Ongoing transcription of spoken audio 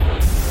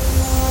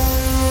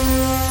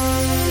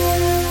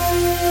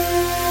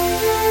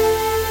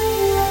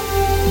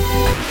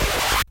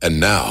And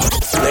now,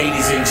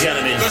 ladies and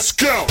gentlemen, let's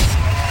go!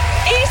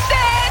 Είστε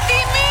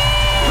έτοιμοι?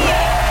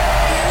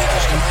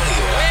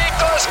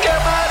 Νίκος και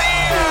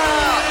Μαρία!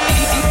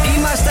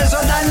 Είμαστε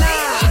ζωντανά!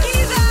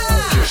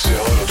 Και σε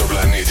όλο το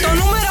πλανήτη. Το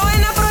νούμερο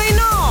 1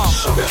 πρωινό!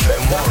 Στο καφέ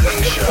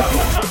Morning Show.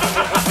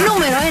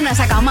 Νούμερο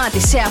 1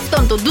 ακαμάτης σε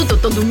αυτόν τον τούτο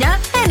τον δουλειά,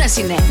 ένας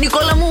είναι.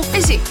 Νικόλα μου,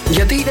 εσύ.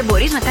 Γιατί δεν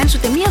μπορείς να κάνεις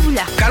ούτε μία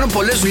δουλειά. κάνω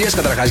πολλές δουλειές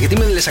καταρχάς, γιατί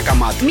με λες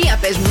ακαμάτι. Μία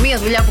πες μου, μία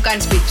δουλειά που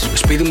κάνεις σπίτι σου.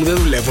 Σπίτι μου δεν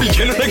δουλεύω.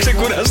 Θέλω να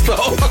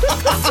ξεκουραστώ.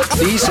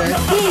 Τι είσαι,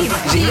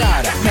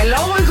 ζηλιάρα. Με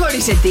λόγο ή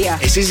χωρίς αιτία?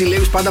 Εσύ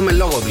ζηλεύεις πάντα με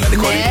λόγο δηλαδή.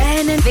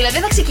 Ναι. Δηλαδή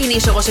δεν θα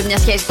ξεκινήσω εγώ σε μια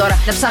σχέση τώρα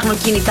να ψάχνω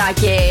κινητά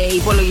και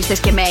υπολογιστές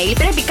και mail.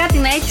 Πρέπει κάτι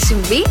να έχει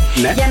συμβεί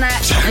για να.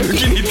 Ψάχνω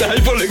κινητά,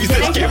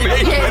 υπολογιστές και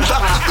mail μετά.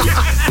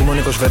 Είμαι ο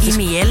Νίκος Βέρτης.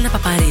 Είμαι η Έλληνα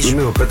Παπαρίζου.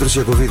 Είμαι ο Πέτρος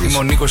Ιακωβίδης. Είμαι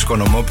ο Νίκος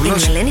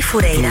Οικονομόπουλος. Είμαι η Ελένη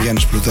Φουρέιρα. Είμαι ο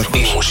Γιάννης Πλούταρχος.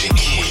 Η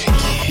μουσική.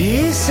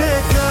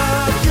 Είσαι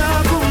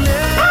κάποια που λέει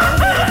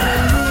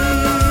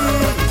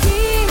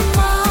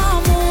Κύμα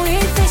μου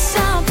ήρθε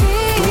σαν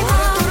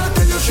πείρα. τώρα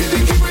τέλειωσε η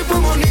δική μου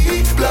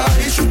υπομονή.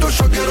 Πλάι σου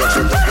τόσο καιρό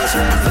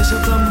ξεπέρασε. Μέσα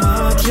από τα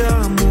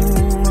μάτια μου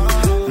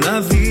να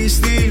δεις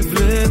τι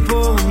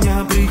βλέπω,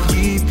 μια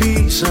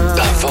πριγκίπισσα.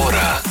 Τα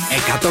δώρα.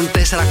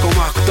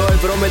 104,8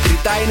 ευρώ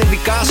μετρητά είναι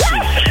δικά σου.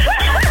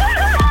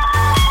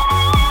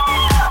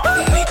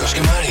 Νίκος και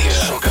Μαρία.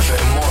 Στο καφέ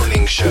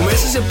Morning Show.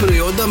 Μέσα σε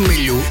προϊόντα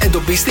μελιού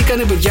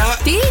εντοπίστηκανε παιδιά.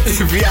 Τι?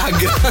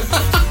 Viagra.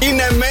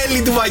 Είναι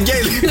μέλι του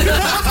Βαγγέλη.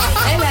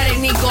 Έλα ρε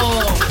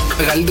Νίκο.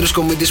 Μεγαλύτερος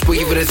κομίτης που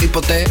έχει βρεθεί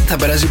ποτέ θα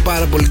περάσει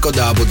πάρα πολύ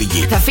κοντά από την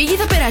γη. Θα φύγει ή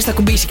θα περάσει, θα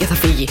κουμπίσει και θα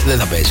φύγει? Δεν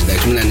θα πέσει,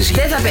 εντάξει, μην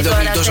ανησυχείς. Δεν θα πέσει το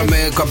τώρα,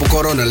 γλιτώσαμε από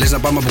κορώνα. Λες να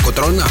πάμε από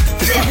κοτρώνα.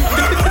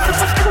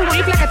 Έχουν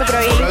πολύ πλάκα το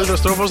πρωί. Ο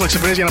καλύτερος τρόπος να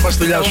ξυπνήσεις για να πας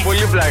στη δουλειά σου.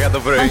 Πολύ πλάκα το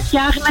πρωί.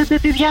 Φτιάχνετε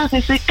τη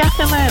διάθεση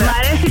κάθε μέρα. Μ'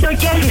 αρέσει το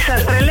κέφι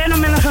σας.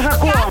 Τρελαίνομαι να σας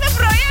ακούω. Κάθε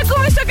πρωί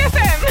ακούμε στο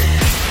καφέ.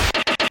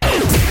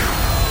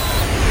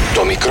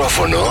 Το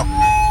μικρόφωνο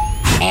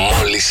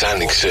μόλις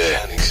άνοιξε.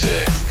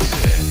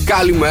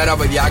 Καλημέρα,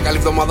 παιδιά. Καλή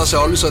εβδομάδα σε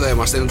όλους. Εδώ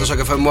είμαστε. Είναι το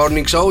Cafe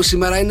Morning Show.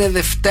 Σήμερα είναι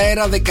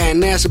Δευτέρα 19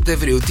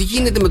 Σεπτεμβρίου. Τι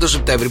γίνεται με το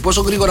Σεπτέμβρη,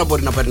 πόσο γρήγορα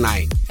μπορεί να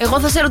περνάει? Εγώ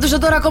θα σε ρωτήσω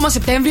τώρα, ακόμα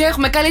Σεπτέμβριο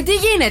έχουμε καλή. Τι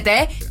γίνεται?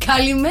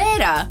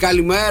 Καλημέρα.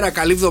 Καλημέρα,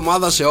 καλή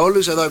εβδομάδα σε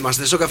όλους. Εδώ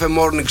είμαστε στο Cafe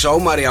Morning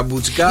Show. Μαρία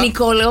Μπούτσικα.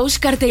 Νικόλαος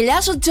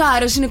Καρτελιάς ο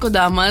Τσάρος είναι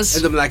κοντά μας.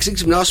 Εν τω μεταξύ,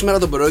 ξυπνάω σήμερα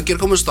το πρωί και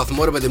έρχομαι στο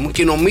σταθμό, ρε παιδί μου,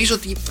 και νομίζω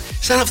ότι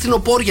σαν να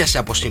φθινοπόριασε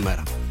από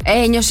σήμερα.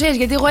 Ένιωσες,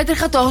 γιατί εγώ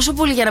έτρεχα τόσο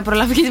πολύ για να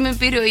προλάβω, γιατί με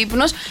πήρε ο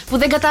ύπνος, που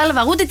δεν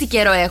κατάλαβα ούτε τι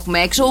καιρό έχουμε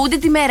έξω, ούτε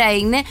τι μέρα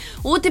είναι,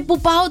 ούτε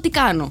που πάω, τι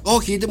κάνω.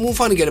 Όχι, είτε μου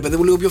φάνηκε, ρε παιδί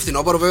μου, λίγο πιο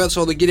φθινόπωρο. Βέβαια, το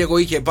Σαββατοκύριακο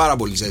είχε πάρα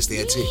πολύ ζέστη,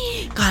 έτσι.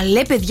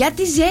 Καλέ, παιδιά,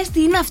 τι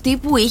ζέστη είναι αυτή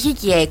που είχε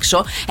εκεί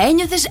έξω.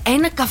 Ένιωθες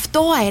ένα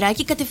καυτό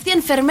αεράκι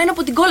κατευθείαν φερμένο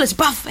από την κόλαση.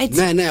 Παφ,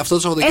 έτσι. Ναι, αυτό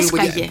το Σαββατοκύριακο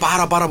είχε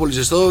πάρα πολύ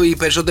ζεστό. Οι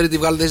περισσότεροι τη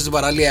βγάλετε στην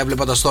παραλία,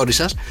 έβλεπα τα story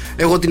σας.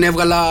 Εγώ την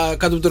έβγαλα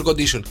κάτω από το air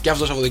condition και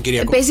αυτό το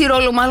Σαββατοκύριακο. Παίζει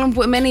ρόλο, μάλλον,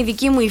 που εμένα οι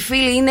δικοί μου οι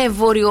φίλοι είναι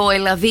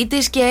βορειοελλαδίτες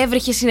και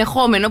έβρεχε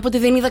συνεχόμενο, οπότε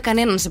δεν είδα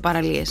κανέναν σε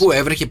παραλίες. Πού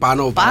έβρεχε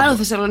πάνω? Πάνω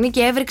Θεσσαλονίκη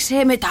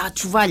έβρεξε με τα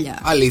τσουβάλια.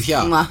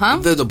 Αλήθεια. Αχα.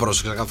 Δεν το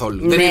πρόσεξα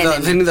καθόλου. Ναι,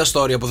 Δεν είδα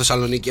story από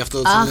Θεσσαλονίκη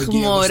αυτό το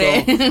Σαββατοκύριακο. Αχ,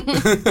 μωρέ.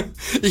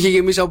 Είχε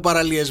γεμίσει από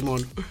παραλίες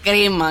μόνο.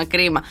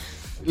 Κρίμα.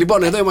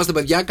 Λοιπόν, εδώ είμαστε,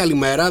 παιδιά.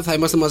 Καλημέρα. Θα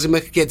είμαστε μαζί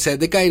μέχρι και τις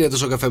 11. Είναι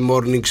το Cafe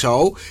Morning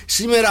Show.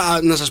 Σήμερα,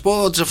 να σας πω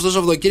ότι σε αυτό το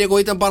Σαββατοκύριακο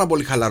ήταν πάρα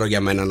πολύ χαλαρό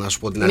για μένα, να σου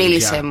πω την αλήθεια.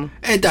 Μίλησε μου.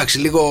 Εντάξει,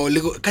 λίγο.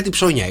 Κάτι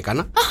ψώνια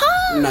έκανα.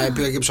 Να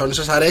πήγα και ψώνια.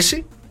 Σας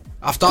αρέσει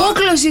αυτό?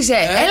 Κούκλος είσαι.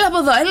 Έλα από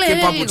εδώ, έλα.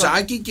 Και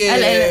παπουτσάκι και.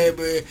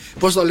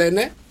 Πώς το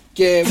λένε?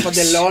 Και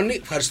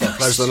παντελόνι.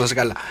 Ευχαριστώ,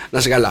 να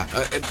σε καλά.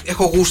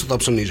 Έχω γούστο όταν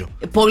ψωνίζω.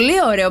 Πολύ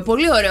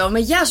ωραίο. Με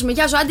γεια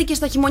σου, άντε και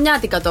στα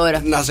χειμωνιάτικα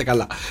τώρα. Να σε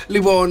καλά.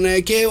 Λοιπόν,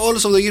 και όλο το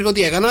Σαββατοκύριακο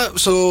τι έκανα?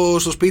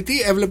 Στο σπίτι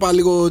έβλεπα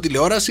λίγο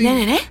τηλεόραση. Ναι.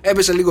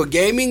 Έπεσα λίγο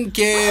gaming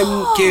και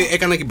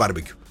έκανα και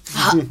barbecue.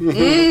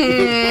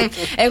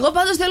 Εγώ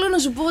πάντως θέλω να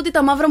σου πω ότι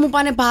τα μαύρα μου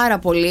πάνε πάρα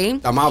πολύ.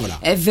 Τα μαύρα.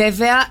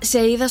 Βέβαια,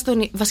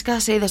 βασικά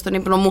σε είδα στον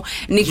ύπνο μου.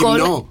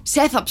 Νικόλα,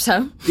 σε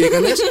έθαψα. Τι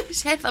έκανες?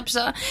 Σε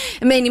έθαψα.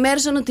 Με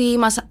ενημέρωσαν ότι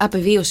μας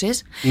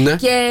απεβίωσες. Ναι.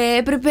 Και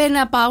έπρεπε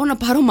να πάω να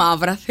πάρω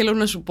μαύρα, θέλω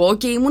να σου πω.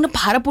 Και ήμουν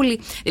πάρα πολύ.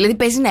 Δηλαδή,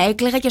 παίζει να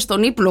έκλαιγα και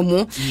στον ύπνο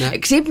μου. Ναι.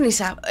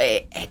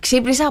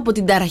 Ξύπνησα από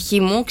την ταραχή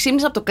μου,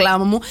 ξύπνησα από το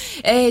κλάμα μου.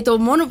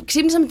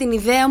 Ξύπνησα με την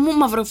ιδέα μου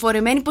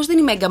μαυροφορεμένη. Πώς δεν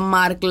είναι η Μέγκα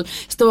Μάρκλ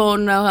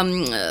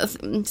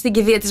στην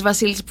κηδεία της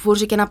Βασίλισσας που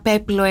φορούσε και ένα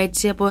πέπλο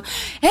έτσι από.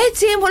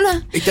 Έτσι ήμουνα.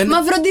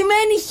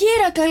 Μαυροντημένη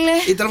χείρα, καλέ.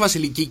 Ήταν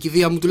βασιλική η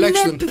κηδεία μου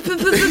τουλάχιστον.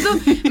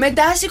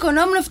 Μετά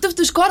σηκωνόμουν αυτό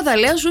του σκόρδα.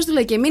 Λέω, σου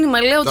έστειλα και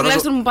μήνυμα. Λέω,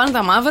 τουλάχιστον μου πάνε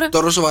τα μαύρα.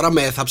 Τώρα σοβαρά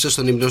με έθαψες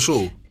στον ύπνο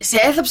σου? Σε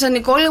έθαψα,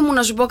 Νικόλα μου,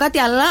 να σου πω κάτι,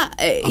 αλλά.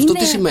 Αυτό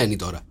τι σημαίνει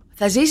τώρα?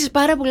 Θα ζήσεις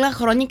πάρα πολλά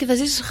χρόνια και θα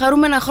ζήσεις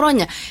χαρούμενα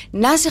χρόνια.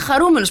 Να είσαι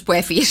χαρούμενος που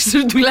έφυγες,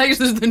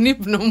 τουλάχιστον στον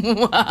ύπνο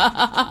μου.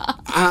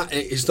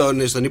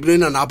 Στον ύπνο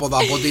είναι ανάποδα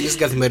από ότι είναι στην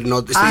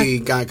καθημερινότητα,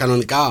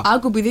 κανονικά.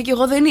 Άκου, επειδή και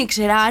εγώ δεν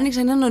ήξερα, άνοιξα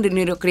έναν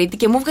ονειροκρίτη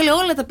και μου έβγαλε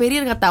όλα τα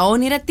περίεργα τα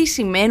όνειρα, τι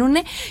σημαίνουν,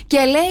 και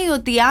λέει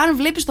ότι αν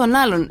βλέπεις τον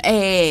άλλον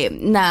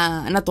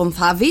να τον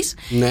θάβεις,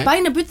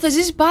 πάει να πει ότι θα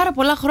ζήσεις πάρα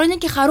πολλά χρόνια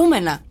και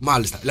χαρούμενα.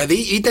 Μάλιστα. Δηλαδή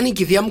ήταν η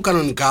κηδεία μου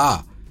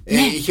κανονικά.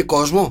 Είχε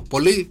κόσμο,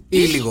 πολύ ή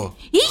λίγο?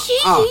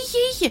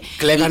 Είχε.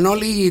 Κλαίγαν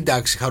όλοι ή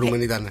εντάξει,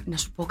 χαρούμενοι ήταν? Να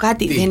σου πω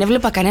κάτι, δεν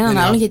έβλεπα κανέναν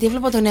άλλον, γιατί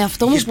έβλεπα τον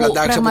εαυτό μου που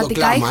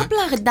πραγματικά είχα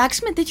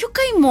πλαγεντάξει με τέτοιο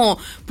καημό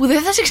που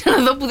δεν θα σε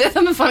ξαναδώ, που δεν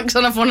θα με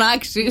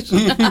ξαναφωνάξεις.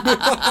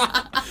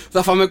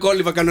 Θα φάμε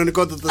κόλληβα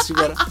κανονικότατα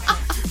σήμερα.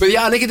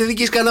 Παιδιά, αν έχετε δει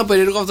και κανένα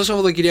περίεργο αυτό το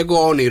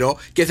Σαββατοκύριακο όνειρο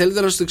και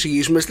θέλετε να σας το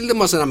εξηγήσουμε, στείλτε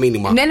μας ένα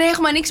μήνυμα. Ναι,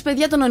 έχουμε ανοίξει,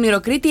 παιδιά, τον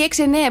ονειροκρίτη 697-800-1048.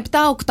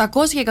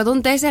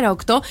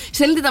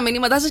 Στέλνετε τα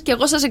μηνύματά σας και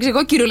εγώ σας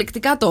εξηγώ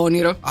κυριολεκτικά το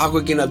όνειρο. Άκου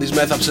εκεί να τις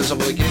μέθαψες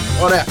Σαββατοκύριακο.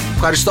 Ωραία,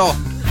 ευχαριστώ.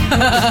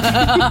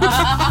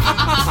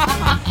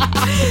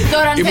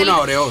 Ήμουνα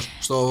ωραίος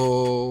στο...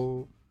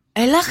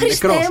 Έλα,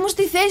 Χριστέ μου,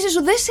 στη θέση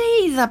σου δεν σε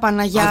είδα,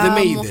 Παναγιά. Δεν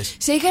με είδες.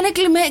 Σε είχαν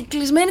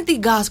κλεισμένη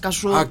την κάσκα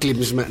σου.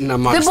 Να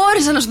μάθεις. Δεν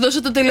μπόρεσα να σου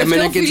δώσω το τελευταίο φιλί.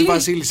 Εμένα και της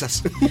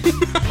Βασίλισσας.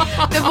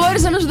 Δεν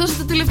μπόρεσα να σου δώσω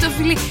το τελευταίο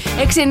φιλί.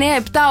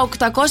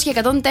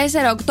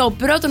 697-800-1048.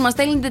 Πρώτον, μας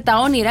στέλνετε τα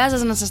όνειρά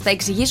σας να σας τα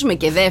εξηγήσουμε.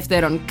 Και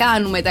δεύτερον,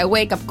 κάνουμε τα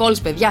wake up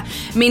calls, παιδιά.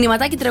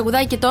 Μηνυματάκι,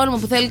 τραγουδάκι και το όνομα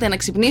που θέλετε να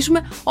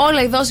ξυπνήσουμε.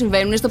 Όλα εδώ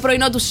συμβαίνουν στο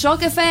πρωινό του Shock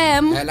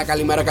FM. Έλα,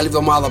 καλημέρα, καλή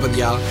εβδομάδα,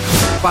 παιδιά.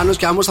 Πάνος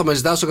και Άμμος θα με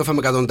ζητά στο καφέ με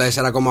 104,8.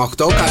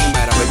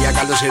 Καλημέρα, παιδιά.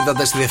 Καλώς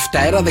ήρθατε στη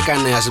Δευτέρα, 19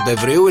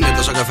 Σεπτεμβρίου. Είναι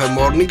το Cafe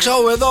Morning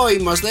Show. Εδώ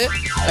είμαστε.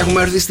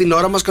 Έχουμε έρθει στην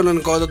ώρα μας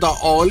κανονικότατα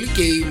όλοι.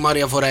 Και η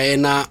Μαρία φοράει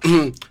ένα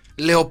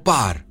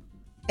λεοπάρ.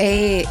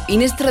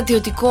 Είναι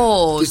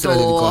στρατιωτικό. Τι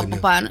στρατιωτικό από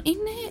πάνω.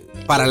 Είναι.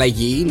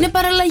 Παραλλαγή είναι. Ναι,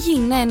 παραλλαγή,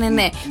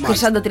 ναι.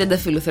 Χρυσάντα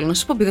Τριανταφύλου θέλω να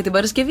σου πω. Πήγα την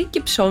Παρασκευή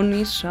και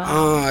ψώνισα.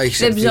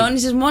 Δεν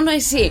ψώνισες μόνο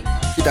εσύ.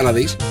 Κοίτα να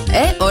δεις.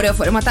 Ωραίο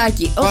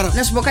φορεματάκι.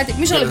 Να σου πω κάτι.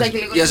 Μισό λεπτάκι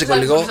λίγο. Για σε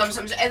λίγο. Εδώ.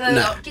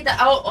 Κοίτα,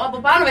 από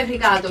πάνω μέχρι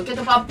κάτω. Και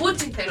το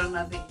παπούτσι θέλω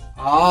να δει.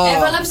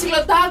 Έβαλα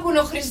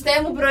ψιλοτάκουνο, Χριστέ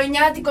μου,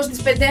 πρωινιάτικο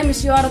στις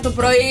 5:30 ώρα το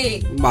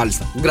πρωί.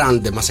 Μάλιστα.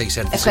 Γκράντε μας έχεις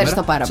έρθει.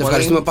 Ευχαριστώ πάρα πολύ. Σε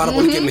ευχαριστούμε πάρα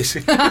πολύ και εμείς.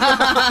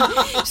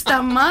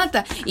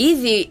 Σταμάτα.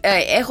 Ήδη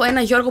έχω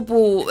ένα Γιώργο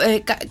που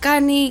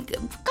κάνει.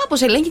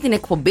 Κάπως ελέγχει την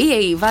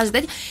εκπομπή, βάζει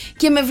τέτοια.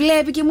 Και με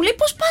βλέπει και μου λέει: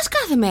 πώς πας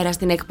κάθε μέρα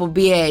στην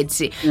εκπομπή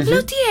έτσι?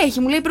 Λέω: τι έχει?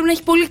 Μου λέει: πρέπει να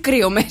έχει πολύ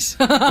κρύο μέσα.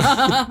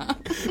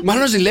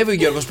 Μάλλον ζηλεύει ο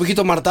Γιώργος που έχει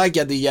το μαρτάκι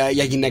αντί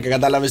για γυναίκα.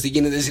 Κατάλαβες τι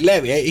γίνεται?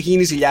 Ζηλεύει. Έχει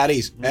γίνει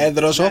ζηλιαρής.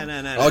 Δρόσο.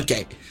 Οκ.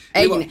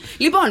 Έγινε.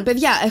 Λοιπόν,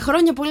 παιδιά,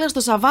 χρόνια πολλά στο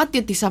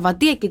Σαββάτιο, τη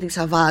Σαββατία και τη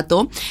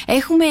Σαββάτο.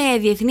 Έχουμε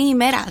Διεθνή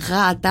ημέρα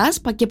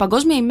γάτας και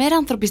Παγκόσμια ημέρα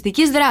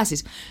ανθρωπιστικής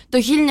δράσης. Το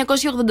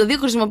 1982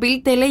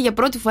 χρησιμοποιείται, λέει, για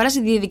πρώτη φορά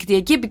στη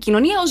διαδικτυακή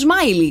επικοινωνία ο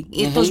smiley.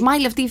 Το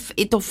smiley αυτή,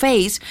 το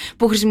face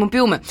που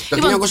χρησιμοποιούμε. Το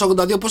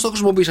 1982 πώς το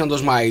χρησιμοποίησαν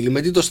το smiley,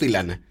 με τι το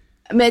στείλανε?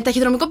 Με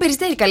ταχυδρομικό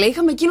περιστέρι, καλέ.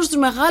 Είχαμε εκείνους τους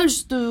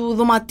μεγάλους του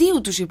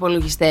δωματίου τους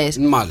υπολογιστές.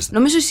 Μάλιστα.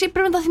 Νομίζω εσύ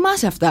πρέπει να τα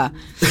θυμάσαι αυτά.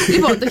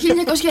 Λοιπόν, το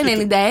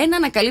 1991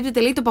 ανακαλύπτεται,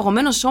 λέει, το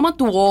παγωμένο σώμα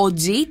του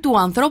Ότζι, του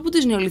ανθρώπου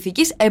της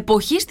νεολιθικής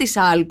εποχής της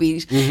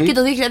Άλπης. Και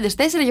το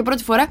 2004 για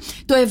πρώτη φορά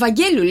το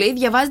Ευαγγέλιο, λέει,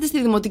 διαβάζεται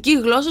στη δημοτική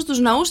γλώσσα στους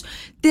ναούς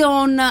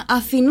των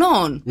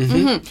Αθηνών.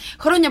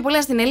 Χρόνια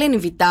πολλά στην Ελένη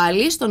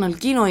Βιτάλη, στον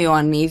Αλκίνο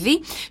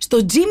Ιωαννίδη,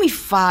 στον Τζίμι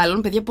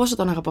Φάλλον, παιδιά, πόσο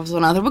τον αγαπώ αυτόν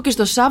τον άνθρωπο, και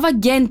στο Σάβα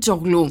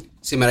Γκέντσογλου.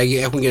 Σήμερα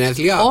έχουν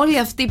γενέθλια. Όλοι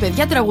αυτοί,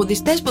 παιδιά,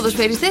 τραγουδιστές,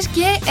 ποδοσφαιριστές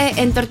και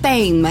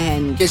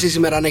entertainment. Και εσείς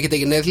σήμερα αν έχετε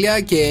γενέθλια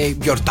και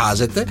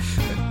γιορτάζετε,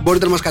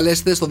 μπορείτε να μας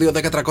καλέσετε στο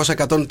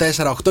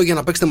 210-300-1048 για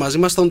να παίξετε μαζί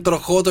μας στον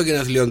τροχό των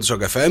γενεθλίων της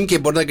Shock FM και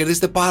μπορείτε να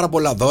κερδίσετε πάρα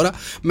πολλά δώρα,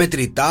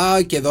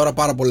 μετρητά και δώρα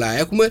πάρα πολλά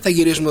έχουμε. Θα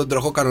γυρίσουμε τον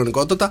τροχό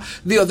κανονικότατα.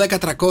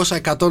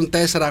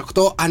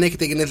 210-300-1048. Αν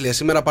έχετε γενέθλια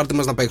σήμερα, πάρτε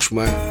μας να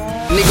παίξουμε.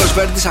 Νίκος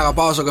Βέρτης,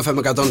 αγαπάω στο καφέ με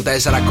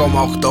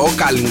 104,8.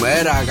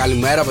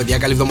 Καλημέρα, παιδιά.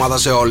 Καλή εβδομάδα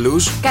σε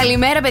όλους.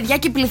 Καλημέρα, παιδιά,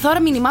 και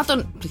πληθώρα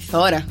μηνυμάτων.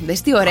 Πληθώρα,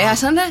 δες τι ωραία.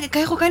 Σαν να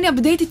έχω κάνει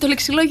update το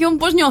λεξιλόγιο μου,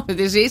 πώς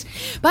νιώθετε εσείς?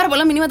 Πάρα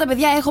πολλά μηνύματα,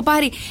 παιδιά, έχω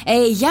πάρει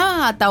για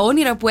τα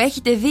όνειρα που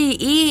έχετε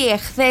δει ή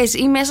εχθές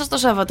ή μέσα στο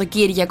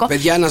Σαββατοκύριακο.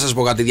 Παιδιά, να σας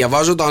πω κάτι.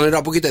 Διαβάζω τα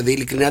όνειρα που έχετε δει.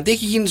 Ειλικρινά, τι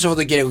έχει γίνει το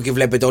Σαββατοκύριακο και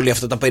βλέπετε όλοι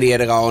αυτά τα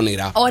περίεργα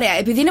όνειρα? Ωραία,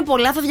 επειδή είναι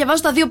πολλά, θα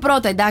διαβάσω τα δύο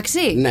πρώτα, εντάξει?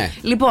 Ναι.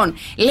 Λοιπόν,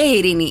 λέει η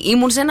Ειρήνη,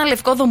 ήμουν σε ένα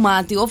λευκό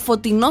δωμάτιο,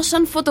 φωτεινό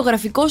σαν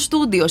φωτογραφικό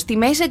στούντιο, στη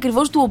μέση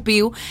ακριβώς του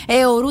οποίου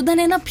αιωρούνταν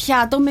ένα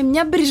πιάτο με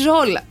μια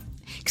μπριζόλα.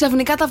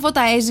 Ξαφνικά τα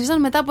φώτα έσβησαν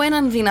μετά από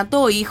έναν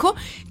δυνατό ήχο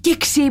και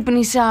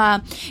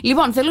ξύπνησα.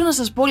 Λοιπόν, θέλω να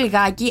σας πω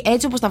λιγάκι,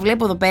 έτσι όπως τα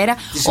βλέπω εδώ πέρα.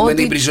 Τι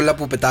σημαίνει η μπριζόλα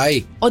που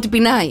πετάει? Ότι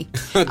πεινάει.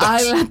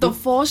 Αλλά το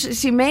φως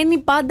σημαίνει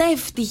πάντα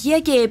ευτυχία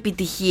και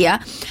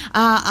επιτυχία.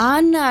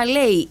 Αν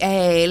λέει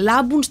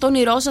λάμπουν στον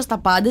όνειρό σας τα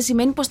πάντα,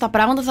 σημαίνει πως τα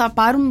πράγματα θα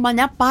πάρουν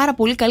μια πάρα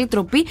πολύ καλή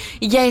τροπή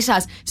για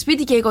εσάς.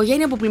 Σπίτι και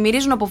οικογένεια που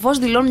πλημμυρίζουν από φως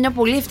δηλώνουν μια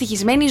πολύ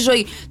ευτυχισμένη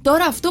ζωή.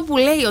 Τώρα αυτό που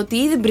λέει ότι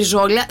είδε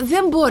μπριζόλα,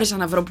 δεν μπόρεσα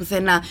να βρω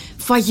πουθενά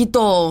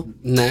φαγητό.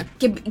 Ναι.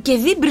 Και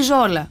δει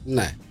μπριζόλα.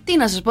 Ναι. Τι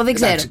να σας πω, δεν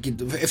ξέρω.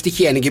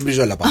 Ευτυχία είναι και η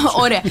μπριζόλα πάνω.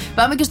 Ωραία.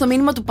 Πάμε και στο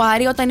μήνυμα του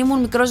Πάρη. Όταν ήμουν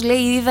μικρός, λέει,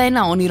 είδα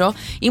ένα όνειρο.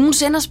 Ήμουν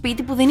σε ένα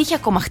σπίτι που δεν είχε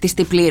ακόμα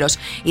χτιστεί πλήρως.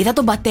 Είδα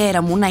τον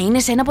πατέρα μου να είναι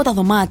σε ένα από τα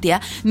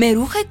δωμάτια με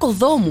ρούχα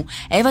οικοδόμου.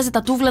 Έβαζε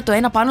τα τούβλα το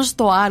ένα πάνω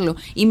στο άλλο.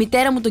 Η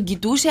μητέρα μου τον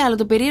κοιτούσε, αλλά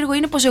το περίεργο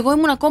είναι πως εγώ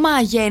ήμουν ακόμα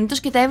αγέννητος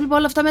και τα έβλεπα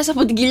όλα αυτά μέσα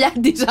από την κοιλιά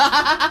της.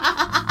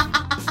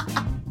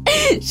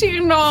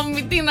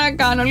 Συγγνώμη, τι να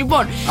κάνω.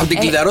 Λοιπόν, από την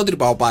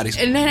κλειδαρότρυπα ο Πάρης.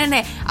 Ναι.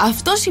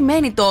 Αυτό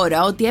σημαίνει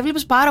τώρα ότι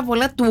έβλεπες πάρα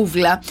πολλά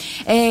τούβλα.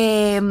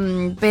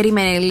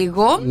 Περίμενε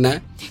λίγο.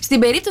 Ναι.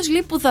 Στην περίπτωση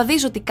λοιπόν, που θα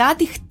δεις ότι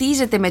κάτι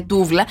χτίζεται με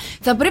τούβλα,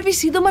 θα πρέπει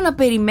σύντομα να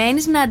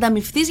περιμένεις να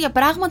ανταμυφθείς για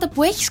πράγματα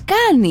που έχεις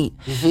κάνει.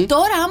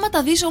 Τώρα, άμα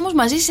τα δεις όμως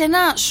μαζί σε ένα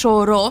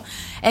σωρό,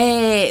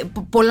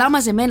 πολλά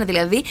μαζεμένα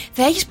δηλαδή,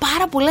 θα έχεις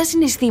πάρα πολλά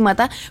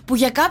συναισθήματα που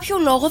για κάποιο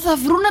λόγο θα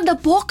βρουν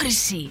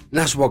ανταπόκριση.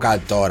 Να σου πω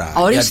κάτι τώρα.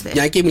 Ορίστε.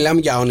 Μια και μιλάμε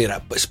για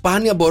όνειρα.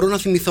 Σπάνια μπορώ να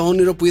θυμηθώ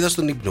όνειρο που είδα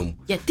στον ύπνο μου.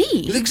 Γιατί?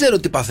 Δεν ξέρω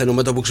τι παθαίνω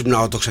με το που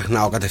ξυπνάω, το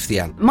ξεχνάω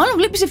κατευθείαν. Μάλλον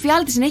βλέπεις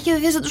εφιάλτη συνέχεια και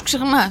δεν θες να τους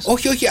ξεχνάς.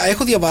 Όχι,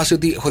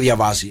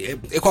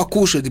 έχω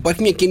ακούσει ότι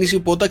υπάρχει μια κίνηση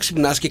που όταν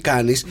ξυπνάς και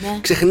κάνεις,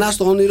 ξεχνάς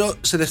το όνειρο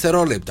σε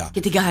δευτερόλεπτα. Και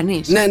την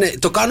κάνεις. Ναι,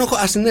 το κάνω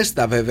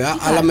ασυναίσθητα βέβαια,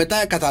 αλλά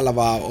μετά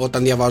κατάλαβα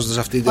όταν διαβάζοντας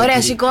αυτή την.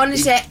 Ωραία,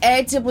 σηκώνεις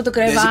έτσι από το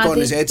κρεβάτι. Δεν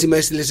σηκώνεις έτσι, με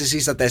έστειλες εσύ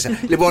στα 4.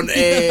 Λοιπόν,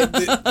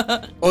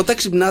 όταν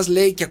ξυπνάς,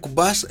 λέει, και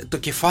ακουμπάς το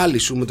κεφάλι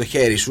σου με το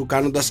χέρι σου,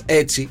 κάνοντας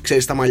έτσι,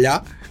 ξέρεις, τα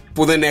μαλλιά.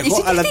 Που δεν έχω,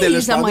 εσύ αλλά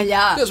τέλος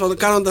πάντων.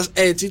 Κάνοντας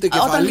έτσι το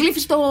κεφάλι. Όταν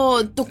γλύφεις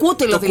το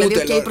κούτελο,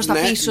 δηλαδή, και προς τα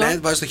πίσω. Ναι,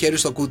 βάζεις το χέρι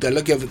στο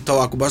κούτελο και το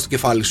ακουμπάς στο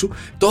κεφάλι σου.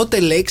 Τότε,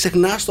 λέει,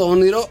 ξεχνάς το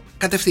όνειρο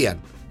κατευθείαν.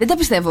 Δεν τα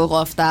πιστεύω εγώ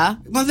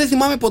αυτά. Μα δεν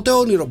θυμάμαι ποτέ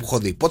όνειρο που έχω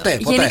δει. Ποτέ.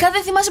 Γενικά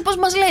δεν θυμάσαι πώς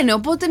μας λένε.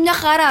 Οπότε μια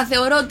χαρά.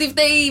 Θεωρώ ότι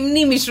φταίει η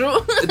μνήμη σου.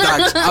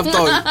 Εντάξει, αυτό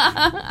είναι.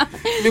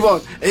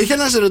 Λοιπόν,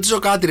 ήθελα να σε ρωτήσω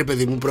κάτι, ρε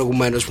παιδί μου,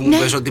 προηγουμένως που μου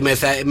πες ότι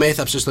με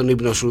έθαψες στον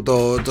ύπνο σου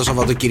το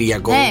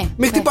Σαββατοκύριακο.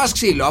 Μην χτυπάς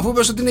ξύλο, αφού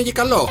πες ότι είναι για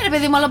καλό. Ρε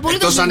παιδί μου, αλλά πολύ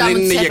Εκτός αν δεν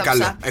είναι για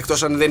καλό.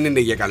 Εκτός αν δεν είναι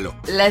για καλό.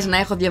 Λες να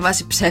έχω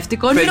διαβάσει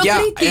ψεύτικο όνειρο. Παιδιά,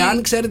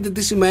 εάν ξέρετε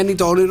τι σημαίνει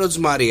το όνειρο της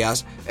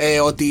Μαρίας,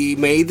 ότι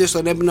με είδε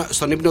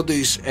στον ύπνο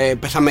της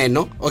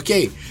πεθαμένο, οκ.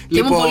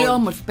 Ήμουν πολύ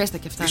όμορφη, πες τα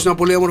και αυτά. Ήσουν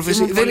πολύ όμορφη,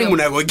 δεν ήμουν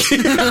εγώ εκεί.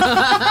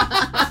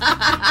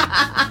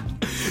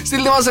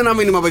 Στείλτε μας ένα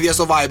μήνυμα, παιδιά,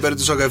 στο Viber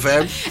του Shock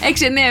FM.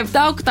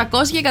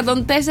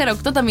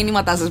 697-800-1048 τα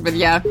μηνύματά σας,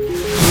 παιδιά.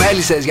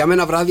 Μέλισσες, για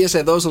μένα βράδιασε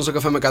εδώ στον Shock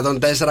FM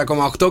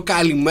 104,8.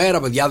 Καλημέρα,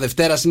 παιδιά.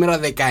 Δευτέρα, σήμερα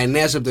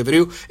 19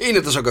 Σεπτεμβρίου.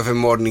 Είναι το Shock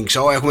FM Morning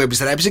Show. Έχουμε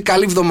επιστρέψει.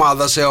 Καλή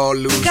εβδομάδα σε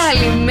όλους.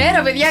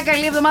 Καλημέρα, παιδιά.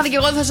 Καλή εβδομάδα. Και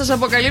εγώ θα σας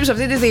αποκαλύψω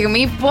αυτή τη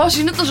στιγμή πώς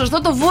είναι το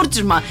σωστό το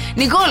βούρτσισμα.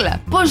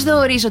 Νικόλα, πώς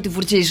θεωρείς ότι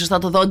βουρτσίζεις σωστά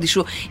το δόντι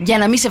σου για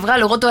να μην σε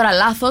βγάλω εγώ τώρα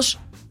λάθος?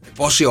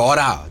 Πόση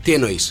ώρα, τι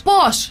εννοείς?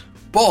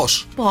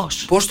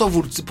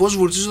 Πώς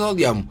βουρτσίζω τα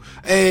δόντια μου?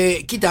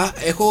 Κοίτα,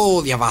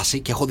 έχω διαβάσει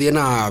και έχω δει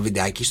ένα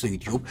βιντεάκι στο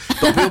YouTube,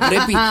 το οποίο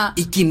πρέπει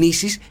οι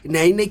κινήσεις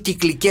να είναι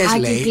κυκλικές,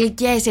 λέει.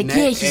 Κυκλικές, εκεί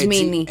έχεις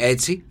μείνει.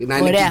 Έτσι, να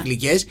είναι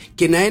κυκλικές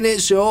και να είναι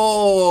σε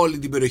όλη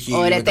την περιοχή.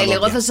 Ωραία, τέλεια.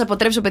 Εγώ θα σας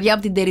αποτρέψω, παιδιά,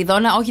 από την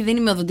τεριδόνα. Όχι, δεν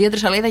είμαι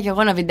οδοντίατρος, αλλά είδα και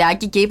εγώ ένα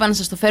βιντεάκι και είπα να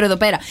σας το φέρω εδώ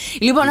πέρα.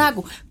 Λοιπόν,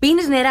 άκου.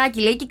 Πίνεις νεράκι,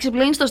 λέει, και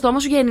ξεπλένεις το στόμα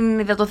σου για να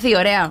ενυδατωθεί,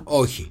 ωραία.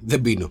 Όχι,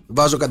 δεν πίνω.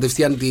 Βάζω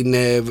κατευθείαν την.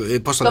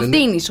 Πώς το λένε? Το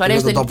φτύνεις, ωραία,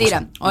 στο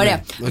λιπτήρα.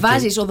 Ωραία.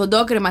 Βάζεις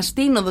οδοντόκρεμα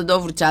στην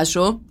οδοντόβουρτσά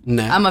σου.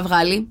 Ναι. Άμα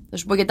βγάλει, θα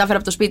σου πω γιατί τα έφερα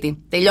από το σπίτι.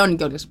 Τελειώνει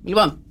κιόλας.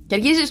 Λοιπόν, και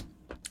αρχίζεις.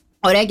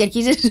 Ωραία, και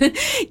αρχίζεις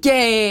και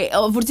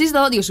βουρτσίζεις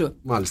τα δόντια σου.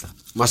 Μάλιστα.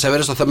 Μας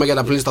έβερες το θέμα για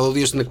να πλύνεις τα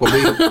δόντια στην εκπομπή.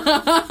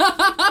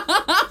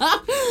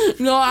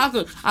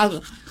 Άκου.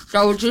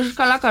 Θα βουρτσίζεις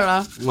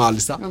καλά.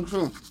 Μάλιστα.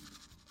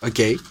 Οκ.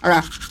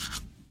 Ωραία.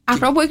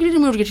 Αυτό που έχει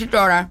δημιουργηθεί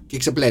τώρα. Και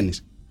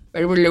ξεπλένεις.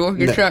 Περίπου λίγο,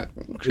 γιατί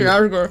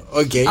ξυνάζω.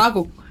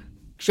 Άκου.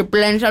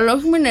 Ξεπλένεις, αλλά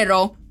όχι με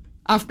νερό.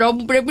 Αυτό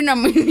που πρέπει να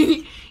μείνει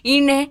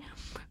είναι.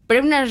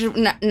 Πρέπει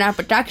να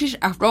πετάξεις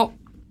αυτό.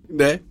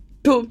 Ναι.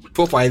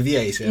 Πω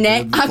παεδία είσαι.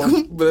 Ναι,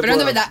 άκου. Πρέπει να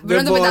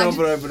το πετάξεις.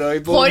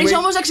 Χωρίς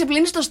όμως να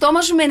ξεπλύνεις το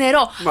στόμα σου με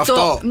νερό.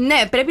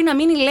 Ναι, πρέπει να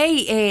μείνει,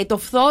 λέει, το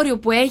φθόριο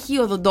που έχει η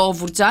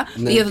οδοντόβουρτσα,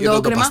 η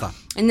οδοντόκρεμα.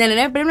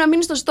 Ναι, πρέπει να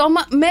μείνει στο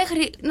στόμα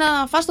μέχρι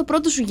να φας το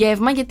πρώτο σου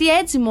γεύμα, γιατί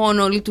έτσι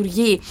μόνο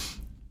λειτουργεί.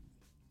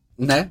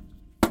 Ναι.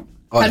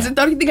 Κάτσε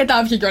τώρα και την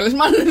κατάφυγε κιόλας.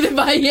 Μάλλον δεν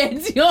πάει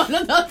έτσι όλο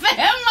το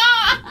θέμα.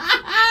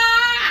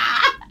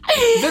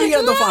 Δεν είναι για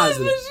να το φας.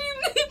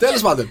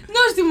 Τέλος πάντων.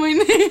 Νόστιμο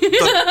είναι.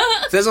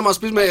 Θες να μας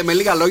πεις με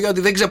λίγα λόγια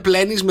ότι δεν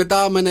ξεπλένεις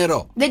μετά με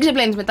νερό? Δεν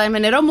ξεπλένεις μετά με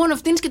νερό, μόνο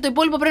φτύνεις και το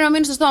υπόλοιπο πρέπει να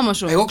μείνει στο στόμα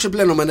σου. Εγώ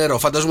ξεπλένω με νερό.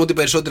 Φαντάζομαι ότι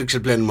περισσότεροι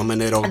ξεπλένουμε με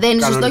νερό. Δεν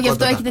είναι σωστό, γι'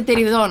 αυτό έχετε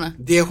τεριδόνα.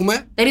 Τι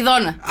έχουμε?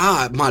 Τεριδόνα.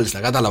 Α, μάλιστα,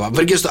 κατάλαβα.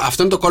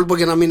 Αυτό είναι το κόλπο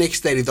για να μην έχεις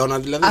τεριδόνα,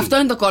 δηλαδή. Αυτό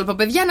είναι το κόλπο,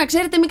 παιδιά, να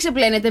ξέρετε, μην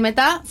ξεπλένετε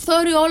μετά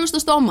φθόριο όλο στο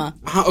στόμα.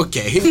 Α, οκ.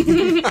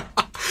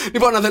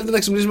 Λοιπόν, αν θέλετε να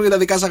ξυπνήσουμε για τα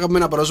δικά σας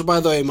αγαπημένα πρόσωπα,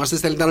 εδώ είμαστε.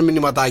 Στέλνετε ένα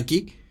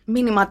μηνυματάκι.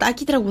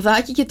 Μηνυματάκι,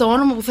 τραγουδάκι και το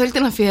όνομα που θέλετε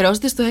να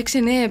αφιερώσετε στο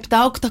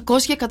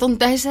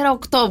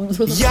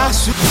 697-800-1048. Γεια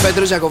σου!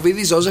 Πέτρος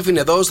Ιακωβίδης, Ζώζεφ είναι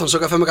εδώ στον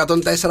Shock FM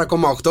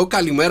 104,8.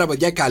 Καλημέρα,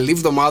 παιδιά, καλή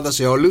εβδομάδα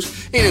σε όλους.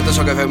 Είναι το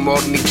Shock FM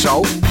Morning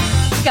Show.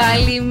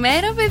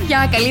 Καλημέρα,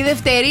 παιδιά. Καλή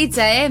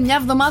Δευτερίτσα, Μια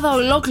εβδομάδα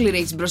ολόκληρη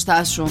έχεις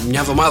μπροστά σου. Μια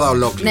εβδομάδα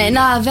ολόκληρη. Ναι,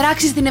 να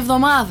δράξεις την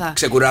εβδομάδα.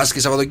 Ξεκουράστηκε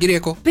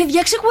Σαββατοκύριακο?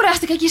 Παιδιά,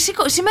 ξεκουράστηκα και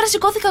σήμερα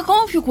σηκώθηκα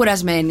ακόμα πιο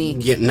κουρασμένη.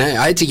 Ναι,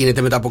 έτσι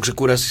γίνεται μετά από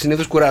ξεκούραση.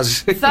 Συνήθως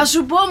κουράζεις. Θα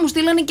σου πω, μου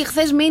στείλανε και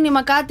χθες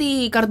μήνυμα κάτι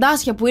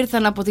καρδάσια που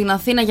ήρθαν από την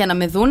Αθήνα για να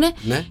με δούνε.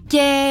 Ναι. Και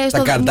τα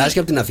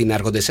καρδάσια από την Αθήνα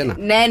έρχονται εσένα?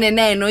 Ναι,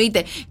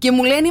 εννοείται. Και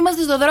μου λένε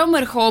είμαστε στο δρόμο,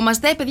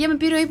 ερχόμαστε. Παιδιά, με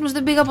πήρε ο ύπνος,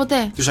 δεν πήγα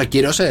ποτέ. Τους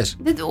ακύρωσες?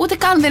 Ούτε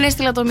καν δεν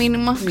έστειλα το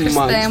μήνυμα.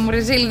 Χριστέ μου,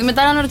 ρε. Βασίλη.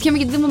 Μετά αναρωτιέμαι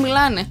γιατί δεν μου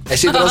μιλάνε.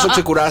 Εσύ τώρα όσο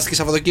ξεκουράστηκε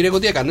Σαββατοκύριακο,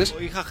 τι έκανες?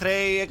 Είχα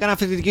χρέη, έκανα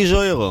φοιτητική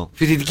ζωή εγώ.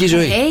 Φοιτητική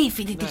ζωή.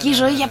 Φοιτητική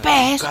ζωή, για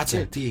πες.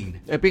 Κάτσε, τι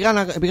έγινε?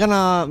 Πήγα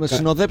να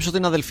συνοδέψω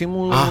την αδελφή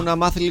μου να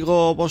μάθει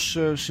λίγο πώς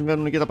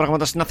συμβαίνουν και τα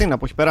πράγματα στην Αθήνα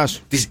που έχει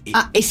περάσει.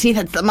 Εσύ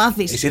θα τα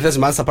μάθεις. Εσύ θα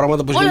μάθεις τα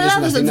πράγματα που Όλα γίνονται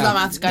στην λάθος δεν Αθήνα. τα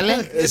μάθεις, καλέ.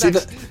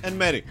 Εν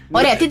μέρη.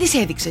 Ωραία, τι της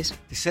έδειξες?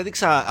 Της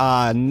έδειξα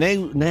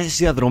νέες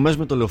διαδρομές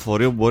με το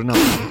λεωφορείο που μπορεί να.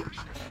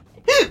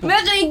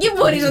 Μέχρι εκεί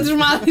μπορείς να τους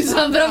μάθεις τους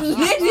ανθρώπους.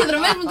 Νέες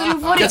διαδρομές με το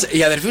λεωφορείο. Κάτσε,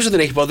 η αδερφή σου δεν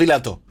έχει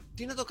ποδήλατο?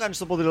 Τι να το κάνεις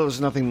στο ποδήλατο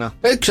στην Αθήνα?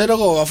 Ξέρω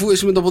εγώ, αφού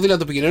εσύ με το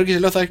ποδήλατο πηγαίνεις και σε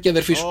λέω θα έχει και η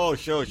αδερφή σου.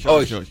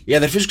 Όχι. Η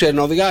αδερφή σου ξέρει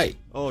να οδηγάει?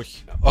 Όχι.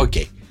 Οκ.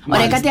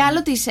 Ωραία, κάτι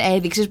άλλο της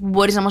έδειξες που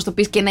μπορείς να μας το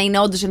πεις και να είναι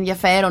όντως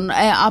ενδιαφέρον,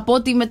 από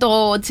ότι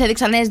της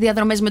έδειξα νέες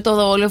διαδρομές με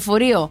το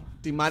λεωφορείο?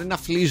 Τη Μαρίνα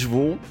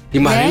Φλίσβου. Η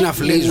Μαρίνα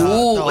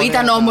Φλίσβου.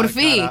 Ήταν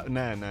όμορφη.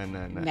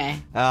 Ναι.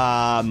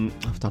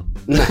 Αυτό.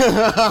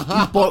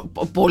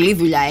 Πολύ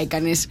δουλειά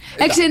έκανες.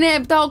 697-800-1048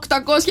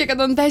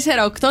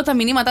 τα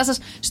μηνύματά σας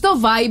στο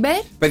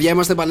Viber. Παιδιά,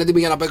 είμαστε πανέτοιμοι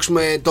για να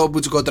παίξουμε το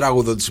μπουτσικό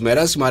τράγουδο της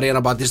ημέρας. Η Μαρία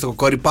να πατήσει το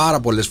κοκόρι πάρα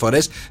πολλές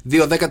φορές.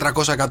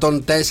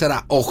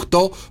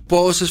 2-10-300-1048.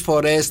 Πόσες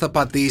φορές θα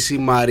πατήσει η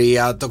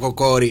Μαρία το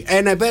κοκόρι?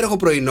 Ένα υπέροχο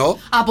πρωινό.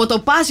 Από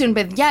το Passion,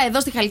 παιδιά, εδώ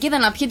στη Χαλκίδα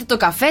να πιείτε το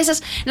καφέ σας,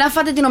 να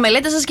φάτε την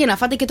ομελέτα σας και να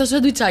φάτε και το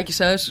σαντουιτσάκι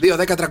σας.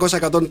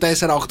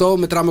 2-10-300-1048.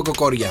 Μετράμε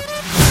κοκόρια.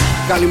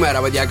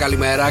 Καλημέρα, παιδιά,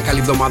 καλημέρα. Καλή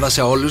εβδομάδα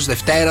σε όλους.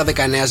 Δευτέρα 19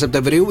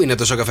 Σεπτεμβρίου είναι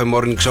το Σοκαφέ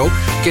Morning Show.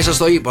 Και σας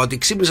το είπα ότι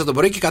ξύπνησα το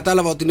πρωί και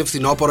κατάλαβα ότι είναι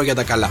φθινόπωρο για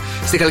τα καλά.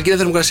 Στη Χαλκίδα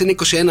θερμοκρασία είναι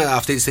 21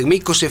 αυτή τη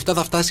στιγμή. 27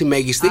 θα φτάσει η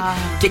μέγιστη.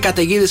 Και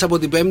καταιγίδες από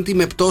την Πέμπτη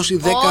με πτώση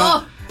 10.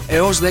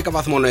 Έως 10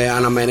 βαθμών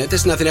αναμένεται.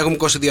 Στην Αθήνα έχουμε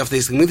 22 αυτή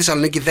τη στιγμή. Στη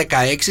Θεσσαλονίκη 16.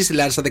 Στη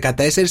Λάρισα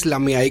 14. Στη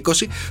Λαμία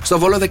 20. Στο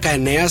Βόλο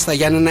 19. Στα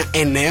Γιάννενα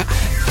 9.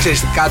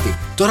 Ξέρεις κάτι?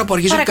 Τώρα που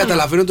αρχίζω και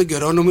καταλαβαίνω τον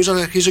καιρό, νομίζω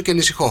να αρχίζω και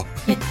ανησυχώ.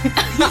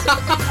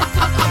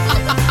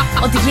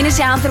 Ότι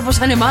γίνεσαι άνθρωπος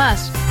σαν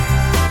εμάς.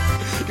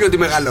 Και ότι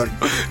μεγαλώνει.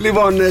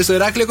 Λοιπόν, στο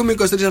Ηράκλειο έχουμε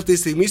 23 αυτή τη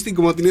στιγμή. Στην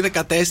Κομοτηνή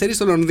 14.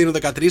 Στο Λονδίνο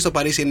 13. Στο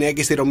Παρίσι 9.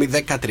 Και στη Ρωμή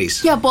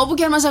 13. Και από όπου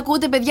και αν μας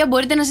ακούτε, παιδιά,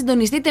 μπορείτε να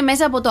συντονιστείτε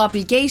μέσα από το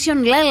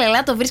application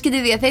Λαλαλα. Το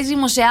βρίσκεται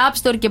διαθέσιμο σε App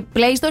Store και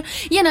Play Store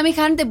για να μην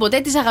χάνετε ποτέ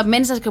τις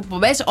αγαπημένες σας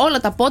εκπομπές. Όλα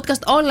τα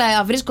podcast,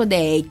 όλα βρίσκονται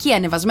εκεί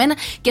ανεβασμένα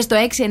και στο 697-800-1048.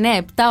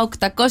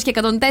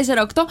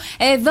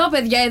 Εδώ,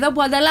 παιδιά, εδώ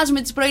που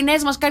ανταλλάσσουμε τις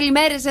πρωινές μας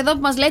καλημέρες. Εδώ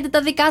που μας λέτε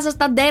τα δικά σας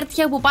τα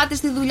ντέρτια που πάτε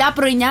στη δουλειά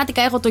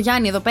πρωινιάτικα. Έχω το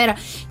Γιάννη εδώ πέρα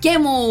και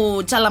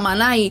μου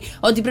τσαλαμανάει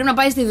ότι πρέπει να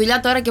πάει στη δουλειά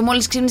τώρα και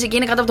μόλις ξύπνησε και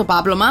είναι κάτω από το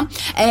πάπλωμα.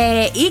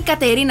 Η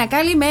Κατερίνα,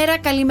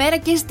 καλημέρα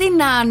και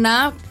στην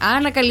Άννα.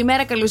 Άννα,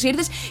 καλημέρα, καλώς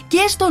ήρθες. Και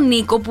στον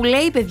Νίκο που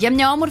λέει, παιδιά,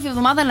 μια όμορφη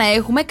εβδομάδα να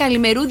έχουμε.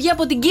 Καλημερούδια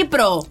από την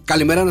Κύπρο.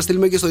 Καλημέρα να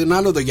στείλουμε και στον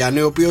άλλο τον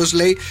Γιάννη, ο οποίος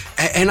λέει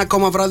ένα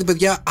ακόμα βράδυ,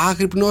 παιδιά,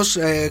 άγρυπνος.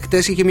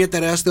 Χτες είχε μια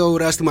τεράστια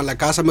ουρά στη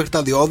Μαλακάσα μέχρι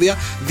τα διόδια.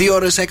 2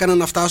 ώρες έκανα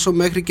να φτάσω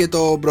μέχρι και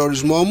τον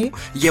προορισμό μου.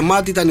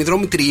 Γεμάτη ήταν η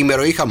δρόμη,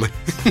 τριήμερο είχαμε.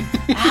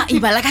 Η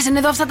Μαλακάσα είναι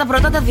εδώ αυτά τα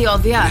πρώτα τα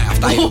διόδια.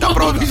 Αυτά είναι τα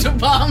πρώτα.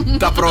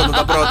 Τα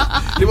πρώτα.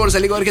 Λοιπόν, σε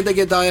λίγο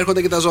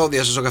έρχονται και τα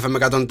ζώδια στο Σοκαφέ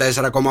με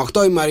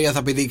 104,8. Η Μαρία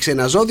θα πηδήξει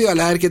ένα ζώδιο,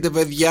 αλλά έρχεται,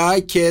 παιδιά,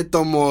 και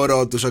το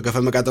μωρό του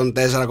Σοκαφέ με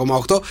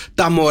 104,8.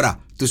 Τα μωρά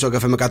του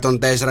Σοκαφέ με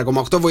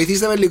 104,8.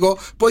 Βοηθήστε με λίγο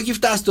που έχει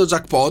φτάσει το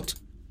jackpot.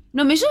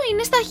 Νομίζω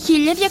είναι στα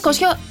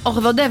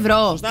 1.280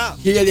 ευρώ.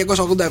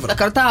 1.280 ευρώ. Τα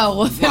κρατάω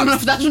εγώ. Θέλω να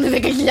φτάσουν 10.000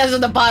 να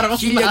τα πάρω.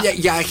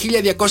 Για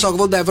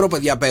 1.280 ευρώ,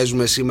 παιδιά,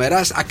 παίζουμε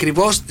σήμερα.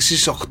 Ακριβώς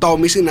στις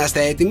 8.30 να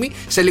είστε έτοιμοι.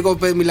 Σε λίγο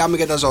μιλάμε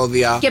για τα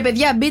ζώδια. Και,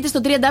 παιδιά, μπείτε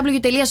στο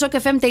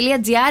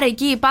www.sokfm.gr.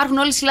 Εκεί υπάρχουν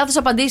όλες οι λάθος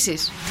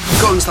απαντήσεις.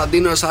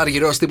 Κωνσταντίνος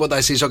Αργυρός, τίποτα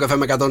εσύ, Σοκαφέ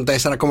με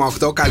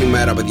 104,8.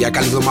 Καλημέρα, παιδιά.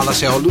 Καλή εβδομάδα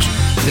σε όλους.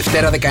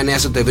 Δευτέρα 19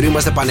 Σεπτεμβρίου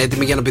είμαστε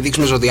πανέτοιμοι για να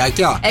πηδήξουμε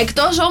ζωδιάκια.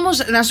 Εκτός όμως,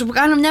 να σου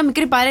κάνω μια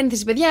μικρή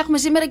παρένθεση, παιδιά, έχουμε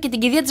σήμερα και την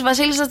κηδεία της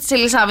Βασίλισσας της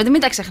Ελισάβετ.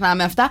 Μην τα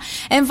ξεχνάμε αυτά.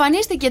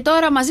 Εμφανίστηκε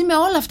τώρα μαζί με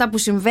όλα αυτά που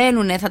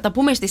συμβαίνουν, θα τα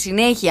πούμε στη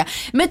συνέχεια,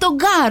 με τον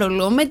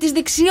Κάρολο, με τις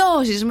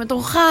δεξιώσεις, με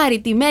τον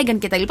Χάρη, τη Μέγκαν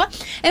κτλ.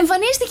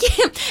 Εμφανίστηκε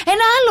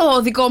ένα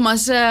άλλο δικό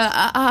μας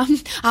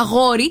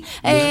αγόρι.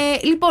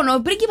 Λοιπόν,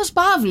 ο πρίγκιπας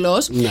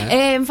Παύλος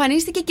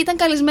εμφανίστηκε και ήταν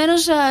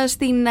καλεσμένος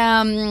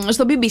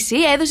στο BBC,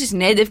 έδωσε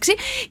συνέντευξη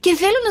και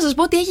θέλω να σας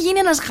πω ότι έχει γίνει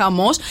ένας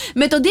χαμός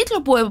με τον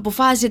τίτλο που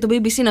αποφάσισε το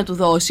BBC να του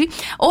δώσει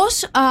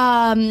ως,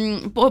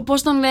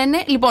 πώς τον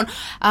λένε, λοιπόν,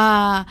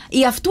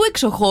 η αυτού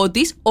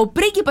εξοχώτης, ο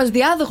πρίγκιπας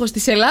διάδοχος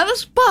της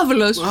Ελλάδας,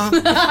 Παύλος.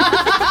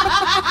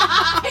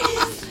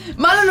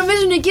 Μάλλον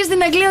νομίζουν εκεί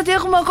στην Αγγλία ότι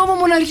έχουμε ακόμα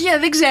μοναρχία,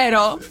 δεν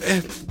ξέρω.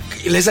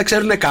 Λες να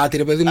ξέρουνε κάτι,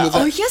 ρε παιδί μου.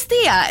 Όχι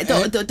αστεία.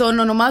 Τον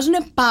ονομάζουν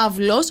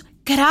Παύλος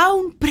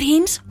Crown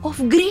Prince of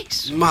Greece.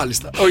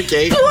 Μάλιστα, οκ.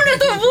 Πού να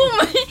το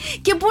πούμε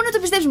και πού να το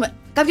πιστέψουμε.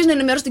 Κάποιος να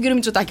ενημερώσει τον κύριο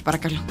Μητσοτάκη,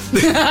 παρακαλώ.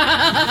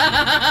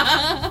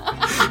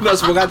 Να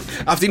σου πω κάτι.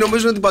 Αυτοί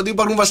νομίζουν ότι παντού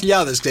υπάρχουν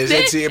βασιλιάδες, ξέρεις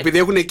έτσι. Επειδή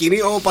έχουν εκείνοι,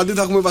 παντού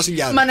θα έχουμε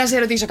βασιλιάδες. Μα να σε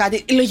ρωτήσω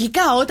κάτι.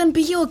 Λογικά, όταν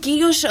πήγε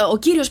ο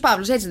κύριος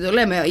Παύλος, έτσι το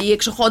λέμε, η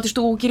εξοχότης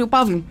του κύριου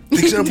Παύλου.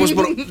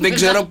 Δεν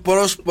ξέρω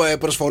πώς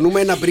προσφωνούμε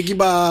ένα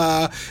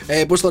πρίγκιπα,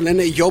 πώς το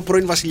λένε, γιο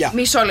πρώην βασιλιά.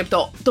 Μισό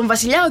λεπτό. Τον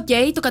βασιλιά,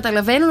 οκ, το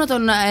καταλαβαίνω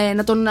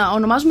να τον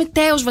ονομάζουμε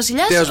τέος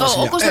βασιλιάς.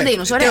 Ο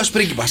Κωνσταντίνος, ωραία. Τέος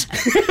πρίγκιπας.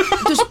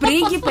 Τους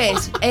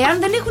πρίγκιπες, εάν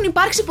δεν έχουν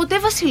υπάρξει ποτέ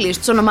βασιλείς,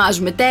 τους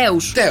ονομάζουμε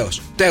τέους.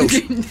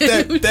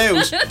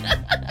 Τέους.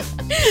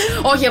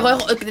 Όχι, εγώ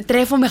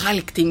τρέφω μεγάλη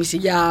εκτίμηση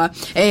για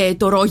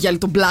το Royal,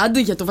 το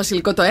Blood, για το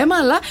βασιλικό το αίμα,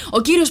 αλλά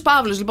ο κύριος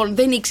Παύλος λοιπόν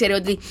δεν ήξερε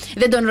ότι.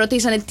 Δεν τον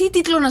ρωτήσανε τι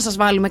τίτλο να σας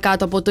βάλουμε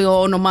κάτω από το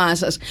όνομά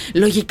σας.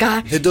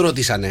 Λογικά. Δεν το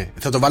ρωτήσανε.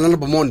 Θα το βάλανε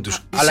από μόνοι τους.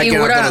 Αλλά και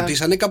να το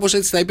ρωτήσανε, κάπως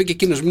έτσι θα είπε και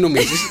εκείνος. Μην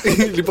νομίζεις.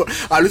 Λοιπόν,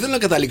 αλλού θέλω να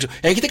καταλήξω.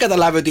 Έχετε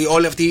καταλάβει ότι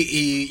όλοι αυτοί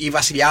οι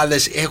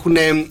βασιλιάδες έχουν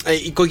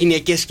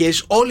οικογενειακές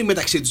σχέσεις όλοι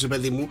μεταξύ τους,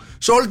 παιδί μου,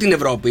 σε όλη την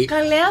Ευρώπη.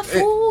 Καλέ, αφού.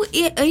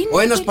 Ο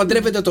ένας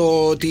παντρεύεται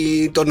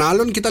τον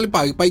άλλον κτλ.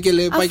 Πάει και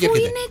αφού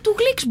είναι του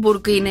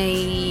Γλίξμπουργκ είναι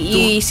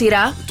η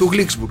σειρά. Του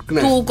Γλίξμπουργκ,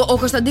 ναι. Ο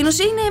Κωνσταντίνος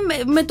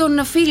είναι με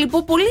τον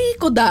Φίλιππο πολύ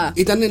κοντά.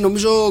 Ήτανε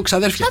νομίζω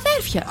ξαδέρφια.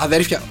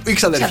 Αδέρφια ή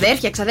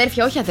ξαδέρφια.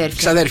 Ξαδέρφια, όχι αδέρφια.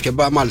 Ξαδέρφια,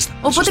 μάλιστα.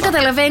 Οπότε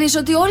καταλαβαίνεις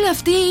ότι όλοι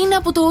αυτοί είναι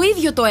από το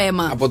ίδιο το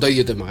αίμα. Από το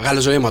ίδιο το αίμα.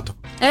 Γαλαζοαίματο.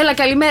 Έλα,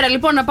 καλημέρα.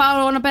 Λοιπόν, να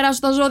πάω να περάσω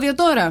τα ζώδια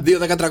τώρα.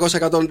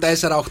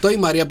 2-10-300-104-8. Η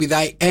Μαρία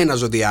πηδάει ένα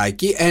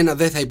ζωδιάκι. Ένα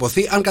δεν θα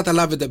υποθεί. Αν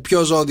καταλάβετε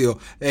ποιο ζώδιο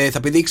θα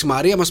πηδήξει η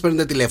Μαρία, μας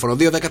παίρνετε τηλέφωνο.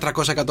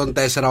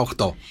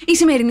 2-10-300-104-8. Η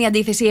σημερινή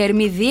αντίθεση, η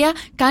Ερμηδία,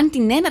 κάνει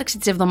την έναρξη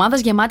της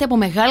εβδομάδας γεμάτη από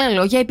μεγάλα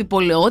λόγια,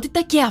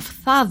 επιπολαιότητα και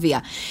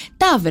αυθάδεια.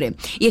 Ταύρε,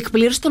 η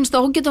εκπλήρωση των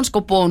στόχων και των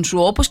σκοπών σου,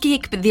 όπως και η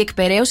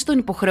διεκπεραίωση των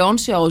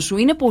υποχρεώσεών σου,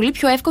 είναι πολύ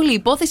πιο εύκολη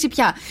υπόθεση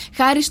πια.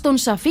 Χάρη στον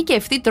σαφή και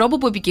ευθύ τρόπο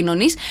που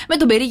επικοινωνείς με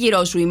τον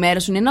περίγυρό σου. Η μέρα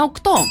σου είναι ένα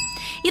 8.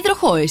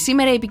 Υδροχόε,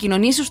 σήμερα οι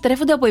επικοινωνίες σου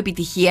στρέφονται από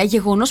επιτυχία,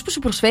 γεγονός που σου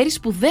προσφέρει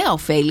σπουδαία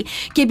ωφέλη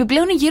και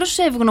επιπλέον οι γύρω σου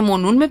σε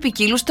ευγνωμονούν με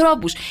ποικίλους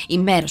τρόπους. Η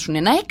μέρα σου είναι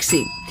ένα 6.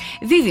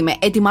 Δίδυμε,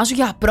 ετοιμάσου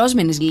για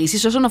απρόσμενες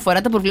λύσεις όσον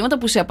αφορά τα προβλήματα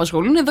που σε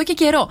απασχολούν εδώ και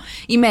καιρό.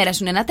 Η μέρα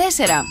σου είναι ένα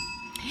 4.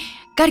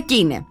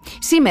 Καρκίνε.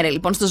 Σήμερα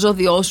λοιπόν στο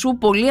ζώδιό σου,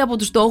 πολλοί από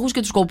τους στόχους και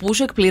τους σκοπούς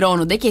σου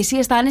εκπληρώνονται και εσύ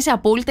αισθάνεσαι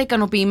απόλυτα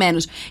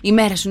ικανοποιημένος. Η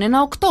μέρα σου είναι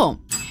ένα 8.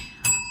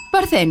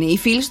 Παρθένε, οι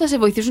φίλοι σου θα σε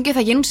βοηθήσουν και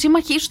θα γίνουν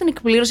σύμμαχοί σου στην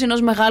εκπλήρωση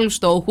ενός μεγάλου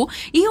στόχου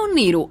ή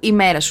ονείρου. Η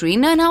μέρα σου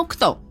είναι ένα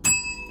 8.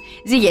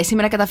 Ζυγέ,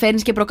 σήμερα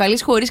καταφέρνεις και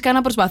προκαλείς χωρίς καν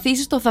να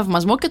προσπαθήσεις το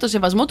θαυμασμό και το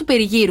σεβασμό του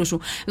περιγύρου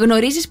σου.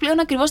 Γνωρίζεις πλέον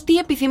ακριβώς τι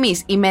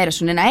επιθυμείς. Η μέρα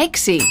σου είναι ένα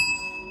 6.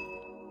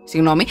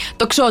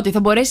 Τοξότη, θα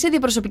μπορέσεις σε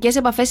διαπροσωπικές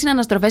επαφές,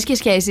 συναναστροφές και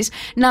σχέσεις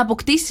να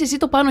αποκτήσεις εσύ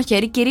το πάνω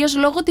χέρι, κυρίως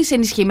λόγω της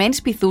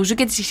ενισχυμένης πυθού σου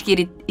και της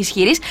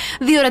ισχυρής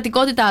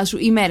διορατικότητάς σου.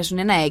 Η μέρα σου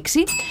είναι ένα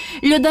 6.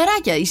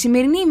 Λιονταράκια, η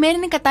σημερινή ημέρα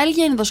είναι κατάλληλη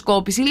για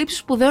ενδοσκόπηση, λήψη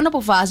σπουδαίων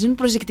αποφάσεων,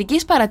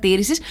 προσεκτικής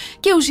παρατήρησης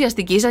και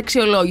ουσιαστικής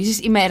αξιολόγησης.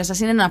 Η μέρα σας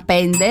είναι ένα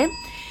 5.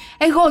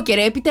 Εγώ και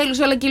ρε, επιτέλους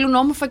όλα κυλούν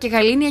όμορφα και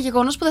γαλήνια,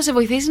 γεγονός που θα σε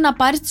βοηθήσει να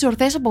πάρεις τις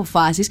ορθές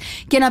αποφάσεις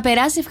και να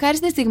περάσεις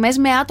ευχάριστες στιγμές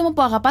με άτομα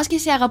που αγαπάς και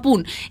σε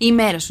αγαπούν. Η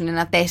μέρα σου είναι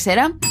ένα 4.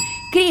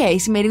 Κρυέ, η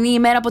σημερινή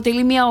ημέρα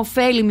αποτελεί μια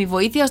ωφέλιμη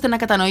βοήθεια ώστε να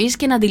κατανοήσεις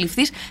και να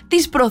αντιληφθείς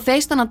τις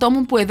προθέσεις των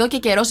ατόμων που εδώ και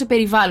καιρό σε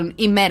περιβάλλουν.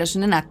 Η μέρα σου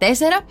είναι ένα 4.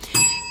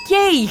 Και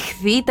η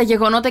Ιχθύ, τα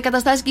γεγονότα, οι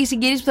καταστάσεις και οι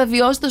συγκυρίες που θα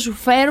βιώσεις θα σου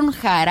φέρουν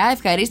χαρά,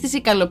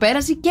 ευχαρίστηση,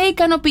 καλοπέραση και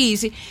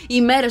ικανοποίηση.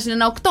 Η μέρα σου είναι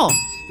ένα 8.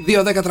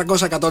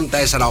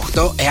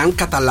 2-10-300-104-8. Εάν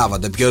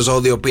καταλάβατε ποιο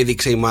ζώδιο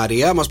πήδηξε η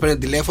Μαρία, μας παίρνει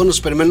τηλέφωνο, σας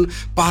περιμένουν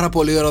πάρα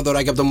πολύ ωραία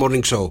δωράκια από το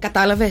Morning Show.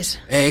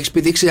 Κατάλαβες. Έχεις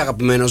πηδήξει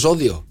αγαπημένο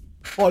ζώδιο?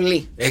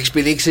 Πολύ. Έχεις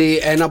πηδήξει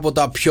ένα από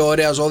τα πιο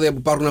ωραία ζώδια που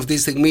υπάρχουν αυτή τη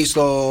στιγμή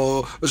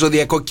στο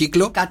ζωδιακό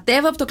κύκλο?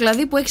 Κατέβα από το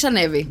κλαδί που έχεις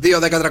ανέβει.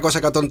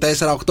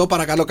 2-10-300-104-8.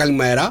 Παρακαλώ,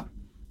 καλημέρα.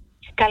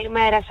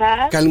 Καλημέρα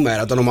σας.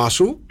 Καλημέρα, το όνομά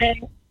σου?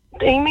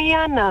 Είμαι η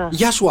Άννα.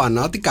 Γεια σου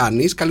Άννα, τι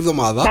κάνεις, καλή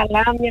εβδομάδα.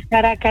 Καλά, μια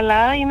χαρά,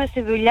 καλά. Είμαι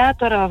στη δουλειά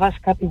τώρα,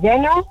 βασικά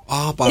πηγαίνω.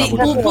 Πάρα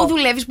πολύ. Πού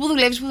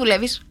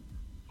δουλεύεις?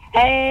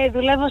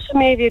 Δουλεύω σε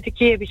μια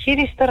ιδιωτική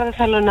επιχείρηση, τώρα δεν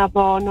θέλω να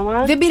πω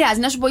όνομα. Δεν πειράζει,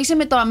 να σου πω, είσαι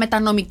με τα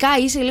νομικά,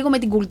 είσαι λίγο με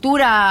την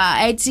κουλτούρα,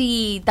 έτσι,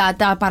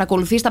 τα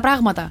παρακολουθείς τα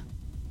πράγματα?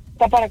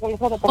 Τα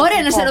παρακολουθώ.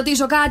 Ωραία, να σε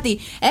ρωτήσω κάτι.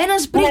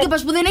 Ένας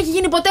πρίγκιπας που δεν έχει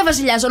γίνει ποτέ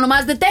βασιλιάς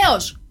ονομάζεται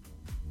Τέος?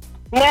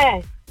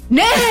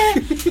 Ναι.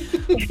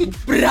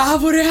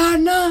 Μπράβο ρε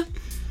Άννα.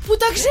 Πού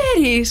τα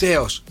ξέρεις?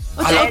 Τέος.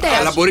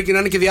 Αλλά μπορεί και να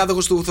είναι και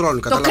διάδοχος του θρόνου.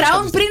 Το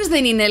Crown Prince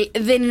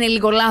δεν είναι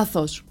λίγο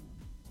λάθος?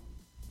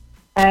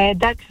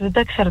 Εντάξει, δεν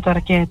τα ξέρω τώρα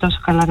και τόσο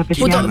καλά τα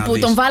παιδιά. Που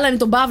τον βάλανε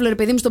τον Παύλο, ρε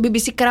παιδί μου, στο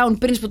BBC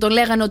Crown Prince, που τον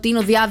λέγανε ότι είναι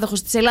ο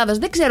διάδοχος της Ελλάδας.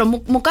 Δεν ξέρω,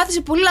 μου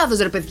κάθισε πολύ λάθος,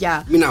 ρε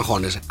παιδιά. Μην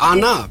αγχώνεσαι.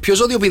 Άννα, ποιο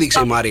ζώδιο πήδηξε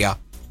η Μαρία?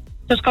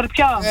 Το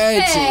Σκορπιό.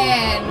 Έτσι.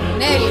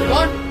 Ναι,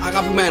 λοιπόν.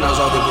 Αγαπημένο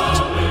ζώδιο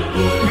πήδηξε.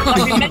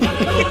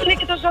 Είναι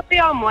και το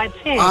ζώδιό μου,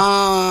 έτσι.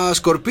 Α,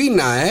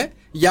 Σκορπίνα,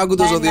 Για άκου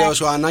το ζώδιό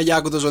σου, Άννα, για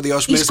άκου το ζώδιό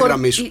σου, μένει στη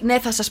γραμμή σου. Ναι,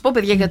 θα σας πω,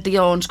 παιδιά, για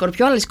τον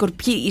Σκορπιό, αλλά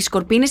οι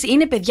Σκορπίνες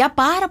είναι παιδιά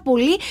πάρα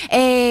πολύ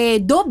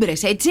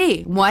ντόμπρες,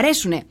 έτσι. Μου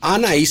αρέσουνε.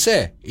 Άννα,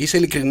 είσαι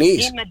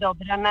ειλικρινής? Είμαι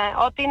ντόμπρα,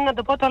 ναι. Ό,τι είναι να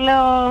το πω, το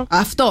λέω.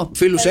 Αυτό.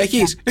 Φίλους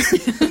έχεις?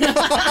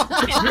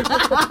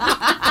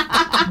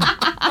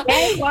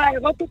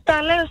 Εγώ τους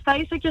τα λέω στα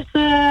ίσα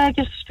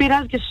και στους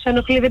πειράζει και στους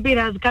ενοχλεί. Δεν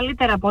πειράζει.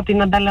 Καλύτερα από ότι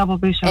να τα λέω από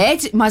πίσω.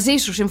 Έτσι, μαζί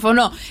σου,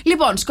 συμφωνώ.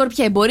 Λοιπόν,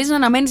 Σκορπιέ, μπορείς να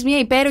αναμένεις μια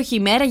υπέροχη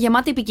ημέρα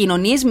γεμάτη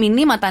επικοινωνίες,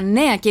 μηνύματα,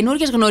 νέα,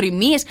 καινούριες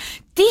γνωριμίες,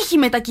 τύχη,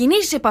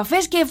 μετακινήσεις,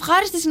 επαφές και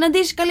ευχάριστες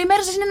συναντήσεις.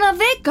 Καλημέρα σας, είναι ένα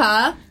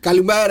 10.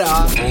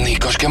 Καλημέρα.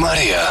 Νίκος και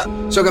Μαρία.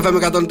 Στο καφέ με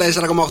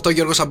 104,8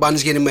 Γιώργος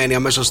Σαμπάνης, γεννημένη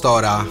αμέσως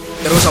τώρα.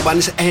 Γιώργος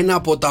Σαμπάνης, ένα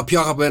από τα πιο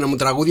αγαπημένα μου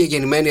τραγούδια,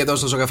 γεννημένη εδώ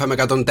στο καφέ με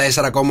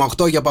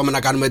 104,8. Για πάμε να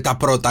κάνουμε τα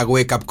πρώτα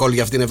wake up call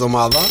για αυτήν την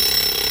εβδομάδα.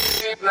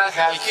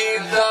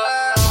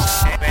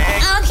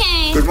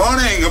 Okay. Good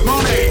morning, good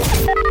morning.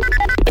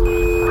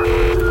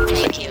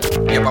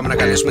 Για πάμε να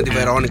καλέσουμε τη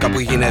Βερόνικα που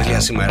έχει γενέθλια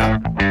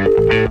σήμερα.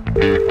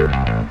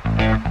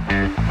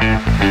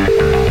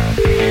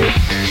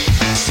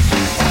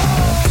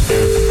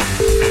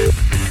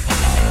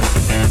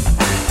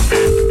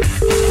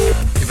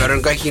 Η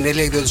Βερόνικα έχει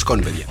γενέθλια γιατί δεν τη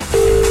σκόνη, παιδιά.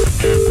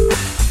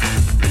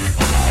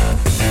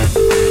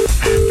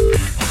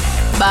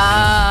 Μπα.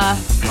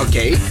 Οκ.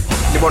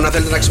 Λοιπόν, αν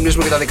θέλετε να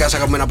ξυπνήσουμε και τα δικά σας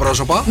αγαπημένα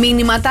πρόσωπα.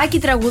 Μηνυματάκι,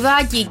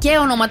 τραγουδάκι και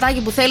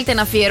ονοματάκι που θέλετε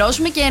να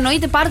αφιερώσουμε και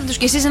εννοείται πάρτε τους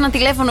κι εσείς ένα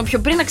τηλέφωνο πιο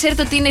πριν να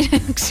ξέρετε ότι είναι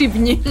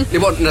ξύπνοι.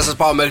 Λοιπόν, να σας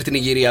πάω μέχρι την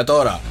Ιγυρία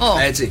τώρα.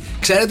 Oh. Έτσι.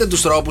 Ξέρετε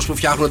τους τρόπους που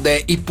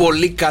φτιάχνονται οι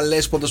πολύ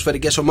καλές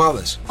ποδοσφαιρικές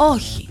ομάδες?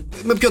 Όχι.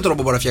 Με ποιο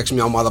τρόπο μπορεί να φτιάξει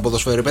μια ομάδα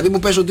ποδοσφαίρου? Παιδί μου,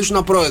 πες ότι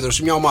ήσουν πρόεδρος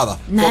σε μια ομάδα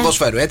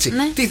ποδοσφαίρου, έτσι.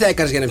 Ναι. Τι θα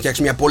έκανες για να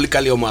φτιάξει μια πολύ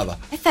καλή ομάδα?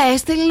 Θα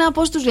έστελνα,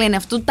 πώς τους λένε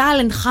αυτού,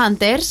 talent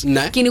hunters,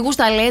 Ναι. κυνηγούς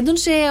ταλέντων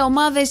σε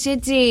ομάδες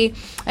έτσι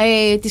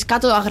της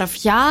κάτω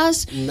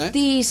αγραφιάς, Ναι.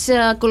 της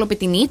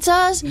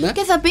κολοπετινίτσας Ναι.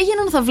 και θα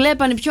πήγαιναν, θα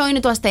βλέπανε ποιο είναι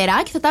το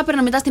αστεράκι, θα τα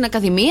έπαιρνα μετά στην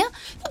ακαδημία,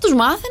 θα τους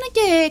μάθαινα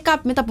και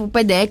μετά από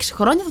 5-6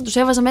 χρόνια θα τους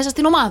έβαζα μέσα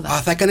στην ομάδα.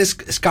 Α, θα έκανες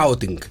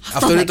scouting.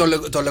 Αυτό είναι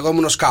το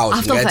λεγόμενο scouting.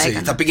 Αυτό θα έτσι.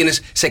 έκανα. Θα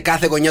πήγαινες σε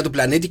κάθε γωνιά του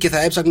πλανήτη και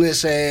θα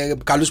έψαχνες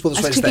καλούς Ας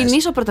ποδοσφαιριστές.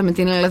 ξεκινήσω πρώτα με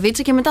την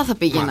Ελλαδίτσα και μετά θα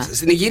πήγαινα. Μάλιστα.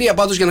 Στην Ιγυρία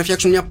πάντως, για να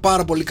φτιάξουν μια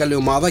πάρα πολύ καλή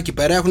ομάδα, εκεί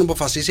πέρα έχουν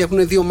αποφασίσει,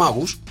 έχουν 2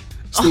 μάγους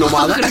στην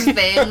ομάδα.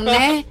 Χριστέ μου,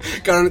 ναι.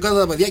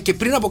 Κανονικότατα παιδιά. Και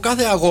πριν από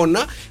κάθε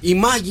αγώνα, οι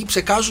μάγοι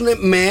ψεκάζουν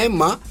με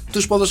αίμα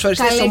τους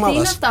ποδοσφαιριστές της Καλέ, τι είναι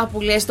ομάδας. αυτά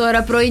που λες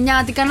τώρα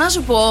πρωινιάτικα, να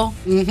σου πω.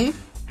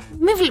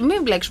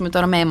 Μην μπλέξουμε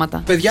τώρα με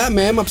αίματα. Παιδιά,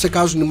 με αίμα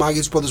ψεκάζουν οι μάγοι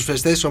τους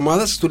ποδοσφαιριστές της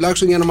ομάδας,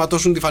 τουλάχιστον για να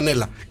ματώσουν τη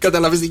φανέλα.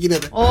 Καταλαβες τι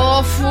γίνεται?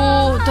 Όφου,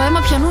 το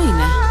αίμα πιανού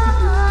είναι.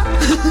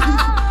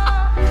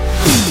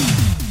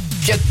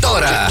 Και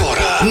τώρα,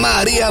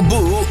 Μαρία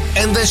Μπού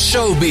and the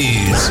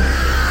Showbiz.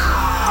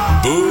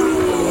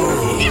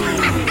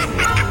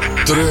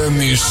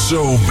 Τρέμει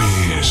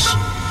Showbiz.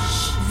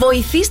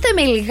 Βοηθήστε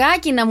με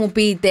λιγάκι να μου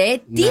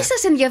πείτε τι Ναι.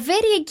 σας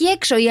ενδιαφέρει εκεί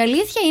έξω. Η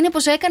αλήθεια είναι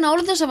πως έκανα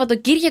όλο το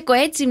Σαββατοκύριακο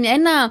έτσι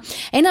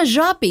ένα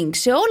shopping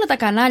σε όλα τα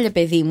κανάλια,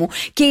 παιδί μου.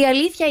 Και η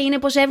αλήθεια είναι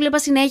πως έβλεπα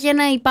συνέχεια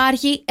να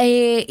υπάρχει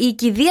η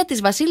κηδεία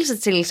της Βασίλισσας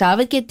της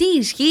Ελισάβετ και τι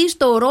ισχύει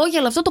στο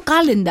Royal αυτό το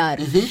calendar.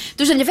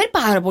 Τους ενδιαφέρει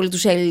πάρα πολύ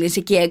τους Έλληνες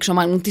εκεί έξω,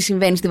 μάλλον τι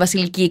συμβαίνει στη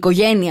βασιλική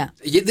οικογένεια.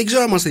 Δεν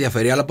ξέρω αν μας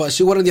ενδιαφέρει, αλλά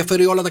σίγουρα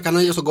ενδιαφέρει όλα τα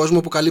κανάλια στον κόσμο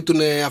που καλύπτουν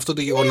αυτό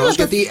το γεγονός.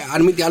 Γιατί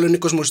αν μη τι άλλο είναι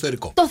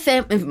κοσμοϊστορικό.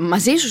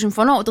 Μαζί σου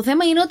συμφωνώ. Το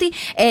θέμα είναι ότι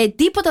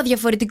τίποτα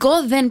διαφορετικό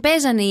δεν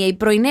παίζανε οι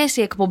πρωινές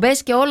οι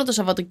εκπομπές και όλο το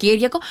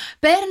Σαββατοκύριακο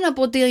πέραν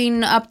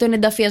από τον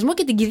ενταφιασμό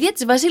και την κηδεία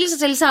της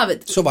Βασίλισσας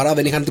Ελισάβετ. Σοβαρά,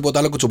 δεν είχαν τίποτα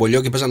άλλο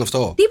κουτσομπολιό και παίζαν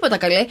αυτό? Τίποτα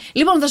καλέ.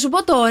 Λοιπόν, θα σου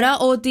πω τώρα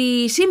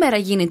ότι σήμερα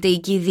γίνεται η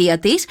κηδεία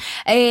της.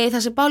 Θα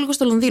σε πάω λίγο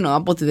στο Λονδίνο,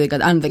 από ό,τι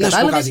αν δεν Να σου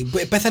πω κατάλαβες.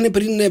 κάτι. Πέθανε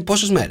πριν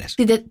πόσες μέρες?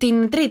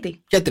 Την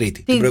Τρίτη. Ποια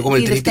Τρίτη? Την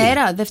προηγούμενη Τρίτη?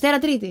 Δευτέρα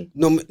Τρίτη.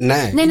 Ναι,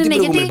 Ναι, την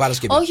προηγούμενη γιατί,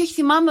 Παρασκευή. όχι,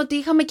 θυμάμαι ότι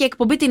είχαμε και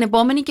εκπομπή την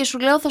επόμενη και σου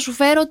λέω θα σου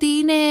φέρω ότι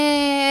είναι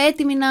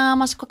έτοιμη να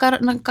μας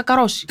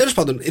κακαρώσει. Τέλος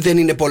πάντων, δεν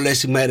είναι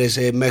πολλές ημέρες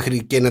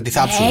μέχρι και να τη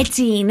θάψουν.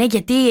 Έτσι είναι,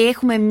 γιατί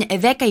έχουμε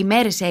 10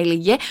 ημέρες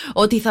έλεγε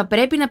ότι θα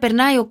πρέπει να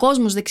περνάει ο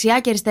κόσμος δεξιά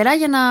και αριστερά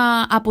για να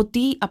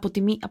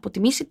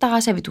αποτιμήσει τα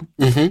γασέβη του.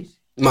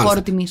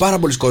 Μάλιστα. Πάρα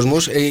πολλοί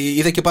κόσμος.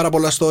 Είδα και πάρα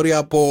πολλά story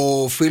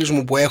από φίλους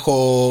μου που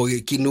έχω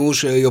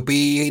κοινούς οι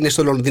οποίοι είναι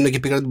στο Λονδίνο και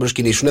πήγαν να την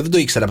προσκυνήσουν. Δεν το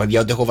ήξερα,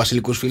 παιδιά, ότι έχω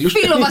βασιλικούς φίλους.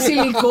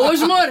 Φιλοβασιλικούς,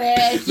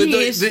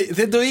 μωρέ, έχεις.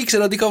 Δεν το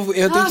ήξερα ότι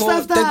έχω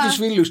τέτοιους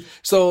φίλους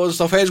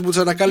στο Facebook, τους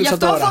ανακάλυψα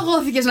Γι' αυτό τώρα.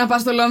 φαγώθηκες να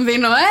πας στο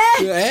Λονδίνο,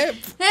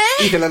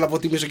 Ήθελα να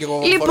αποτιμήσω κι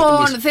εγώ.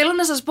 Λοιπόν, θέλω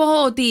να σας πω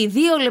ότι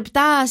 2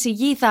 λεπτά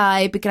σιγή θα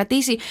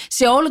επικρατήσει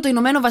σε όλο το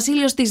Ηνωμένο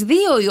Βασίλειο στις 2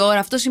 η ώρα.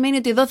 Αυτό σημαίνει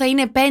ότι εδώ θα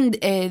είναι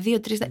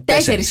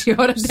 4 η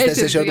ώρα.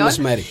 4 η ώρα το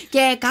μεσημέρι.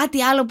 Και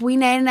κάτι άλλο που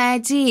είναι ένα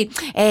έτσι.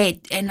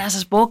 Να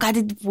σας πω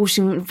κάτι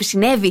που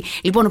συνέβη.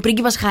 Λοιπόν, ο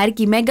πρίγκιπας Χάρη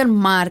και η Μέγαν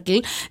Μάρκλ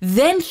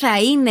δεν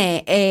θα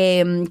είναι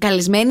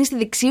καλεσμένοι στη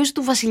δεξίωση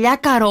του βασιλιά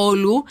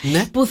Καρόλου,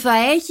 ναι, που θα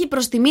έχει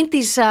προς τιμή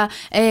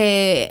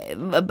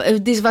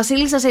της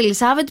βασίλισσας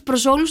Ελισάβετ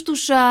προς όλους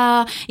τους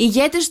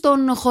ηγέτες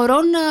των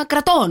χωρών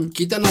κρατών.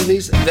 Κοίτα να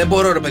δεις, δεν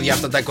μπορώ ρε παιδιά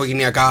αυτά τα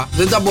οικογενειακά.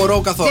 Δεν τα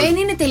μπορώ καθόλου. Δεν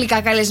είναι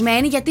τελικά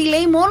καλεσμένοι γιατί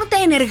λέει μόνο τα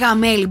ενεργά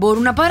μέλη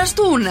μπορούν να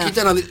παραστούν.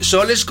 Κοίτα να δεις, σε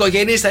όλες τις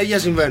οικογένειες τα ίδια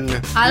συμβαίνουν.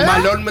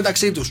 Μαλώνουν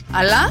μεταξύ τους.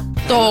 Αλλά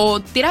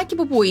το τυράκι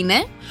που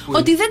είναι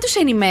ότι δεν τους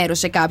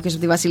ενημέρωσε κάποιος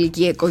από τη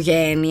βασιλική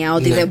οικογένεια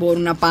ότι δεν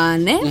μπορούν να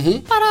πάνε,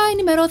 παρά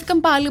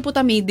ενημερώθηκαν πάλι από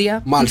τα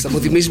μίντια. Μάλιστα, μου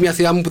θυμίζει μια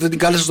θεία μου που δεν την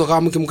κάλεσε στο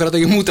γάμο και μου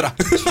κράταγε μούτρα.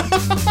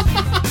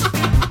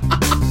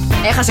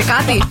 Έχασε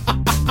κάτι.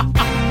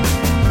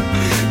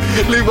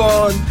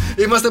 Λοιπόν,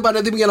 είμαστε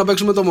πανέτοιμοι για να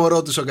παίξουμε το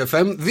μωρό του Σοκ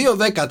FM.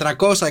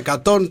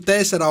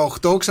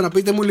 2-10-300-104-8.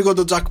 Ξαναπείτε μου λίγο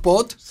το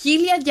jackpot. 1.280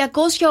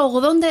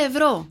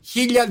 ευρώ.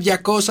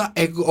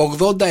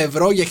 1.280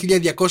 ευρώ. Για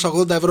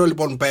 1.280 ευρώ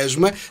λοιπόν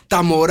παίζουμε.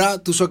 Τα μωρά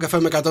του Σοκ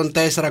FM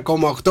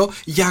 104,8.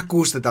 Για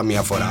ακούστε τα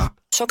μία φορά.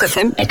 Σοκ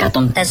FM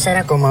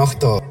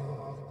 104,8.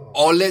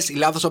 Όλες οι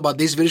λάθος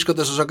απαντήσεις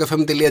βρίσκονται στο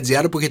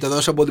sokfm.gr που έχετε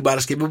δώσει από την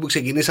Παρασκευή που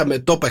ξεκινήσαμε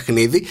το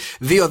παιχνίδι.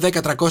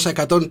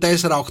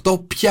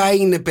 2-10-300-104-8. Ποια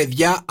είναι,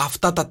 παιδιά,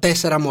 αυτά τα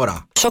 4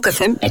 μωρά? Σοκ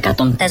FM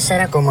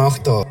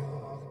 104,8.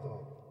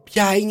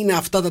 Ποια είναι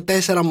αυτά τα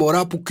 4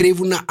 μωρά που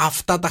κρύβουν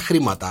αυτά τα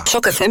χρήματα?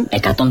 Σοκ FM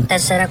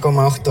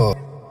 104,8.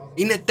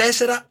 Είναι 4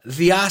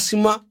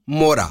 διάσημα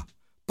μωρά.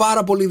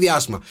 Πάρα πολύ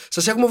διάσημα.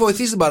 Σας έχουμε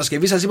βοηθήσει την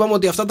Παρασκευή. Σας είπαμε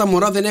ότι αυτά τα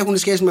μωρά δεν έχουν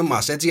σχέση με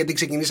εμάς. Έτσι, γιατί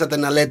ξεκινήσατε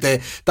να λέτε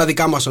τα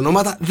δικά μας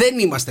ονόματα. Δεν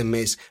είμαστε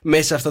εμείς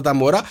μέσα σε αυτά τα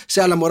μωρά.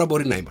 Σε άλλα μωρά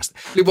μπορεί να είμαστε.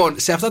 Λοιπόν,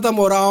 σε αυτά τα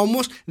μωρά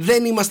όμως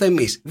δεν είμαστε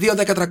εμείς.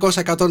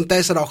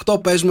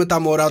 2-10-300-104-8 παίζουμε τα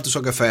μωρά του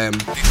Σοκ FM.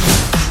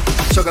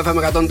 Σοκ FM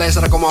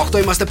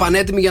 104,8. Είμαστε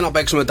πανέτοιμοι για να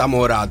παίξουμε τα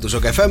μωρά του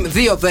Σοκ FM.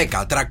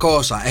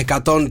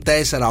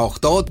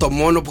 2-10-300-104-8. Το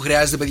μόνο που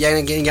χρειάζεται, παιδιά,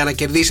 είναι για να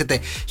κερδίσετε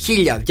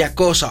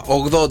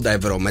 1.280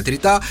 ευρώ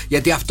μετρητά.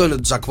 Γιατί αυτό είναι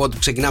το jackpot που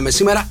ξεκινάμε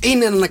σήμερα.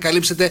 Είναι να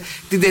ανακαλύψετε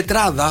την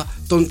τετράδα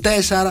των 4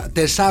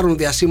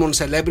 διασύμων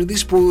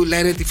celebrities που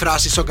λένε τη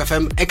φράση Σοκ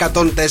FM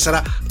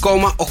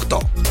 104,8.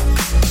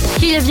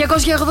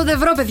 1.280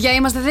 ευρώ, παιδιά,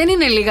 είμαστε. Δεν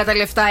είναι λίγα τα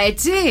λεφτά,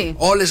 έτσι.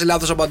 Όλες οι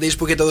λάθος απαντήσεις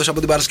που έχετε δώσει από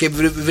την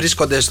Παρασκευή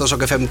βρίσκονται στο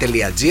sokfm.gr.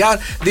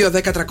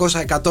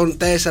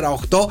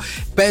 2-10-300-104-8.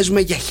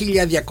 Παίζουμε για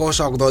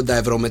 1.280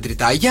 ευρώ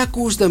μετρητά. Για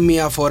ακούστε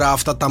μία φορά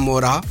αυτά τα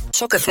μωρά.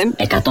 Σοκ FM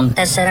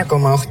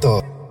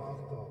 104,8.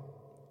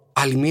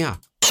 Άλλη μία.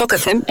 Σοκ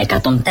FM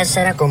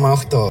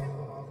 104,8.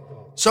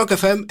 Σοκ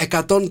FM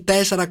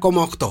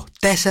 104,8.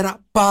 4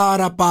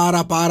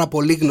 πάρα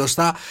πολύ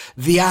γνωστά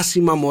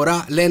διάσημα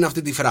μωρά λένε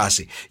αυτή τη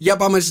φράση. Για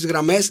πάμε στις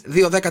γραμμές.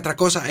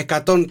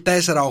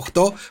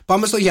 2-10-300-104-8.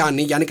 Πάμε στο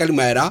Γιάννη. Γιάννη,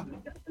 καλημέρα.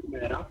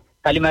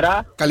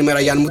 Καλημέρα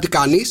Γιάννη μου, τι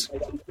κάνεις?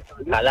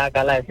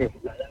 Καλά,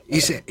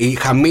 εσύ?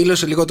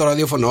 Χαμήλωσε λίγο το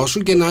ραδιοφωνό σου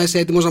και να είσαι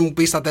έτοιμος να μου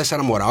πεις τα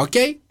 4 μωρά, οκ?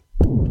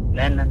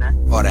 Ναι.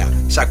 Ωραία,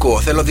 σ'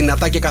 ακούω. Θέλω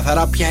δυνατά και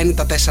καθαρά ποια είναι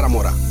τα 4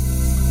 μωρά.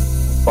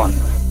 Λοιπόν,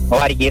 ο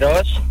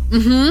Αργυρός.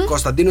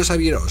 Κωνσταντίνος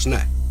Αργυρός,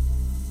 ναι.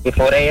 Η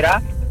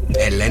Φουρέιρα.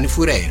 Ελένη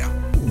Φουρέιρα.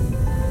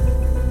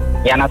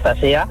 Η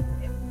Αναστασία.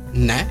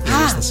 Ναι, η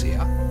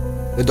Αναστασία.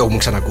 Δεν το έχουμε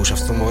ξανακούσει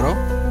αυτό το μωρό.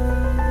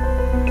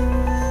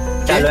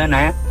 Κι άλλο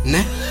ένα,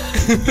 Ναι.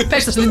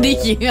 Πες το στην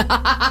τύχη.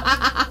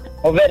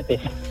 Ο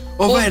Βέρτης.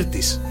 Ο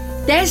Βέρτης.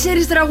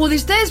 4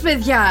 τραγουδιστές,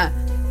 παιδιά.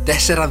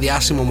 4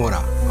 διάσημα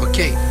μωρά. Οκ.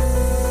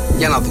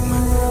 Για να δούμε.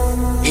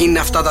 Είναι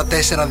αυτά τα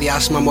 4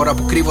 διάσημα μωρά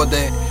που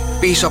κρύβονται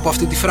πίσω από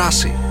αυτή τη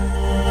φράση?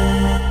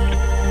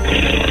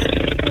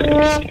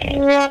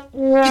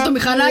 Και το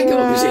μηχανάκι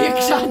μου πίσω για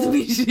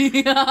εξάτμιση.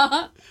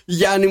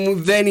 Γιάννη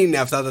μου, δεν είναι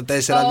αυτά τα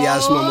 4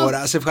 διάσημα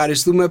μωρά. Σε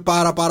ευχαριστούμε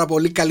πάρα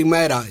πολύ.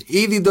 Καλημέρα.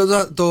 Ήδη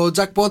το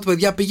jackpot,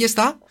 παιδιά, πήγε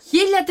στα 1.300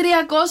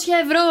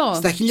 ευρώ.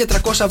 Στα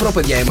 1.300 ευρώ,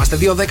 παιδιά, είμαστε.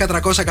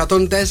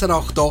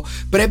 2-10-300-104-8.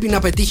 Πρέπει να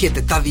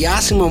πετύχετε τα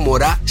διάσημα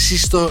μωρά στη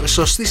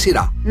σωστή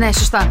σειρά. Ναι,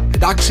 σωστά.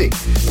 Εντάξει.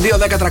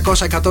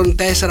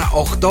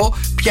 2-10-300-104-8.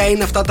 Ποια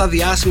είναι αυτά τα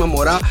διάσημα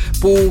μωρά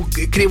που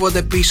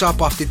κρύβονται πίσω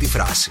από αυτή τη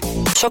φράση?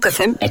 Σοκ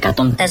FM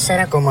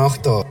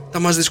 104,8. Θα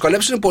μας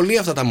δυσκολέψουν πολύ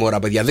αυτά τα μωρά,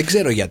 παιδιά. Δεν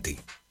ξέρω γιατί.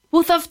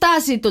 Πού θα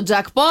φτάσει το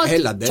jackpot?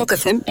 Έλαντε. Σοκ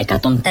FM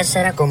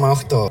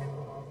 104,8.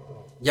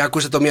 Για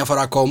ακούστε το μία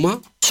φορά ακόμα.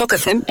 Σοκ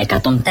FM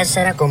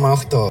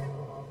 104,8.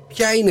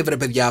 Ποια είναι, βρε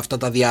παιδιά, αυτά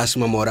τα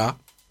διάσημα μωρά?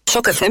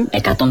 Σοκ FM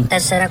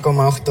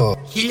 104,8.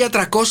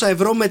 1.300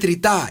 ευρώ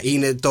μετρητά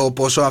είναι το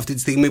ποσό αυτή τη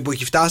στιγμή που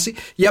έχει φτάσει.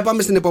 Για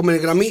πάμε στην επόμενη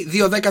γραμμή.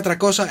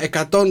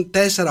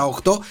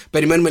 2-10-300-104-8.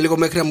 Περιμένουμε λίγο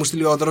μέχρι να μου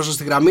στείλει ο Δρόσος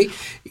στη γραμμή.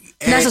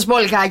 Να σας πω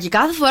λιγάκι,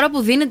 κάθε φορά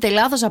που δίνετε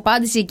λάθος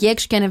απάντηση εκεί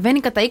έξω και ανεβαίνει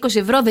κατά 20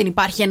 ευρώ, δεν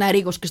υπάρχει ένα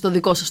ρίγος και στο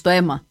δικό σας το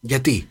αίμα?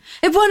 Γιατί?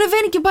 Που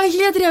ανεβαίνει και πάει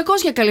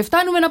 1.300, καλέ,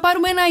 φτάνουμε να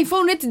πάρουμε ένα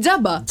iPhone έτσι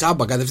τζάμπα.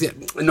 Τζάμπα, κατευθείαν.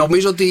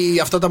 Νομίζω ότι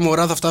αυτά τα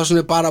μωρά θα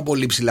φτάσουν πάρα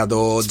πολύ ψηλά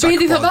το jackpot.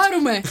 Σπίτι θα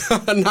πάρουμε.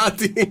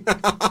 Νάτι.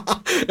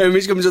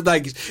 Εμείς και ο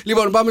Μητσοτάκης.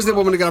 Λοιπόν, πάμε στην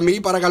επόμενη γραμμή.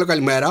 Παρακαλώ,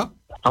 καλημέρα.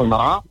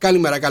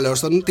 Καλημέρα, καλώς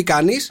τον. Τι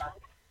κάνεις?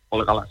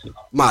 Πολύ καλά.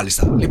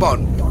 Μάλιστα.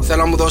 Λοιπόν,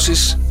 θέλω να μου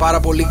δώσεις πάρα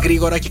πολύ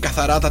γρήγορα και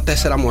καθαρά τα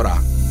 4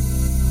 μωρά.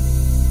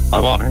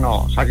 Λοιπόν, είναι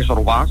ο Σάκης ο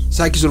Ρουβάς.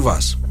 Σάκης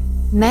Ρουβάς.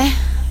 Ναι.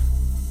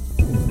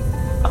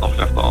 Θα το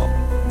σκεφτώ.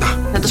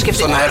 Να το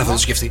σκεφτεί. Στον αέρα θα το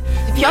σκεφτεί.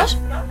 Ποιος?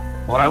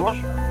 Ο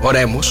Ρέμος. Ο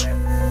Ρέμος.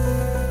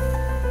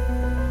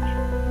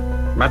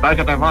 Μετά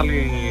έχετε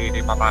βάλει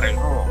Παπαρίζου.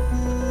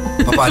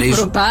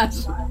 Παπαρίζου.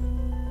 Ρωτάς.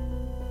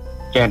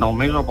 Και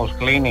νομίζω πως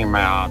κλείνει με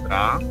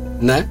άντρα.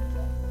 Ναι.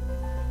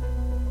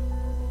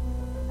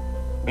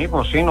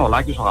 Μήπως είναι ο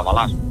Λάκης ο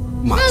Γαβαλάς.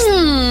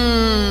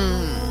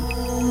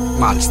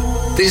 Μάλιστα.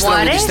 3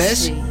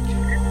 τραγουδιστές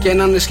και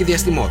έναν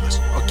σχεδιαστή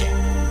μόδας. Οκ.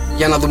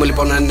 Για να δούμε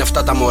λοιπόν αν είναι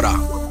αυτά τα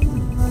μωρά.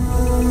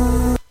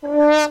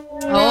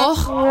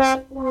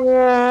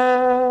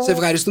 Σε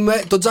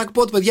ευχαριστούμε. Το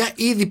jackpot, παιδιά,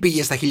 ήδη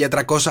πήγε στα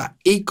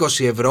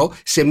 1.320 ευρώ.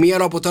 Σε μία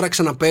ώρα από τώρα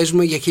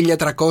ξαναπέζουμε για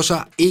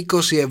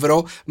 1.320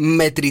 ευρώ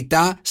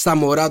μετρητά στα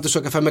μωρά του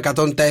στο καφέ με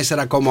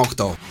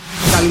 104,8.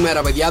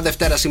 Καλημέρα, παιδιά.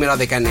 Δευτέρα σήμερα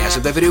 19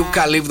 Σεπτεμβρίου.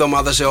 Καλή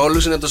εβδομάδα σε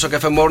όλους. Είναι το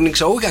Σοκαφέ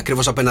Morning Show,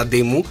 ακριβώς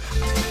απέναντί μου.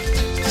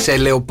 Σε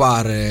λέω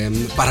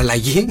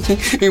παραλλαγή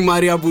η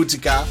Μαρία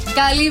Μπούτσικα.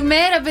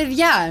 Καλημέρα,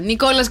 παιδιά.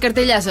 Νικόλας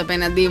Καρτελιάς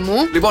απέναντί μου.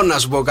 Λοιπόν, να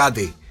σου πω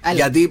κάτι.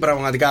 Γιατί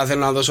πραγματικά θέλω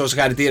να δώσω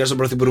συγχαρητήρια στον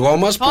πρωθυπουργό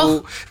μας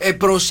που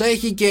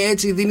προσέχει και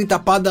έτσι δίνει τα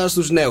πάντα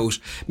στους νέους.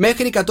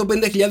 Μέχρι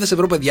 150.000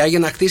 ευρώ, παιδιά, για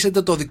να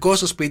χτίσετε το δικό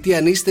σας σπίτι.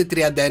 Αν είστε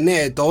 39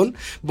 ετών,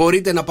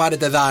 μπορείτε να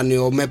πάρετε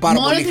δάνειο με πάρα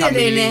πολύ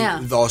χαμηλή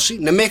δόση.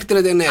 Ναι, μέχρι 39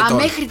 ετών.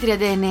 Μέχρι 39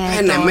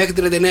 ετών. Ναι, μέχρι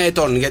 39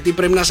 ετών. Γιατί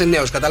πρέπει να είσαι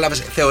νέος. Κατάλαβες,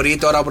 θεωρεί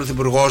τώρα ο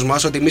πρωθυπουργός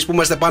μας ότι εμείς που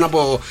είμαστε πάνω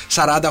από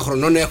 40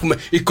 χρονών έχουμε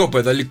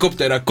οικόπεδα,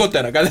 ελικόπτερα,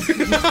 κότερα.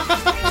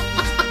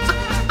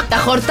 Τα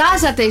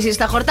χορτάσατε εσείς,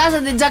 τα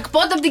χορτάσατε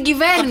jackpot από την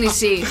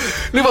κυβέρνηση.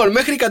 Λοιπόν,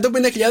 μέχρι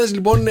 150.000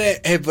 λοιπόν,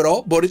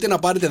 ευρώ μπορείτε να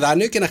πάρετε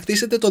δάνειο και να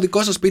χτίσετε το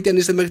δικό σας σπίτι αν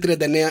είστε μέχρι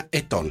 39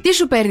 ετών. Τι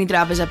σου παίρνει η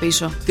τράπεζα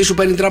πίσω? Τι σου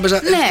παίρνει η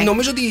τράπεζα? Ναι.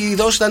 Νομίζω ότι η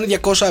δόση θα είναι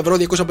 200 ευρώ,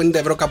 250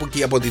 ευρώ, κάπου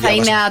εκεί από τη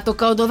διάβαση. Θα είναι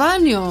άτοκο το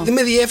δάνειο. Δεν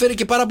με διέφερε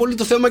και πάρα πολύ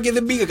το θέμα και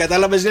δεν πήγα.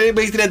 Κατάλαβες,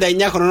 μέχρι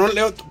 39 χρονών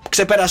λέω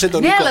ξεπέρασε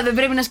τον Νίκο. Ναι, αλλά δεν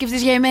πρέπει να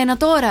σκεφτείς για εμένα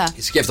τώρα.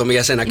 Σκέφτομαι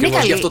για σένα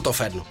ακριβώς, γι' αυτό το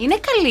φέρνω. Είναι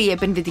καλή η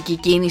επενδυτική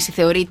κίνηση,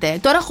 θεωρείτε?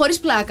 Τώρα χωρίς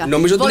πλάκα.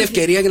 Νομίζω ότι είναι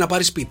ευκαιρία για να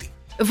πάρει σπίτι.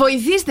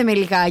 Βοηθήστε με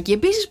λιγάκι.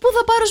 Επίσης, πού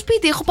θα πάρω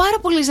σπίτι? Έχω πάρα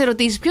πολλές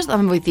ερωτήσεις. Ποιος θα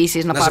με βοηθήσει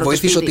να πάρω το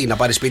σπίτι? Να σε βοηθήσω τι, να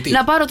πάρει σπίτι?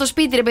 Να πάρω το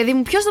σπίτι, ρε παιδί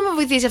μου. Ποιος θα με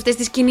βοηθήσει αυτές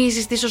τις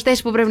κινήσεις, τις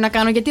σωστές που πρέπει να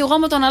κάνω? Γιατί εγώ,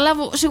 άμα το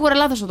αναλάβω, σίγουρα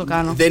λάθος θα το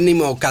κάνω. Δεν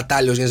είμαι ο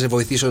κατάλληλος για να σε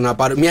βοηθήσω να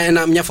πάρω.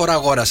 Μια φορά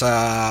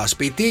αγόρασα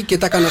σπίτι και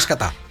τα έκανα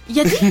σκατά.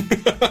 Γιατί?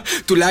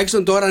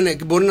 Τουλάχιστον τώρα ναι,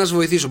 μπορεί να σε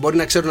βοηθήσω, μπορεί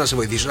να ξέρω να σε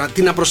βοηθήσω.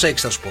 Τι να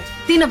προσέξεις, θα σου πω.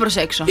 Τι να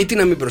προσέξω? Ή τι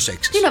να μην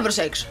προσέξεις? Τι να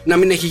προσέξω? Να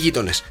μην έχει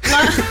γείτονες.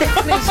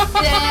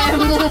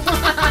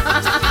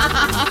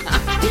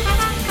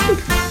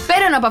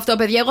 Πέραν από αυτό,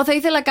 παιδιά, εγώ θα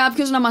ήθελα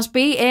κάποιος να μας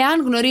πει εάν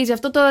γνωρίζει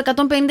αυτό το 150.000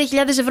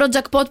 ευρώ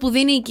jackpot που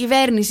δίνει η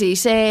κυβέρνηση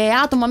σε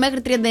άτομα μέχρι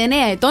 39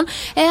 ετών,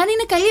 εάν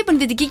είναι καλή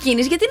επενδυτική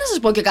κίνηση. Γιατί να σας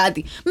πω και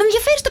κάτι. Με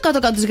ενδιαφέρει στο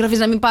κάτω-κάτω της γραφής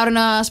να μην πάρω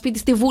ένα σπίτι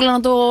στη Βούλα να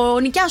το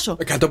νοικιάσω.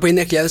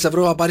 150.000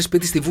 ευρώ να πάρει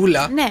σπίτι στη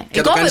Βούλα. Ναι,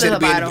 και το κάνεις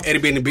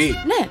Airbnb.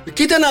 Ναι.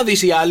 Κοίτα να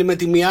δεις οι άλλοι με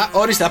τη μία.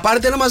 Ορίστε, θα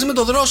πάρετε ένα μαζί με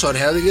το δρόσο.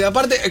 Θα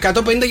πάρετε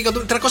 150 και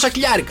 300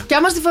 χιλιάρικα. Και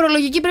άμα στη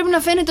φορολογική πρέπει να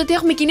φαίνεται ότι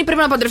έχουμε κοινή,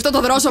 πρέπει να παντρευτώ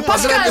το δρόσο.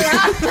 Πώς καλά.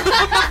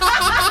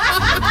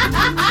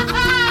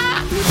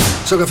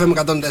 Στο καφέ με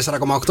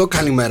 104,8.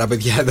 Καλημέρα,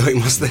 παιδιά, εδώ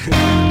είμαστε.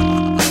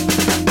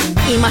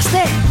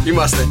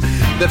 Είμαστε.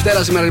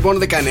 Δευτέρα σήμερα λοιπόν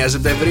 19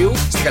 Σεπτεμβρίου.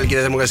 Στη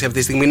Χαλκίδα θερμοκρασία αυτή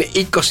τη στιγμή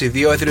είναι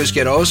 22, έθριος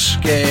καιρός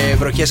και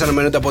βροχές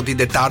αναμένονται από την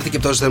Τετάρτη και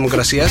πτώση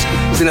θερμοκρασίας.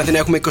 Στην Αθήνα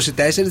έχουμε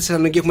 24, στη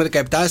Θεσσαλονίκη έχουμε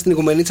 17, στην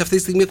Ιγουμενίτσα αυτή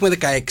τη στιγμή έχουμε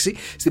 16,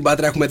 στην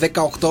Πάτρα έχουμε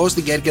 18,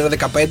 στην Κέρκυρα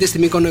 15, στη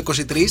Μύκονο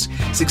 23,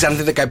 στην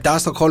Ξάνθη 17,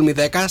 στο Χόλμη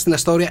 10, στην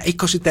Αστόρια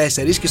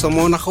 24 και στο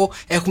Μόναχο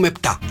έχουμε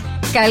 7.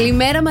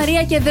 Καλημέρα,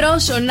 Μαρία και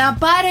Δρόσο. Να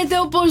πάρετε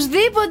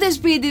οπωσδήποτε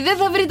σπίτι. Δεν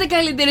θα βρείτε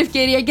καλύτερη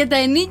ευκαιρία. Και τα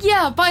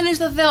ενίκια πάνε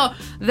στο Θεό.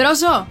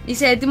 Δρόσο,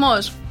 είσαι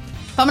έτοιμος?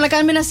 Πάμε να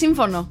κάνουμε ένα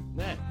σύμφωνο.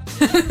 Ναι.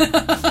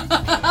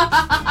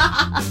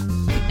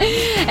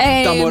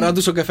 Τα μωρά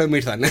του στο καφέ μου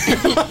ήρθανε.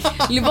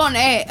 Λοιπόν,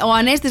 ο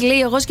Ανέστης λέει: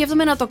 εγώ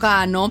σκέφτομαι να το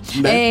κάνω.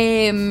 Ναι.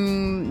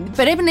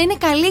 Πρέπει να είναι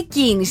καλή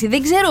κίνηση.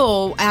 Δεν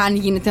ξέρω αν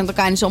γίνεται να το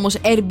κάνεις όμως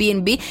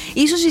Airbnb.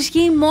 Ίσως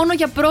ισχύει μόνο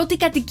για πρώτη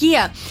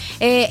κατοικία.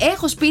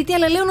 Έχω σπίτι,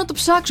 αλλά λέω να το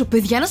ψάξω.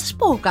 Παιδιά, να σας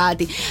πω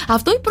κάτι.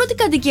 Αυτό η πρώτη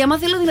κατοικία, άμα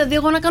θέλω δηλαδή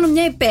εγώ να κάνω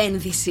μια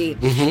επένδυση.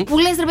 Που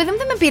λες, ρε παιδί μου,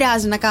 δεν με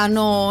πειράζει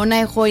να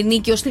έχω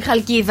ενίκιο στη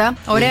Χαλκίδα.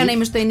 Ωραία να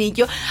είμαι στο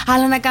ενίκιο.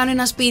 Αλλά να κάνω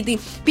ένα σπίτι,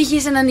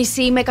 π.χ. σε ένα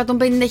νησί με 150.000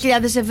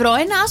 ευρώ.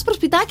 Ένα άσπρο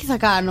σπιτάκι θα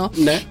κάνω.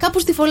 Ναι. Κάπου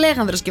στη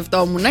Φολέγανδρο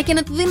σκεφτόμουν και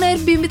να του δίνω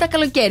Airbnb τα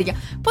καλοκαίρια.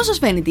 Πώς σας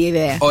φαίνεται η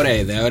ιδέα? Ωραία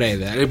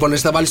ιδέα. Λοιπόν,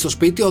 εσύ θα βάλεις το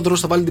σπίτι, ο Δρός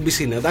θα βάλει την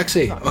πισίνα,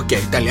 εντάξει. Οκ,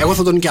 τέλεια. Εγώ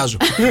θα τον νοικιάζω.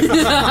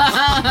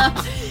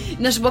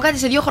 Να σου πω κάτι,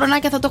 σε 2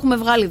 χρονάκια θα το έχουμε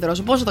βγάλει,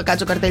 Δρόσο. Πώς θα το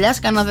κάτσει ο Καρτελιάς,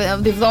 κάνα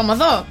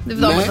διβδόματο.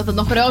 Ναι. Θα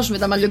τον χρεώσουμε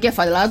τα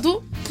μαλλιοκέφαλά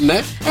του.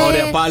 Ναι,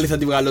 ωραία, πάλι θα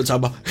τη βγάλω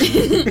τσάμπα.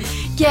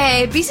 Και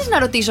επίσης να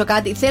ρωτήσω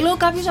κάτι. Θέλω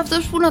κάποιος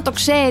αυτός που να το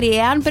ξέρει,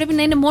 εάν πρέπει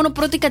να είναι μόνο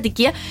πρώτη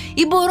κατοικία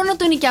ή μπορώ να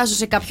το νοικιάσω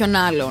σε κάποιον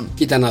άλλον.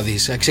 Κοίτα να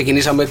δεις,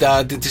 ξεκινήσαμε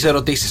τις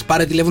ερωτήσεις.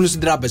 Πάρε τηλέφωνο στην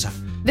τράπεζα.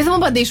 Δεν θα μου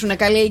απαντήσουν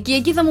καλή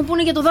εκεί θα μου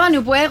πούνε για το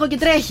δάνειο που έχω και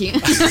τρέχει.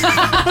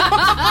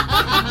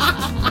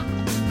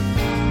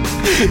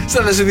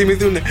 Σαν να σε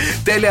θυμηθούν.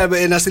 Τέλεια,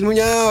 να στείλουμε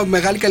μια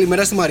μεγάλη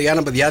καλημέρα στη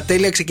Μαριάννα, παιδιά.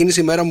 Τέλεια,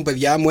 ξεκίνησε η μέρα μου,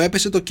 παιδιά. Μου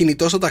έπεσε το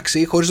κινητό στο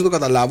ταξί χωρίς να το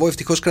καταλάβω.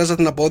 Ευτυχώς κράζα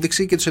την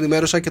απόδειξη και τους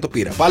ενημέρωσα και το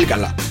πήρα. Πάλι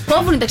καλά.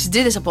 Κόβουν οι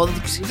ταξιτζίδες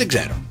απόδειξη? Δεν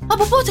ξέρω.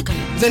 Από πότε καλά?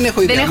 Δεν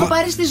έχω ιδέα. Δεν έχω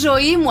πάρει στη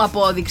ζωή μου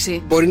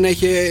απόδειξη. Μπορεί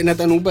να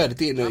ήταν Uber,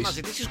 τι εννοείς? Άμα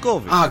ζητήσεις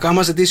κόβει.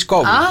 Άμα ζητήσεις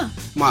κόβει. Α,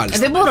 μάλιστα.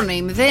 δεν μπορώ να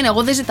είμαι.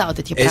 Εγώ δεν ζητάω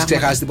τέτοια πράγματα. Έχεις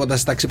ξεχάσει τίποτα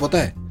σε ταξί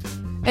ποτέ?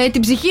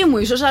 Την ψυχή μου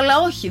ίσως, αλλά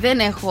όχι, δεν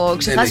έχω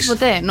ξεχάσει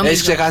ποτέ.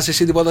 Έχεις ξεχάσει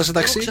εσύ τίποτα σε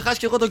ταξί? Έχω ξεχάσει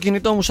και εγώ το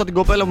κινητό μου σαν την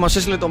κοπέλα που μας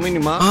έστειλε το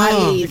μήνυμα.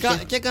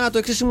 Και έκανα το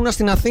εξής: ήμουνα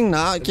στην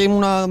Αθήνα και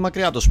ήμουνα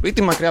μακριά από το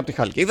σπίτι, μακριά από τη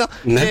Χαλκίδα.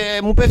 Ναι. Και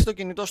μου πέφτει το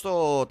κινητό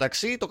στο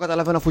ταξί. Το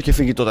καταλαβαίνω αφού είχε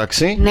φύγει το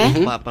ταξί. Ναι.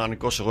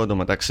 Πανικός εγώ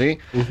εντωμεταξύ.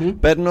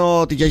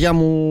 Παίρνω τη γιαγιά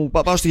μου,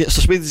 πάω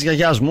στο σπίτι της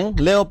γιαγιάς μου.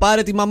 Λέω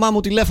πάρε τη μαμά μου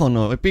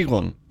τηλέφωνο,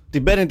 επίγον.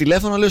 Την παίρνει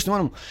τηλέφωνο, λέω στη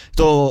μάνα μου: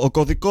 ο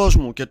κωδικός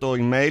μου και το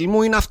email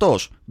μου είναι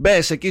αυτός.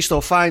 Μπες εκεί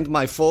στο Find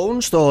My Phone,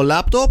 στο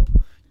laptop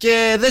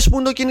και δες που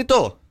είναι το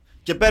κινητό.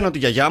 Και παίρνω τη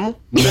γιαγιά μου.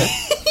 Ναι.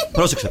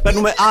 Πρόσεξε,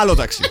 παίρνουμε άλλο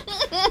ταξί.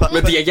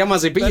 Με τη γιαγιά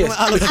μαζί πήγες? Παίρνουμε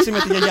άλλο ταξί με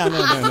τη γιαγιά, ναι.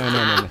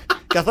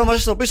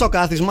 Καθόμαστε στο πίσω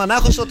κάθισμα, να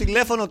έχω στο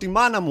τηλέφωνο τη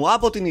μάνα μου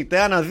από την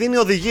Ιταία να δίνει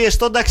οδηγίες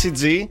στον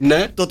ταξιτζή.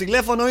 Ναι. Το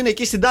τηλέφωνο είναι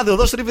εκεί στην τάδε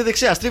οδό, στρίβει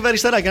δεξιά, στρίβει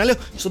αριστερά. Και να λέω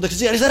στον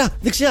ταξιτζή αριστερά,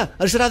 δεξιά,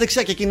 αριστερά,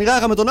 δεξιά. Και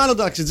κυνηγάγαμε τον άλλο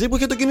ταξιτζή που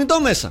είχε το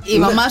κινητό μέσα. Η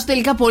μαμά σου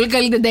τελικά πολύ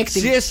καλή detective.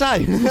 CSI.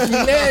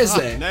 Λες,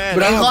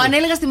 εγώ αν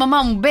έλεγα στη μαμά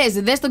μου,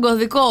 δες τον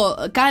κωδικό,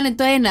 κάνε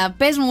το ένα,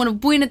 πες μου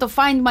που είναι το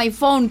Find My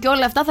Phone και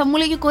όλα αυτά, θα μου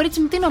έλεγε κορίτσι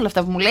μου, τι είναι όλα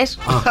αυτά που μου λες.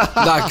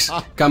 Εντάξει,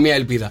 καμία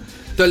ελπίδα.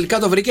 Τελικά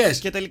το βρήκες?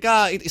 Και τελικά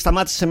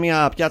σταμάτησε σε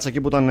μια πιάτσα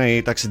εκεί που ήταν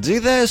οι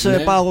ταξιτζίδες. Ναι.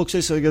 Πάω εγώ,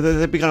 ξέρεις,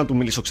 δεν πήγα να του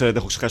μιλήσω, ξέρετε,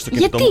 έχω ξεχάσει το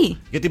κινητό μου.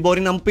 Γιατί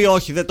μπορεί να μου πει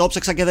όχι, δεν το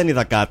ψάξα και δεν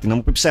είδα κάτι, να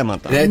μου πει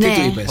ψέματα. Τι του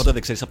είπες? Ποτέ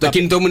δεν ξέρεις. Το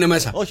κινητό μου είναι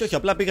μέσα. Όχι,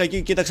 απλά πήγα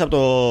εκεί, κοίταξα από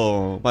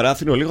το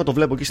παράθυρο λίγο, το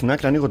βλέπω εκεί στην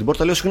άκρη, ανοίγω την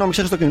πόρτα, λέω συγγνώμη,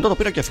 ξέχασα το κινητό, το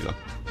πήρα και έφυγα.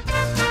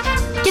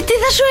 Και τι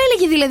θα σου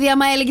έλεγε δηλαδή,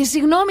 άμα έλεγε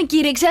συγγνώμη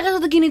κύριε, ξέχασα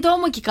το κινητό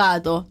μου εκεί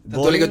κάτω? Θα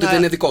το έλεγε ότι δεν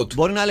είναι δικό του.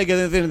 Μπορεί να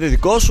έλεγε δεν είναι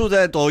δικό σου,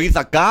 δεν το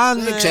είδα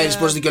καν. Δεν ξέρεις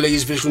πώς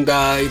δικαιολογίες βρίσκουν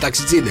οι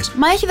ταξιτζίδες.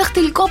 Μα έχει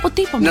δαχτυλικό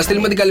αποτύπωμα. Να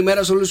στείλουμε την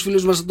καλημέρα σε όλους τους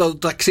φίλους μας το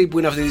ταξί που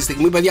είναι αυτή τη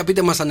στιγμή. Παιδιά,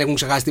 πείτε μας αν έχουν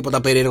ξεχάσει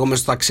τίποτα περίεργο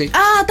μέσα στο ταξί.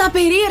 Α, τα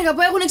περίεργα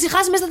που έχουν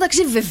ξεχάσει μέσα στο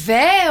ταξί,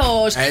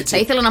 βεβαίως. Θα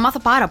ήθελα να μάθω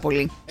πάρα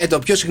πολύ. Το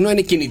πιο συχνό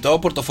είναι κινητό,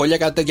 πορτοφόλια,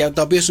 κάτι τέτοια,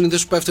 τα οποία συνήθως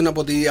σου πέφτουν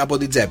από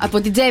την τσέπη.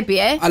 Από την τσέπη,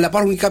 Αλλά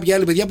υπάρχουν και κάποιοι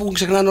άλλοι παιδιά που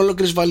ξεχνάνε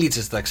ολόκληρες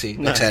βαλίτσες στο ταξί.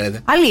 Να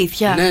ξέρετε.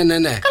 Αλήθεια. Ναι.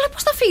 Καλά,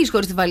 πώς θα φύγεις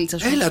χωρίς τη βαλίτσα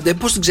σου? Έλατε,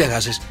 πώς την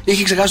ξέχασες?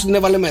 Είχε ξεχάσει ότι την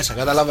έβαλε μέσα,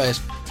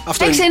 καταλαβες. 6,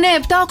 9,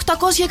 7,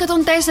 800,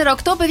 104,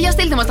 8. Παιδιά,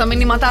 στείλτε μας τα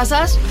μηνύματά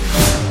σας.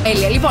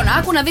 Έλεια, λοιπόν,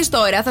 άκου να δεις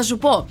τώρα. Θα σου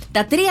πω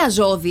τα 3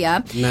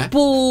 ζώδια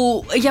που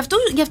για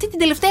αυτή την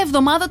τελευταία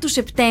εβδομάδα του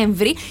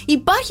Σεπτέμβρη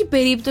υπάρχει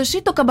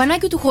περίπτωση το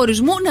καμπανάκι του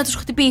χωρισμού να τους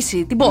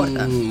χτυπήσει την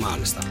πόρτα.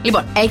 Μάλιστα.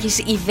 Λοιπόν, έχεις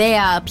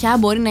ιδέα ποια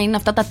μπορεί να είναι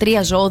αυτά τα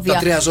 3 ζώδια? Τα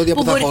 3 ζώδια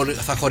που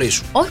θα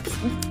χωρίσουν. Όχι.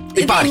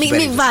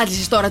 Μην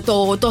βάζεις τώρα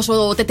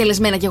τόσο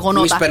τετελεσμένα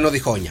γεγονότα. Μη σπέρνω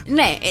διχόνια.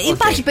 Ναι,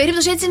 υπάρχει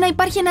περίπτωση έτσι να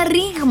υπάρχει ένα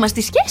ρήγμα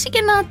στη σχέση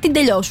και να την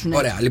τελειώσουν.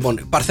 Ωραία,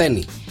 λοιπόν,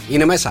 Παρθένη.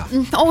 Είναι μέσα?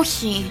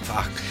 Όχι.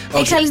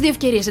 Έχεις άλλες 2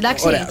 ευκαιρίες,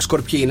 εντάξει. Ωραία,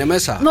 Σκορπιοί είναι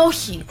μέσα?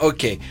 Όχι. Οκ.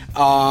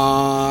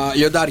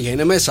 Λιοντάρια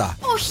είναι μέσα?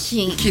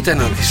 Όχι. Κοίτα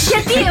να δεις.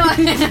 Γιατί?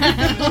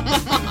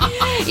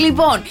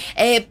 Λοιπόν,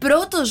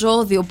 πρώτο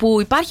ζώδιο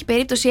που υπάρχει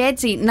περίπτωση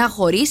έτσι να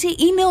χωρίσει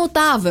είναι ο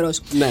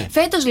Ταύρος. Ναι.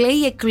 Φέτος,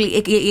 λέει,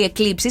 οι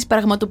εκλήψεις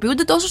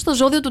πραγματοποιούνται τόσο στο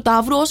ζώδιο του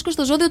Ταύρου όσο και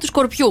στο ζώδιο του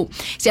Σκορπιού.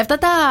 Σε αυτά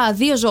τα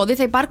 2 ζώδια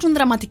θα υπάρξουν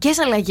δραματικές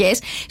αλλαγές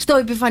στο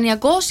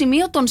επιφανειακό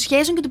σημείο των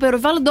σχέσεων και του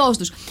περιβάλλοντός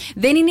τους.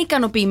 Δεν είναι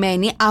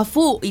ικανοποιημένοι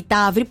αφού οι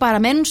Ταύροι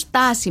παραμένουν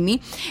στάσιμοι.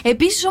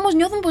 Επίσης όμως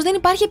νιώθουν πως δεν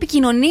υπάρχει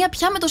επικοινωνία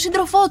πια με τον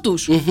σύντροφό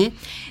τους.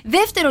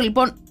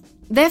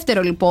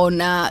 Δεύτερο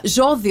λοιπόν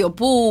ζώδιο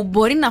που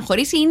μπορεί να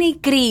χωρίσει είναι οι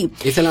Κρύοι.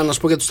 Ήθελα να σου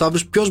πω για τους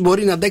Ταύρους ποιος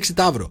μπορεί να αντέξει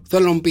Ταύρο.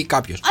 Θέλω να μου πει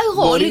κάποιος.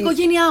 Εγώ, η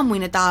οικογένειά μου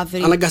είναι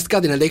Ταύρη. Αναγκαστικά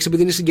την αντέξει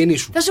επειδή είναι συγγενή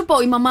σου. Θα σου πω,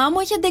 η μαμά μου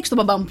έχει αντέξει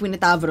τον μπαμπά μου που είναι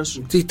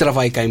Ταύρος. Τι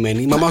τραβάει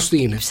καημένη, η μαμά σου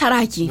τι είναι?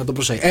 Ψαράκι. Να το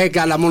προσέχει.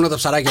 Καλά, μόνο τα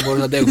ψαράκια μπορούν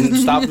να αντέχουν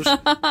τους Ταύρους.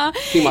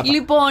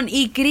 Λοιπόν,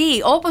 οι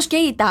Κρύοι, όπως και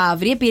οι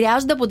Ταύροι,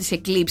 επηρεάζονται από τις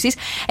εκλήψεις.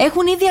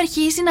 Έχουν ήδη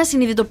αρχίσει να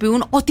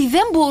συνειδητοποιούν ότι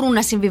δεν μπορούν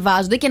να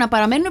συμβιβάζονται και να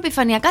παραμένουν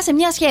επιφανειακά σε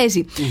μια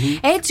σχέση.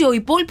 Έτσι, ο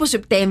υπόλοιπος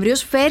Σεπτέμβριος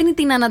φέρνει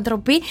την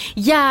ανατροπή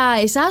για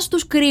εσάς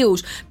τους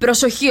Κρύους.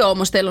 Προσοχή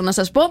όμως, θέλω να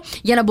σας πω,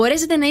 για να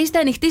μπορέσετε να είστε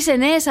ανοιχτοί σε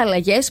νέες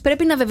αλλαγές,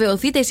 πρέπει να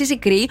βεβαιωθείτε εσείς οι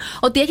Κρύοι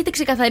ότι έχετε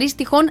ξεκαθαρίσει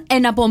τυχόν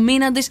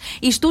εναπομείναντες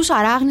ιστούς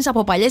αράχνης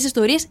από παλιές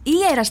ιστορίες ή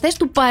εραστές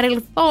του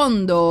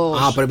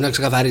παρελθόντος. Πρέπει να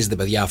ξεκαθαρίζετε,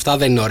 παιδιά. Αυτά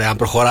δεν είναι ωραία. Αν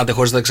προχωράτε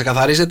χωρίς να τα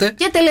ξεκαθαρίζετε.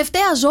 Και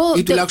τελευταία ζώδιο.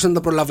 Ή τουλάχιστον να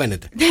τα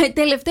προλαβαίνετε.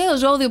 Τελευταίο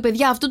ζώδιο,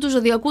 παιδιά, αυτού του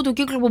ζωδιακού του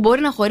κύκλου που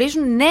μπορεί να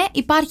χωρίσουν. Ναι,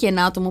 υπάρχει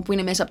ένα άτομο που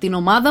είναι μέσα από την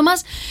ομάδα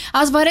μας.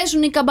 Ας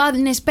βαρέσουν οι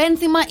καμπάνες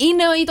πένθυμα,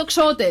 είναι οι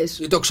τοξότες.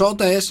 Οι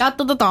τοξότες.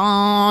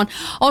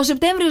 Ο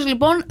Σεπτέμβριος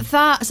λοιπόν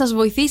θα σας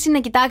βοηθήσει να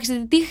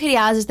κοιτάξετε τι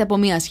χρειάζεστε από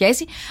μια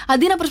σχέση,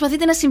 αντί να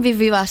προσπαθείτε να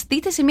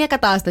συμβιβαστείτε σε μια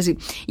κατάσταση.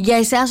 Για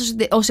εσάς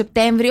ο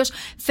Σεπτέμβριος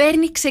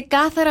φέρνει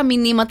ξεκάθαρα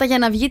μηνύματα για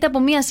να βγείτε από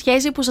μια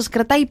σχέση που σας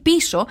κρατάει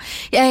πίσω,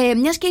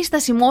 μιας και η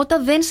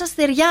στασιμότητα δεν σας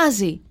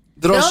ταιριάζει.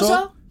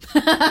 Δρόσο.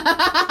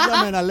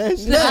 Για μένα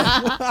λες. Ναι.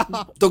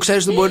 Το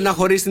ξέρεις ότι μπορεί να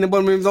χωρίσει την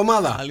επόμενη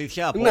εβδομάδα?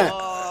 Αλήθεια? Ναι.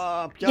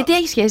 Γιατί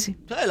έχει σχέση?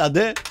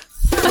 Έλαντε.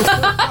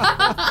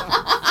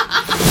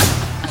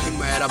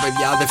 Καλημέρα,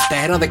 παιδιά.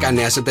 Δευτέρα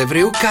 19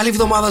 Σεπτεμβρίου. Καλή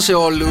εβδομάδα σε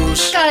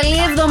όλους.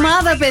 Καλή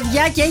εβδομάδα,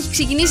 παιδιά, και έχει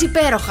ξεκινήσει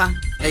υπέροχα.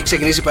 Έχει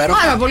ξεκινήσει υπέροχα.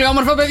 Πάρα πολύ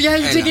όμορφα, παιδιά,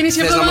 έχει ξεκινήσει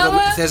η εβδομάδα.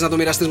 Θες να το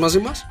μοιραστείς μαζί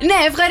μας? Ναι,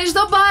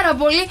 ευχαριστώ πάρα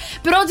πολύ.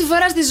 Πρώτη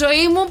φορά στη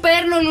ζωή μου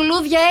παίρνω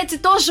λουλούδια έτσι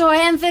τόσο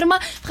ένθερμα.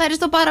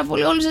 Ευχαριστώ πάρα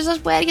πολύ όλους εσάς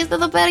που έρχεστε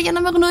εδώ πέρα για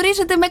να με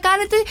γνωρίσετε. Με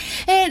κάνετε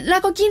να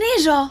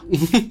κοκκινίζω.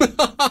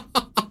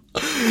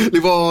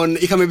 Λοιπόν,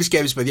 είχαμε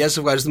επισκέψεις, παιδιά, σας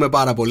ευχαριστούμε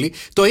πάρα πολύ.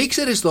 Το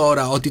ήξερες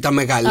τώρα ότι τα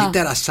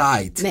μεγαλύτερα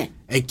site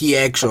εκεί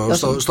έξω,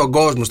 στον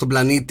κόσμο, στον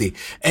πλανήτη,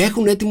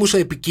 έχουν έτοιμους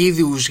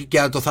επικίδιους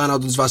για το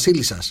θάνατο της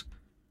βασίλισσας?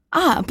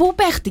 Που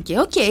παίχτηκε,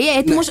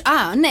 έτοιμος.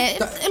 Ναι,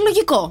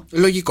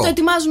 λογικό. Το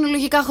ετοιμάζουν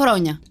λογικά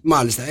χρόνια.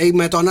 Μάλιστα.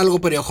 Με το ανάλογο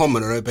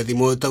περιεχόμενο, ρε παιδί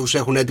μου, τους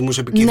έχουν έτοιμους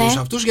επικίνδυνους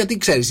αυτούς, γιατί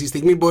ξέρεις, η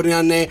στιγμή μπορεί να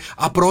είναι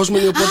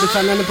απρόσμενη, οπότε θα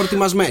είναι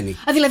προετοιμασμένοι.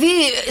 Δηλαδή,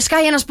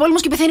 σκάει ένας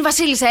πόλεμος και πεθαίνει η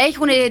βασίλισσα.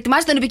 Έχουν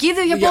ετοιμάσει τον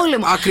επικίνδυνο για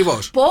πόλεμο.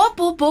 Ακριβώς.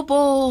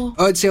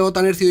 Έτσι,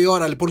 όταν έρθει η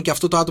ώρα λοιπόν και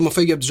αυτό το άτομο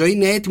φεύγει από τη ζωή,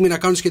 είναι έτοιμοι να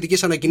κάνουν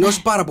σχετικές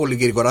ανακοινώσεις πάρα πολύ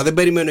γρήγορα. Δεν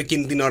περιμένω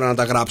εκείνη την ώρα να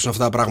τα γράψουν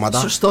αυτά τα πράγματα.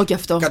 Σωστό και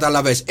αυτό.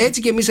 Καταλαβες.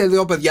 Έτσι και εμείς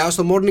εδώ, παιδιά,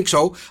 στο Morning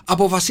Show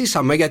αποφασίσαμε,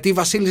 γιατί οι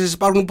βασίλισσες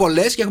υπάρχουν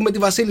πολλές και έχουμε τη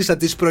βασίλισσα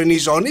της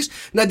πρωινής ζώνης,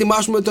 να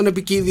ετοιμάσουμε τον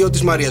επικήδιο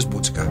της Μαρίας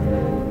Μπούτσικα.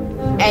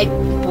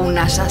 Που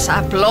να σας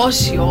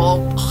απλώσει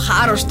ο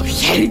χάρος στο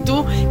χέρι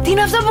του. Τι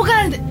είναι αυτά που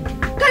κάνετε?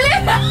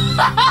 Καλέ!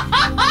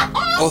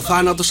 Ο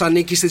θάνατος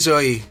ανήκει στη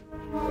ζωή,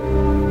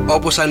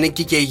 όπως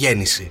ανήκει και η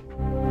γέννηση.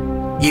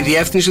 Η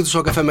διεύθυνση του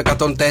Σοκαφέ με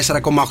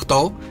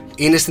 104,8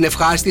 είναι στην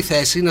ευχάριστη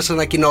θέση να σας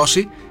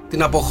ανακοινώσει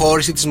την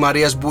αποχώρηση της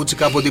Μαρίας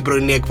Μπούτσικα από την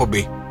πρωινή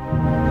εκπομπή.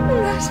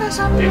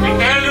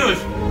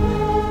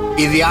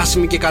 Η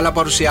διάσημη και καλά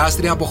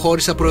παρουσιάστρια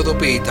αποχώρησε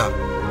απροειδοποίητα,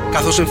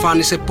 καθώς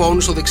εμφάνισε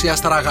πόνους στο δεξιά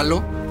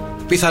στράγαλο,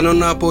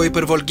 πιθανόν από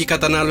υπερβολική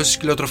κατανάλωση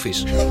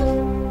σκυλοτροφής.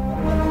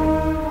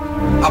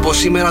 Από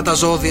σήμερα τα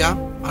ζώδια,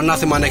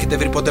 ανάθεμα αν έχετε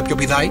βρει ποτέ ποιο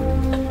πηδάει,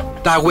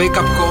 τα wake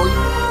up call,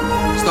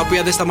 στα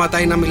οποία δεν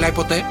σταματάει να μιλάει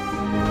ποτέ,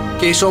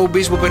 και η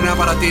showbiz που περνάει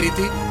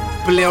απαρατήρητη,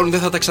 πλέον δεν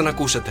θα τα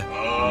ξανακούσετε.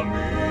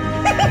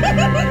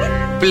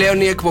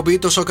 Πλέον η εκπομπή,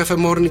 το Σοκαφέ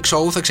Morning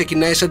Show, θα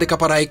ξεκινάει σε 11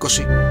 παρά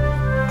 20,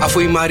 αφού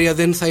η Μαρία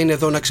δεν θα είναι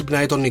εδώ να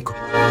ξυπνάει τον Νίκο.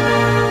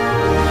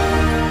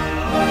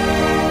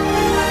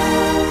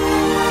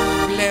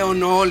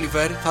 Πλέον ο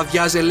Όλιβερ θα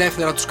διάζει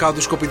ελεύθερα τους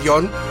κάδους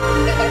σκουπιδιών,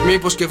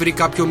 μήπως και βρει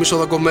κάποιο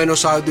μισοδογκωμένο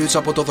σάντουιτς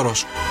από το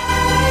δρόσο.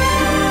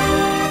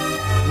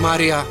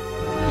 Μαρία,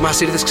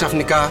 μας ήρθες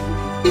ξαφνικά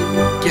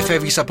και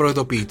φεύγεις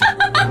απροειδοποίητα.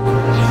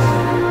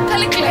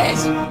 Καλή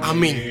κλαις.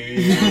 Αμήν.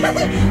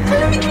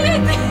 Καλή μην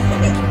κλαίτε.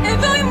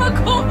 Εδώ είμαι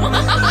ακόμα.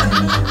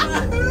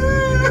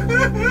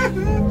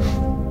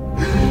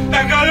 Τα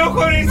καλό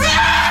κορίτσι.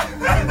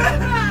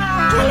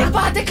 Καλή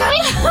πάτε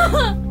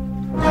καλά.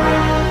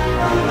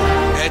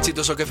 Έτσι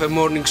το Σοκαφέ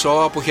Morning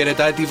Show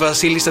αποχαιρετάει τη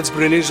βασίλισσα της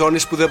πρωινής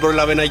ζώνης που δεν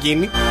πρόλαβε να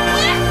γίνει.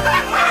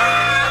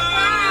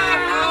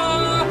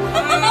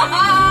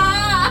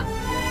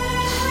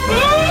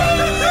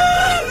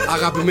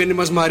 Αγαπημένη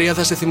μας Μαρία,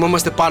 θα σε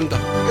θυμόμαστε πάντα.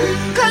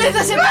 Καλέ,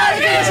 θα σε πάρω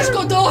και θα σε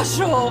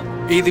σκοτώσω.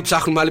 Ήδη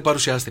ψάχνουμε άλλη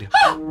παρουσιάστρια.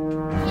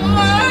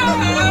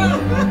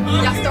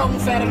 Γι' αυτό μου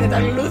φέρανε τα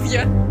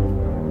λουλούδια.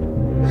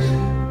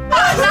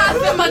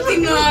 Ανάθεμα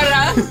την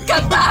ώρα.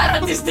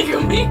 Κατάρα τη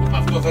στιγμή.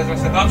 Αυτό θες να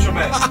σε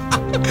δάψουμε?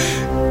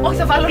 Όχι,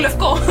 θα βάλω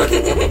λευκό.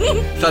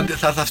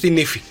 Θα αυτή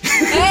νύφη.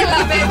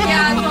 Έλα,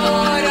 παιδιά,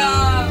 τώρα.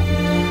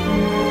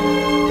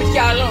 Έχει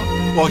άλλο?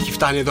 Όχι,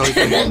 φτάνει εδώ.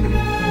 Χριστιανέ μου.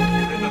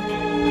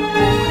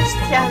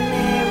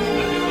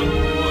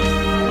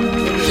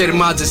 Her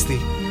Majesty.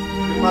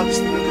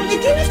 Και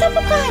τι είναι αυτά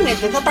που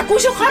κάνετε? Θα τα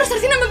ακούσει ο Χάρος, θα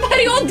έρθει να με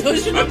πάρει όντως.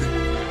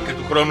 Και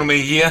του χρόνου με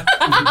υγεία.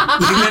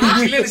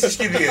 Τι λένε στις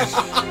κηδείες?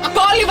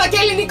 Κόλληβα και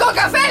ελληνικό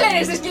καφέ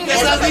λένε στις κηδείες.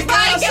 Και στα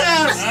δικά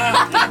σας.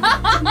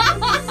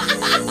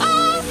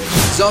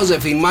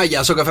 Ζώζεφιν,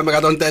 Μάγια, Σοκαφέ με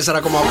 104,8.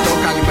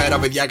 Καλημέρα,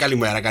 παιδιά,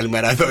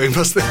 καλημέρα. Εδώ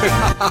είμαστε.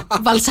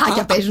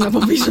 Βαλσάκια παίζουν από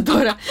πίσω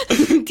τώρα.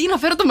 Τι να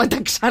φέρω το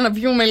μεταξά να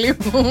πιούμε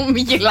λίγο?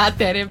 Μη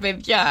γελάτε, ρε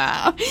παιδιά.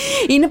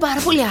 Είναι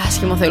πάρα πολύ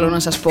άσχημο, θέλω να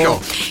σας πω.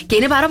 Ποιο? Και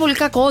είναι πάρα πολύ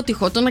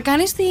κακότυχο το να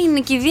κάνεις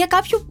την κηδεία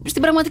κάποιου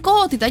στην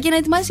πραγματικότητα και να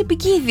ετοιμάζεις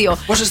επικίδιο.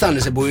 Πώς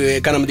αισθάνεσαι που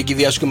κάναμε την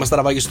κηδεία σου και μας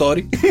τραβάγει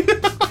story?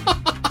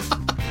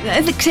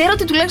 Δεν ξέρω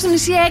ότι τουλάχιστον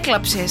εσύ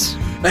έκλαψες.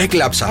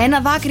 Έκλαψα. Ένα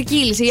δάκρυ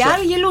κύλησε. Οι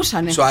άλλοι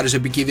γελούσανε. Σου άρεσε ο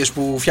επικίδιος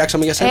που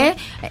φτιάξαμε για σένα?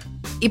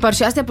 Η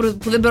παρουσιάστρια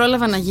που δεν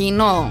πρόλαβα να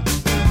γίνω.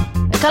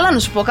 Καλά, να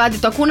σου πω κάτι.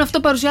 Το ακούνε αυτό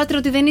παρουσιάστρια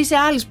ότι δεν είσαι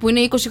άλλης που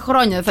είναι 20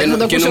 χρόνια.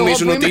 Και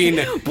νομίζουν ότι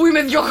είναι. Που είμαι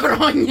 2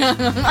 χρόνια.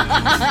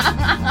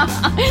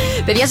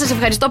 Παιδιά, σας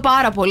ευχαριστώ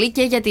πάρα πολύ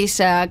και για τις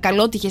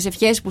καλότυχες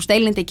ευχές που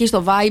στέλνετε εκεί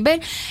στο Viber.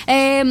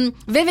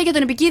 Βέβαια, για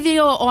τον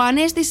επικίδιο, ο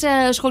Ανέστης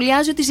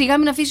σχολιάζει ότι σιγά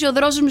μην αφήσει ο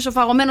δρόσος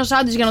μισοφαγωμένο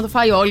σάντουιτς για να το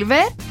φάει ο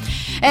Όλιβερ.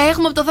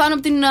 Έχουμε από το Θάνο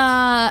από την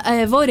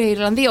Βόρεια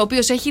Ιρλανδία, ο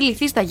οποίος έχει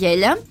λυθεί στα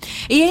γέλια.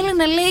 Η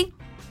Έλενα λέει: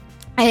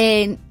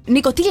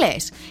 Νίκο, τι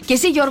λες? Και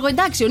εσύ, Γιώργο,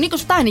 εντάξει, ο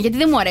Νίκος φτάνει, γιατί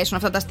δεν μου αρέσουν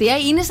αυτά τα αστεία.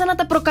 Είναι σαν να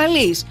τα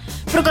προκαλείς.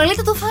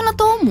 Προκαλείτε το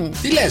θάνατό μου.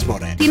 Τι λες,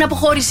 μωρέ? Την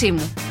αποχώρησή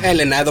μου.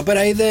 Έλενα, εδώ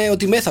πέρα είδε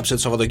ότι μέθαψε το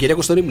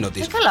Σαββατοκύριακο στον ύμνο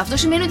της. Καλά, αυτό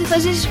σημαίνει ότι θα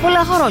ζήσεις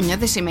πολλά χρόνια.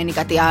 Δεν σημαίνει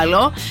κάτι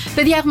άλλο.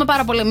 Παιδιά, έχουμε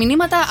πάρα πολλά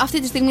μηνύματα.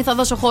 Αυτή τη στιγμή θα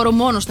δώσω χώρο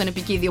μόνο στον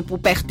επικίδιο που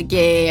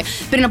παίχτηκε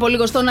πριν από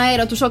λίγο στον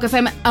αέρα του Shock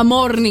FM A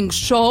Morning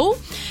Show.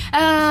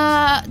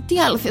 Τι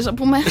άλλο θες να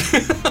πούμε?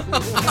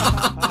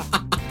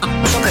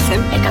 Shock FM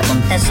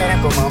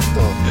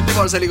 104,8.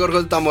 Λοιπόν, σε λίγο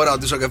έρχονται τα μωρά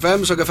του Shock FM.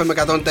 Shock FM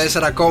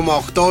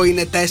 104,8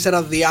 είναι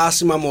 4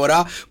 διάσημα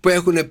μωρά που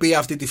έχουν πει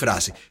αυτή τη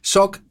φράση.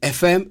 Shock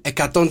FM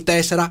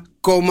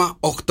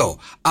 104,8.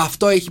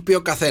 Αυτό έχει πει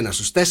ο καθένας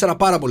τους. 4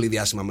 πάρα πολύ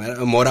διάσημα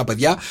μωρά,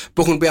 παιδιά,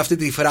 που έχουν πει αυτή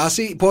τη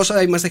φράση.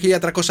 Πόσα είμαστε?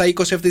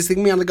 1320 αυτή τη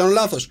στιγμή, αν δεν κάνω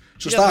λάθος.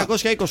 Σωστά.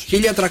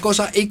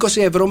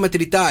 1320 ευρώ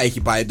μετρητά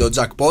έχει πάει το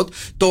jackpot.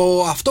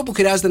 Αυτό που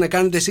χρειάζεται να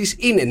κάνετε εσείς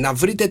είναι να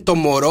βρείτε το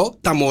μωρό,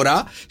 τα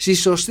μωρά, στη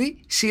σωστή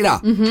σειρά.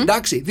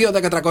 Εντάξει,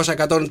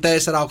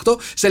 2-10-300-104,8.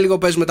 Σε λίγο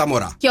παίζουμε τα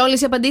μωρά. Και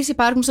όλες οι απαντήσεις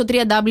υπάρχουν στο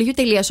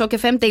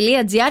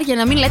www.shockfm.gr για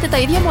να μην λέτε τα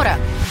ίδια μωρά.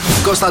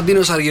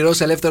 Κωνσταντίνος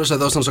Αργυρός, ελεύθερος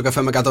εδώ στον Shock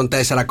FM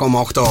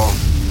 104,8.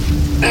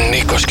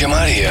 Νίκος και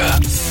Μαρία.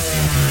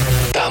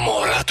 Τα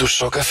μωρά του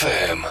Shock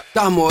FM.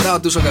 Τα μωρά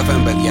του Shock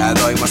FM, παιδιά.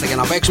 Εδώ είμαστε για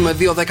να παίξουμε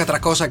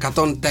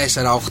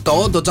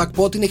 2-10-300-104,8. Το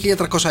jackpot είναι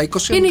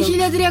 1320. Είναι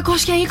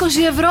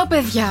 1320 ευρώ,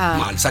 παιδιά.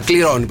 Μάλιστα,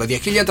 κληρώνει, παιδιά.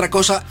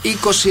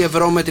 1320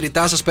 ευρώ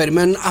μετρητά σας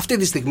περιμένουν αυτή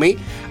τη στιγμή.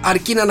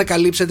 Αρκεί να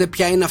ανακαλύψετε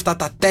ποια είναι αυτά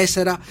τα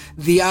 4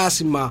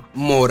 διάσημα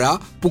μωρά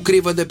που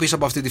κρύβονται πίσω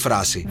από αυτή τη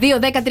φράση.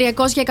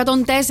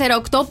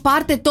 2-10-300-104,8.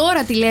 Πάρτε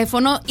τώρα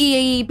τηλέφωνο.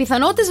 Οι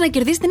πιθανότητες να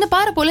κερδίσετε είναι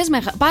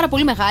πάρα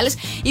πολύ μεγάλες.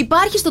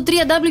 Υπάρχει στο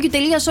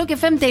www.shockfm.gr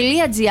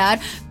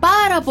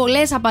πάρα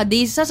πολλές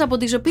απαντήσεις σας, από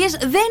τις οποίες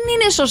δεν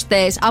είναι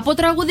σωστές. Από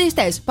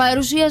τραγουδιστές,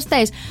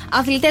 παρουσιαστές,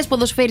 αθλητές,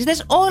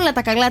 ποδοσφαιριστές, όλα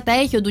τα καλά τα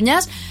έχει ο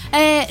Ντουνιάς.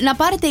 Να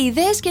πάρετε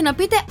ιδέες και να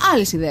πείτε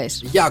άλλες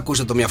ιδέες. Για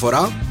ακούστε το μια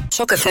φορά.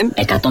 Shock FM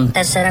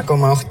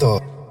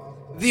 104,8.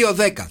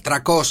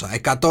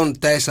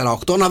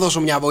 2-10-300-104,8. Να δώσω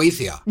μια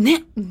βοήθεια. Ναι.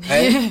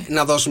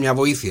 Να δώσω μια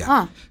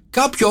βοήθεια.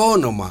 Κάποιο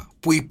όνομα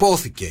που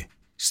υπόθηκε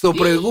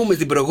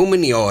την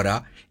προηγούμενη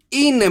ώρα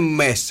είναι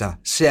μέσα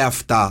σε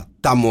αυτά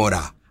τα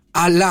μωρά,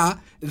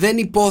 αλλά δεν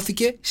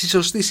υπόθηκε στη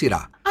σωστή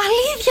σειρά.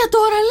 Αλήθεια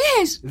τώρα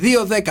λες?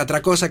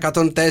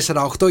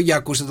 2-10-300-104,8. Για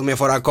ακούστε το μια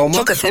φορά ακόμα.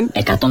 Shock FM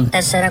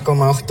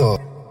 104,8.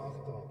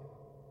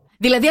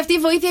 Δηλαδή αυτή η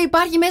βοήθεια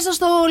υπάρχει μέσα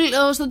στο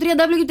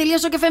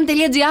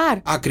www.shockfm.gr.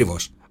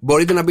 Ακριβώς.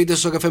 Μπορείτε να μπείτε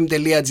στο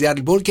shockfm.gr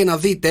λοιπόν και να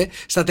δείτε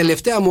στα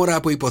τελευταία μωρά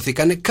που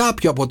υποθήκανε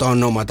κάποιο από τα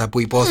ονόματα που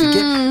υπόθηκε.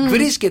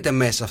 Βρίσκεται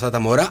μέσα αυτά τα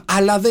μωρά,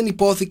 αλλά δεν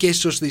υπόθηκε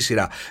στη σωστή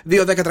σειρά.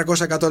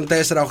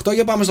 2-10-300-104,8.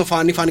 Για πάμε στο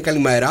Φάνη. Φάνη,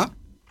 καλημέρα.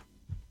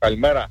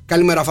 Καλημέρα.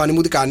 Καλημέρα, Φάνη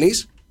μου, τι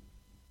κάνεις?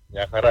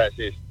 Μια χαρά,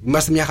 εσείς?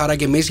 Είμαστε μια χαρά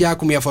κι εμείς. Για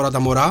άκου μια φορά τα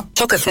μωρά.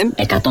 Shock FM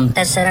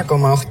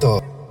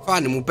 104,8.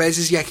 Φάνη μου,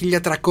 παίζεις για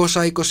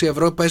 1320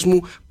 ευρώ. Πες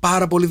μου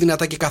πάρα πολύ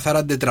δυνατά και καθαρά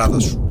την τετράδα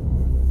σου.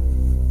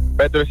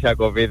 Πέτρος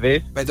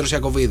Ιακωβίδης. Πέτρος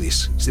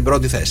Ιακωβίδης στην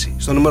πρώτη θέση.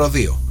 Στο νούμερο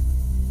 2.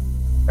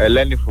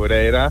 Ελένη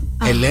Φουρέιρα.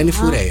 Ελένη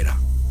Φουρέιρα.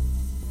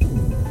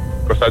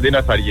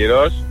 Κωνσταντίνος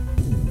Αργυρός.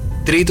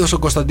 Τρίτος ο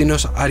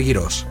Κωνσταντίνος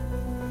Αργυρός.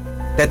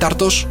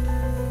 Τέταρτος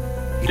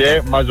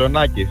Και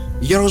Μαζονάκης.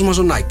 Γιώργος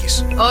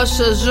Μαζονάκης.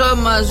 Όσο ζω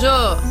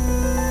μαζώ.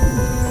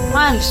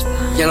 Μάλιστα.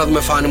 Για να δούμε,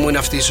 Φάνη μου, είναι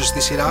αυτή η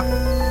σωστή σειρά?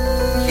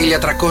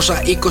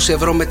 1320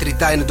 ευρώ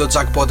μετρητά είναι το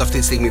jackpot αυτή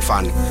τη στιγμή,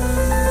 Φάνη.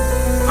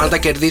 Αν τα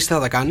κερδίσεις, θα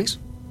τα κάνεις?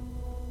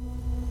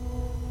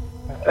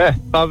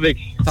 Θα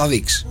δείξει. Θα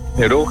δείξει.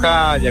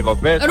 Ρούχα,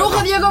 διακοπές.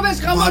 Ρούχα, διακοπές,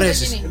 Μου χαμός.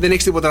 αρέσει. Δεν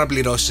έχεις τίποτα να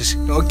πληρώσεις.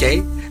 Οκ.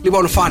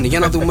 Λοιπόν, Φάνη, για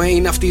να δούμε,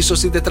 είναι αυτή η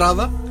σωστή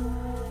τετράδα?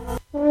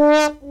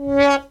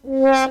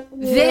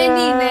 Δεν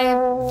είναι.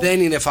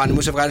 Δεν είναι, Φάνη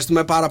μου, σε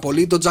ευχαριστούμε πάρα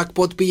πολύ. Το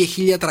jackpot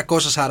πήγε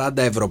 1340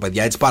 ευρώ,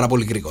 παιδιά, έτσι πάρα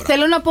πολύ γρήγορα.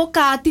 Θέλω να πω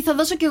κάτι, θα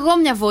δώσω κι εγώ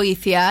μια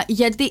βοήθεια,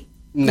 γιατί...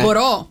 Ναι.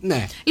 Μπορώ.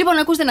 Ναι. Λοιπόν,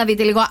 ακούστε να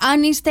δείτε λίγο.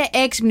 Αν είστε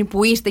έξυπνοι,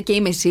 που είστε και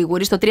είμαι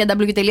σίγουρη, στο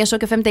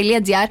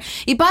www.shockfm.gr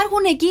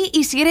υπάρχουν εκεί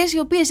οι σειρές οι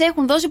οποίες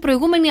έχουν δώσει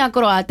προηγούμενοι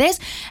ακροατές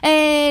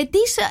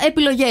τις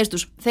επιλογές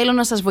τους. Θέλω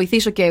να σας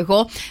βοηθήσω και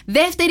εγώ.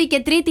 Δεύτερη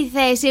και τρίτη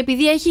θέση,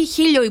 επειδή έχει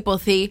 1000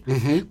 υποθεί,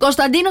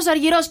 Κωνσταντίνος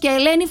Αργυρός και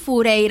Ελένη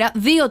Φουρέιρα, 2-3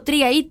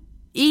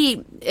 ή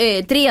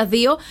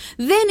 3-2.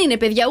 Δεν είναι,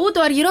 παιδιά, ούτε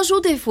ο Αργυρός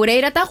ούτε η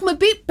Φουρέιρα. Τα έχουμε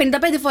πει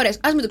 55 φορές.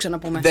 Ας μην το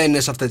ξαναπούμε. Δεν είναι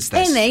σε αυτές τις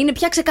θέσεις. Ναι, είναι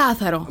πια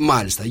ξεκάθαρο.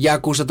 Μάλιστα. Για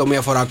ακούστε το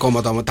μία φορά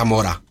ακόμα τα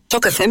μωρά.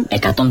 Shock FM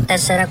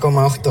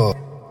 104,8.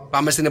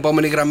 Πάμε στην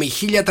επόμενη γραμμή.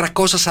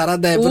 1340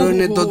 ευρώ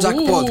είναι το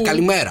jackpot.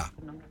 Καλημέρα.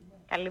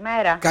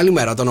 Καλημέρα.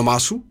 Καλημέρα, το όνομά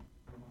σου?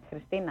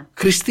 Χριστίνα.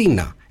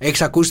 Χριστίνα.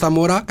 Έχεις ακούσει τα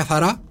μωρά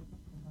καθαρά?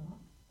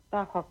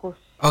 Τα έχω ακούσει.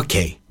 Οκ.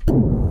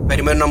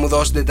 Περιμένω να μου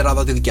δώσει την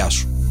τετράδα τη δικιά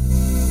σου.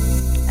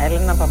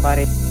 Έλενα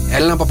Παπαρίζου.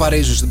 Έλενα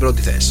Παπαρίζου στην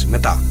πρώτη θέση.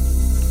 Μετά.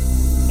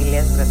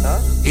 Ηλίας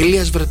Βρετός.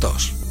 Ηλίας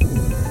Βρετός.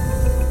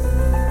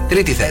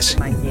 Τρίτη θέση.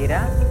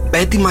 Μαγκύρα.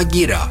 Πέτη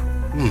Μαγκύρα.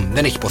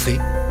 Δεν έχει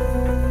υποθεί.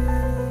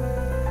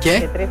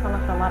 Και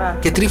Τρίφωνα Σαμαράς.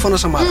 Και Τρίφωνα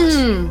Σαμαράς.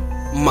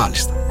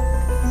 Μάλιστα.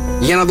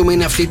 Για να δούμε,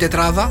 είναι αυτή η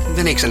τετράδα?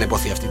 Δεν έχει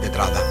ξαναϋποθεί αυτή η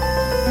τετράδα.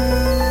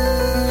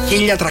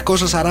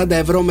 1.340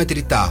 ευρώ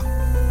μετρητά.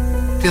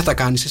 Τι θα τα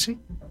κάνεις εσύ?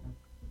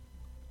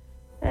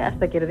 Ας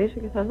τα κερδίσω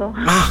και θα δω.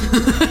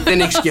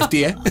 Δεν έχεις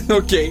σκεφτεί,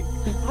 Οκ.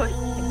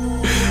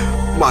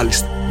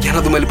 Μάλιστα. Για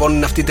να δούμε λοιπόν,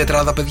 είναι αυτή η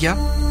τετράδα, παιδιά.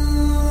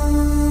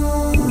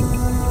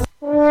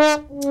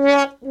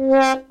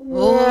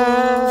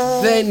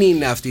 Δεν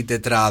είναι αυτή η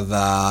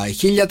τετράδα.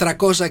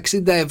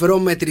 1.360 ευρώ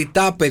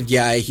μετρητά,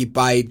 παιδιά, έχει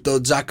πάει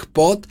το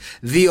jackpot.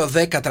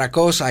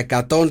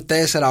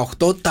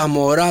 2-10-300-104-8. Τα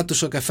μωρά του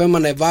Σοκεφέμ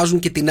ανεβάζουν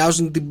και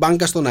τεινάζουν την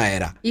μπάνκα στον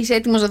αέρα. Είσαι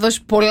έτοιμος να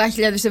δώσεις πολλά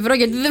χιλιάδες ευρώ?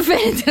 Γιατί δεν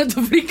φαίνεται να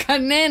το βρει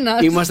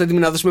κανένας. Είμαστε έτοιμοι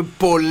να δώσουμε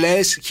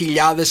πολλές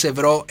χιλιάδες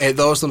ευρώ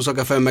εδώ στον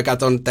Σοκεφέμ με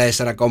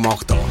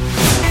 104,8.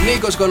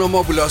 Νίκος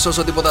Κονομόπουλος,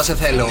 όσο τίποτα σε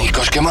θέλω.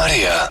 Νίκος και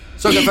Μαρία.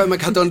 Σοκεφέμ με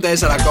 104,8.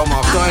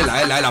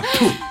 Έλα.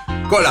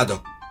 Κόλλα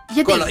το.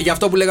 Γιατί? Για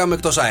αυτό που λέγαμε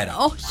εκτός αέρα.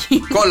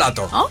 Όχι. Κόλλα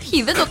το.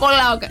 Όχι, δεν το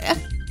κολλάω.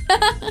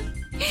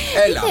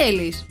 Έλα. Τι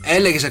θέλεις?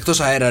 Έλεγες εκτός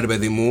αέρα, ρε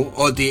παιδί μου,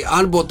 ότι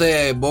αν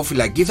ποτέ μπω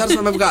φυλακή θα έρθεις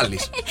να με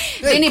βγάλεις.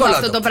 Δεν είπα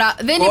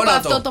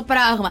αυτό το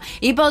πράγμα.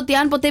 Είπα ότι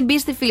αν ποτέ μπει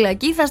στη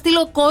φυλακή θα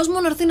στείλω κόσμο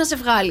να έρθει να σε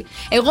βγάλει.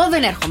 Εγώ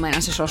δεν έρχομαι να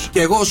σε σώσω.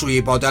 Και εγώ σου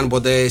είπα ότι αν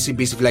ποτέ εσύ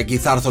μπει στη φυλακή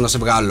θα έρθω να σε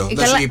βγάλω.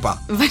 Δεν σου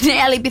είπα. Ναι,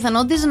 αλλά οι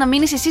πιθανότητες να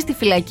μείνεις εσύ στη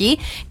φυλακή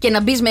και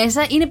να μπει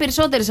μέσα είναι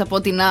περισσότερες από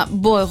ότι να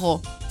μπω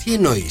εγώ. Τι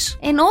εννοείς?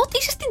 Εννοώ ότι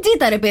είσαι στην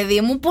τζίτα, ρε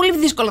παιδί μου. Πολύ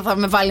δύσκολο θα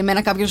με βάλει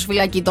εμένα κάποιο στη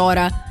φυλακή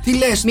τώρα. Τι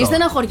λες? Μη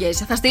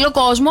στεναχωριέσαι. Θα στείλω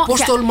κόσμο.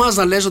 Πώς τολμάς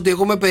να λες ότι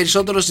εγώ είμαι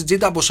περισσότερο στην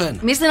τζίτα από σένα?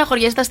 Μη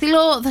στεναχωριέσαι.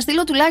 Θα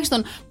στείλω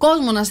τουλάχιστον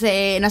κόσμο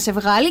να σε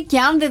βγάλει και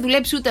αν δεν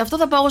δουλέψει ούτε αυτό,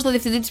 θα πάω στο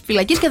διευθυντή της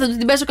φυλακής και θα του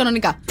την πέσω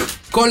κανονικά.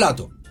 Κόλλα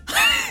το.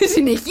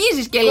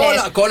 Συνεχίζεις και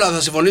λες. Κόλλα,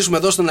 θα συμφωνήσουμε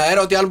εδώ στον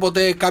αέρα ότι αν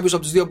ποτέ κάποιος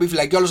από τους δύο μπει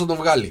φυλακή, όλος θα τον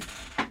βγάλει.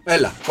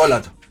 Έλα, κόλλα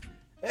το.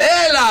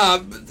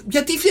 Έλα!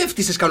 Γιατί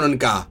έφτυσες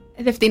κανονικά?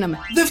 Δεν φτύναμε.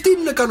 Δεν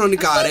φτύνουνε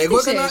κανονικά, ρε.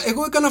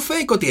 Εγώ έκανα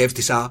fake ότι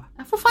έφτυσα.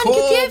 Αφού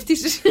φάνηκε ότι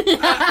έφτυσες.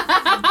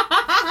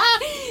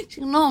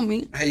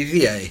 Συγγνώμη.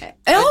 Αηδία,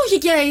 όχι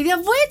και αηδία,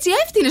 αφού έτσι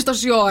έφτυνες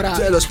τόση ώρα.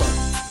 Τέλος πάντων.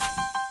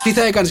 Τι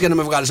θα έκανες για να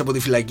με βγάλεις από τη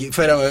φυλακή?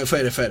 Φέρε.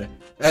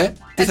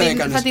 Τι θα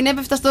έκανες? Θα την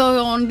έπεφτα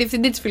στον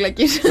διευθυντή της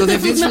φυλακής. Στον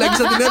διευθυντή της φυλακής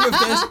θα την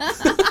έπεφτες?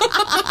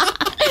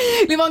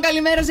 Λοιπόν,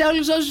 καλημέρα σε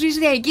όλους όσους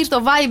είστε εκεί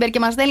στο Viber και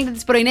μας στέλνετε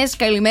τις πρωινές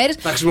καλημέρες.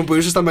 Θα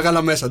χρησιμοποιήσεις τα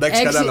μεγάλα μέσα,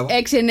 εντάξει, κατάλαβα.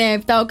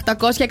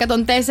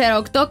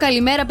 697-800-1048.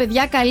 Καλημέρα,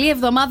 παιδιά. Καλή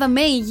εβδομάδα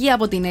με υγεία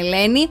από την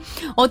Ελένη.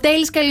 Ο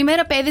Τέλης,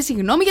 καλημέρα, παιδε.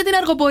 Συγγνώμη για την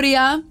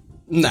αργοπορία.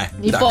 Ναι,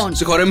 λοιπόν,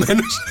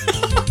 συγχωρεμένος.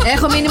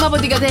 Έχω μήνυμα από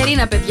την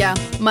Κατερίνα, παιδιά.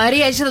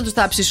 Μαρία, εσύ θα τους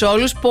τάψεις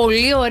όλους.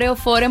 Πολύ ωραίο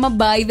φόρεμα,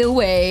 by the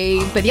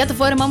way. Παιδιά, το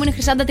φόρεμά μου είναι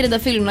Χρυσάντα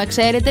Τριανταφύλου. Να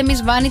ξέρετε,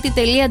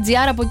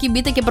 missvanity.gr. Από εκεί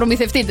μπείτε και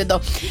προμηθευτείτε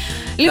το.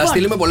 Λοιπόν, να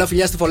στείλουμε πολλά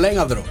φιλιά στη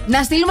Φολέγανδρο.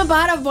 Να στείλουμε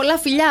πάρα πολλά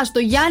φιλιά στο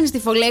Γιάννη στη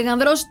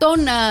Φολέγανδρο, στον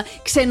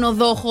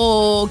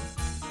ξενοδόχο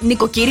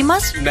νοικοκύρη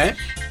μας. Ναι.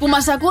 Που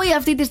μας ακούει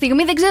αυτή τη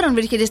στιγμή. Δεν ξέρω αν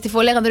βρίσκεται στη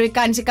Φολέγανδρο ή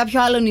κάνει σε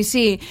κάποιο άλλο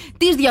νησί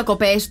τις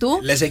διακοπές του.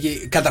 Λες,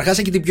 καταρχάς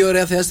έχει την πιο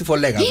ωραία θέα στη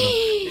Φολέγανδρο.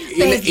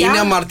 Είναι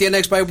αμαρτία να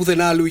έχεις πάει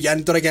πουθενά αλλού,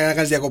 Γιάννη, τώρα και να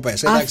κάνεις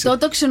διακοπές. Αυτό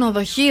το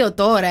ξενοδοχείο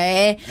τώρα,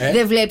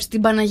 δεν βλέπεις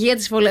την Παναγία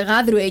της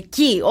Φολεγάνδρου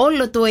εκεί,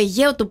 όλο το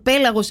Αιγαίο, το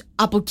πέλαγος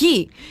από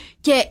εκεί.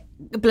 Και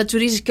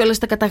πλατσουρίζεις και όλα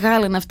στα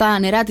καταγάλανα αυτά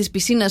νερά της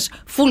πισίνας,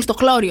 full στο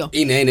χλώριο.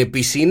 Είναι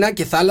πισίνα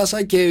και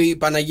θάλασσα και η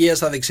Παναγία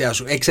στα δεξιά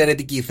σου.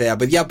 Εξαιρετική θέα.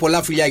 Παιδιά,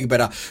 πολλά φιλιά εκεί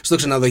πέρα στο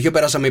ξενοδοχείο,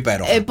 περάσαμε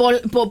υπέροχα.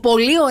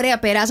 Πολύ ωραία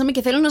περάσαμε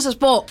και θέλω να σας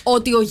πω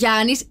ότι ο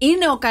Γιάννης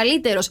είναι ο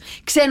καλύτερος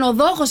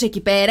ξενοδόχος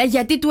εκεί πέρα,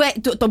 γιατί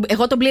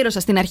εγώ τον πλήρωσα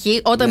στην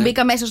αρχή όταν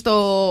μπήκα μέσα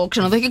στο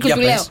ξενοδοχείο και του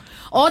λέω: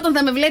 όταν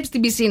θα με βλέπεις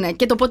στην πισίνα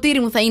και το ποτήρι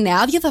μου θα είναι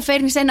άδειο, θα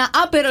φέρνεις ένα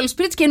Aperol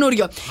Spritz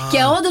καινούριο. Και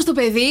όντως το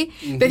παιδί,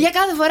 παιδιά,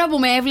 κάθε φορά που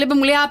με έβλεπε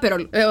μου λέει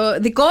Aperol.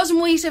 Δικός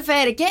μου είσαι,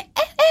 φέρε. Και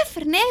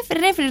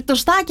έφερνε το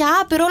στάκια,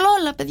 Aperol,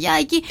 όλα, παιδιά,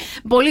 εκεί.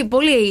 Πολύ,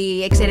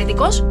 πολύ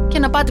εξαιρετικός. Και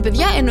να πάτε,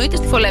 παιδιά, εννοείται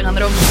στη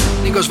Φολέγανδρο.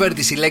 Νίκος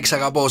Βέρτης, η λέξη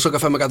αγαπώ,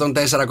 Σοκαφέ με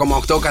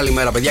 104,8.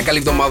 Καλημέρα, παιδιά, καλή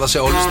εβδομάδα σε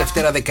όλους.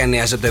 Δευτέρα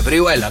 19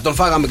 Σεπτεμβρίου. Έλα, τον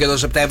φάγαμε και τον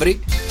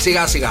Σεπτέμβρη.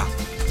 Σιγά σιγά.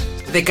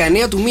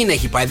 19 του μήνα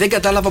έχει πάει. Δεν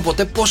κατάλαβα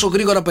ποτέ πόσο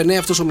γρήγορα περνάει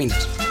αυτός ο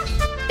μήνας.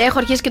 Έχω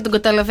αρχίσει και τον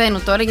καταλαβαίνω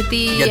τώρα γιατί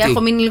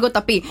έχω μείνει λίγο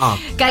ταπή.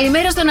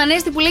 Καλημέρα στον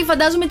Ανέστη που λέει: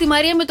 φαντάζομαι τη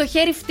Μαρία με το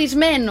χέρι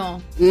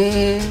φτισμένο.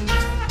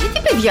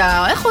 Γιατί,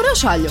 παιδιά, έχω ωραίο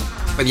σάλιο.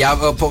 Παιδιά,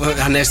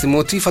 Ανέστη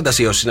μου, τι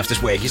φαντασίωσεις είναι αυτές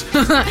που έχεις?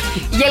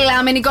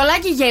 Γελάμε,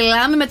 Νικολάκη,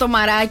 γελάμε με το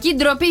μαράκι.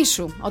 Ντροπή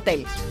σου, ο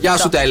Τέλης. Γεια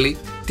σου, Τέλη.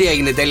 Τι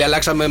έγινε, Τέλη,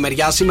 αλλάξαμε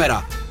μεριά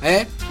σήμερα?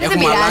 Δεν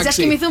πειράζει, ας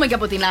κοιμηθούμε και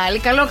από την άλλη.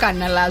 Καλό κάνει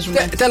να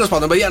αλλάζουμε. Τέλος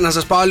πάντων, παιδιά, να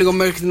σας πάω λίγο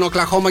μέχρι την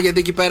Οκλαχώμα, γιατί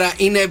εκεί πέρα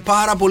είναι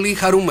πάρα πολύ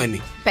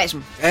χαρούμενοι. Πες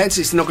μου.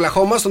 Έτσι, στην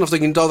Οκλαχώμα, στον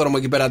αυτοκινητόδρομο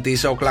εκεί πέρα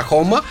της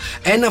Οκλαχώμα,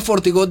 ένα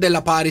φορτηγό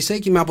ντελαπάρισε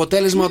και με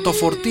αποτέλεσμα το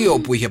φορτίο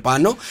που είχε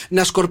πάνω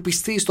να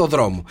σκορπιστεί στο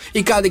δρόμο.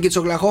 Οι κάτοικοι της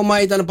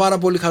Οκλαχώμα ήταν πάρα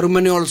πολύ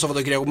χαρούμενοι όλο το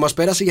Σαββατοκύριακο που μας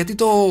πέρασε, γιατί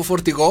το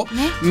φορτηγό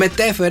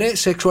μετέφερε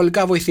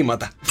σεξουαλικά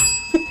βοηθήματα.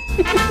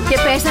 Και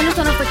πέσανε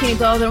στον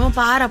αυτοκινητόδρομο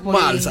πάρα πολύ.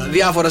 Μάλιστα.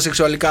 Διάφορα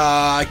σεξουαλικά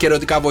και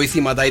ερωτικά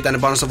βοηθήματα ήταν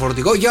πάνω στο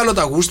φορτηγό. Για όλα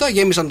τα γούστα,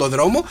 γέμισαν τον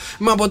δρόμο.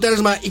 Με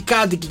αποτέλεσμα οι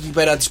κάτοικοι εκεί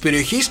πέρα της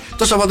περιοχής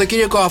το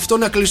Σαββατοκύριακο αυτό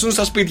να κλειστούν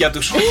στα σπίτια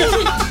τους.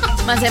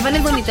 Μαζεύανε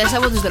δονητές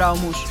από τους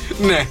δρόμους.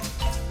 Ναι.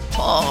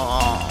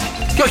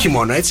 Και όχι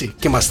μόνο έτσι.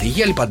 Και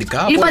μαστίγια,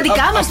 λιπαντικά.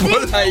 Λιπαντικά μαστίγια.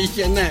 Όλα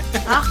είχε, ναι.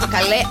 Αχ,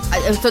 καλέ.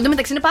 Αυτό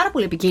εντωμεταξύ είναι πάρα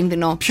πολύ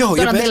επικίνδυνο. Ποιο,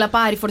 το να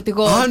ντελαπάρει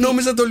φορτηγό. Α,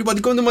 νόμιζα το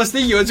λιπαντικό είναι το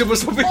μαστίγιο, έτσι όπως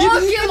το πήγε.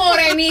 Όχι,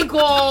 μωρέ, Νίκο.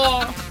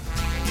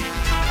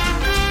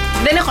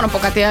 Δεν έχω να πω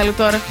κάτι άλλο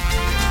τώρα.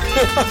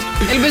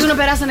 Ελπίζω να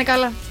περάσανε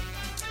καλά.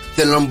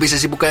 Θέλω να μου πεις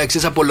εσύ που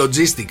ξέρεις από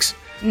logistics.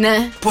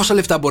 Ναι. Πόσα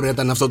λεφτά μπορεί να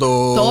ήταν αυτό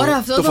το. Τώρα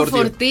αυτό το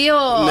φορτίο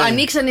ναι.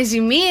 Ανοίξανε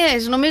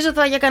ζημίες. Νομίζω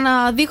ότι για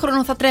κανένα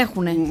δίχρονο θα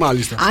τρέχουνε.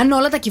 Μάλιστα. Αν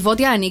όλα τα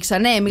κυβότια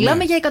ανοίξανε,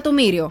 μιλάμε για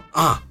εκατομμύριο.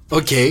 Α,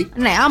 οκ.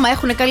 Ναι, άμα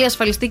έχουν καλή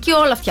ασφαλιστική,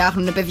 όλα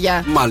φτιάχνουν,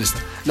 παιδιά. Μάλιστα.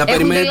 Να έχουν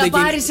περιμένετε.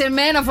 Έχουν πάρει σε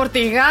μένα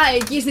φορτηγά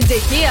εκεί στην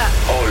Τσεχία.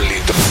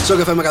 Όλοι το. Στο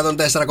καφέ με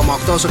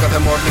 104,8, στο καφέ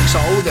Morning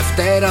Show,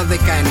 Δευτέρα 19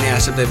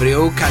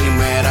 Σεπτεμβρίου.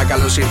 Καλημέρα,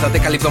 καλώς ήρθατε.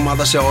 Καλή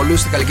εβδομάδα σε όλους.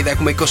 Στην Καλκίδα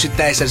έχουμε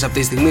 24 αυτή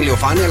τη στιγμή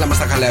ηλιοφάνεια, αλλά μας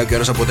τα χαλάει ο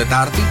καιρός από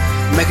Τετάρτη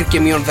μέχρι και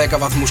μείον 10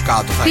 βαθμούς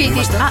κάτω θα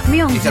είμαστε.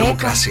 Μείον 10. Η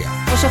θερμοκρασία.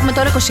 Όσο έχουμε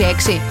τώρα,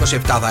 26.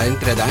 27 θα είναι,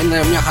 31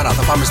 είναι μια χαρά.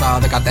 Θα πάμε στα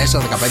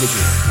 14-15 εκεί.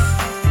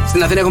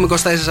 Στην Αθήνα έχουμε 24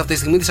 αυτή τη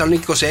στιγμή, στη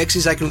Θεσσαλονίκη 26, στη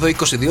Ζάκυνθο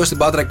 22, στην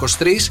Πάτρα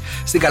 23,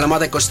 στην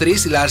Καλαμάτα 23,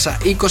 στη Λάρισα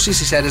 20,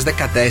 στις Σέρρες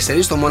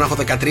 14, στο Μόναχο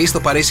 13, στο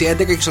Παρίσι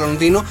 11 και στο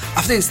Λονδίνο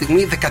αυτή τη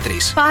στιγμή 13.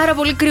 Πάρα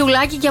πολύ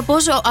κρυουλάκι και από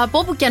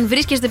όπου και αν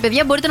βρίσκεστε,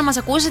 παιδιά, μπορείτε να μας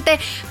ακούσετε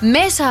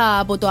μέσα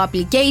από το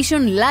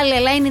application.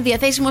 Λάλαλα είναι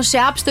διαθέσιμο σε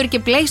App Store και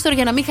Play Store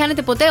για να μην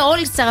χάνετε ποτέ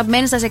όλες τις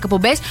αγαπημένες σας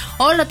εκπομπές.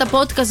 Όλα τα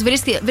podcast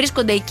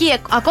βρίσκονται εκεί.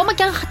 Ακόμα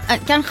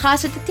και αν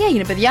χάσετε. Τι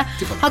έγινε, παιδιά?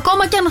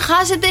 Ακόμα και αν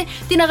χάσετε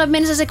την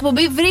αγαπημένη σας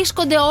εκπομπή,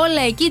 βρίσκονται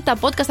όλα εκεί. Τα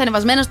podcast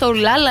ανεβασμένα στο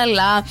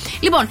λαλαλα.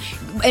 Λοιπόν,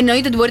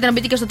 εννοείται ότι μπορείτε να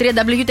μπείτε και στο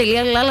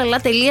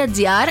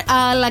www.lalala.gr.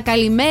 Αλλά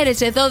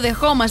καλημέρες εδώ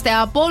δεχόμαστε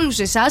από όλους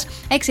εσάς.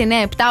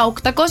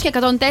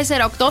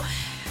 697-800-1048.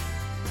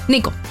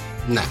 Νίκο.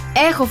 Ναι.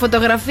 Έχω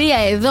φωτογραφία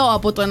εδώ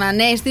από τον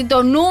Ανέστη,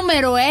 το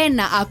νούμερο 1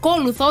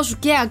 ακόλουθό σου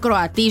και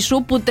ακροατή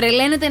σου που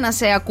τρελαίνεται να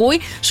σε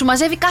ακούει. Σου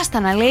μαζεύει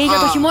κάστανα, λέει, για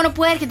το χειμώνα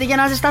που έρχεται για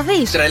να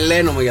ζεσταθείς.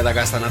 Τρελαίνομαι για τα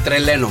κάστανα,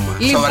 τρελαίνομαι.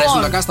 Λοιπόν, σου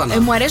αρέσουν τα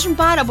κάστανα? Μου αρέσουν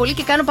πάρα πολύ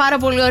και κάνω πάρα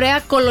πολύ ωραία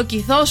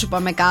κολοκυθόσουπα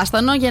με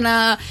κάστανο για να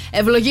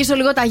ευλογήσω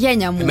λίγο τα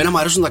γένια μου. Εμένα μου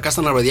αρέσουν τα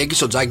κάστανα, παιδιά, και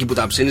στο τζάκι που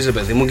τα ψήνεις,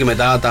 παιδί μου, και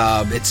μετά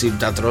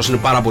τα τρως, είναι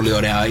πάρα πολύ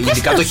ωραία.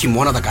 Ειδικά το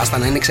χειμώνα τα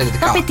κάστανα είναι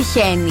εξαιρετικά. Τα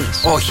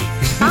πετυχαίνεις? Όχι.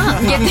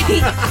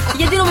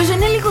 Γιατί νομίζω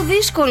είναι λίγο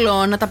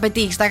δύσκολο να τα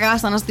πετύχεις τα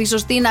κάστανα στη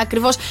σωστή,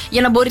 ακριβώς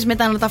για να μπορείς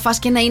μετά να τα φας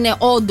και να είναι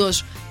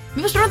όντως.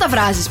 Μήπως πρέπει να τα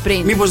βράζεις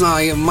πριν? Μήπως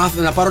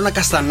να πάρω ένα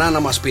καστανά να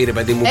μας πει, ρε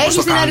παιδί μου.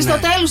 Έχεις την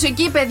Αριστοτέλους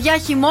εκεί, παιδιά,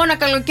 χειμώνα,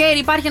 καλοκαίρι,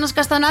 υπάρχει ένας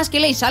καστανάς και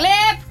λέει Σαλέπ!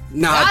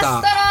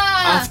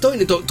 Αυτό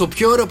είναι το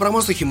πιο ωραίο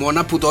πράγμα στο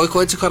χειμώνα που το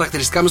έχω έτσι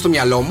χαρακτηριστικά μες στο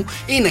μυαλό μου.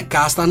 Είναι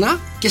κάστανα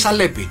και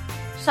σαλέπι.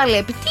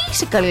 Σαλέπι, τι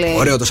είσαι καλέ?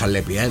 Ωραίο το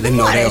σαλέπι, δεν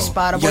είναι ωραίο? Μου αρέσει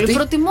πάρα πολύ.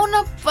 Προτιμώ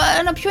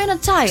να πιω ένα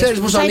τσάι. Ξέρεις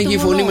πως ανοίγει η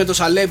φωνή με το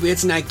σαλέπι,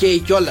 έτσι να καίει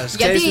κιόλας?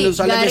 Γιατί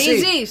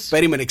γαρίζεις?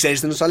 Περίμενε, ξέρεις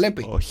τι είναι το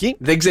σαλέπι? Όχι.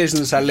 Δεν ξέρεις τι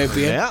είναι το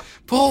σαλέπι,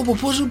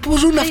 Πώς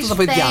ζουν αυτά τα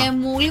παιδιά?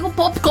 Μου, λίγο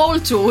pop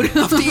culture.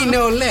 Αυτή είναι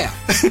νεολαία.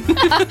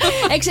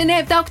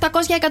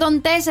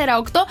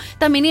 697-800-1048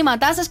 τα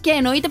μηνύματά σας και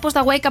εννοείται πως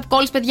τα wake up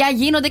calls, παιδιά,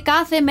 γίνονται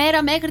κάθε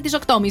μέρα μέχρι τις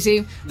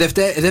 8.30.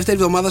 Δεύτερη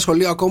εβδομάδα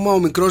σχολείο ακόμα, ο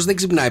μικρός δεν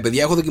ξυπνάει,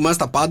 παιδιά. Έχω δοκιμάσει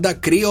τα πάντα.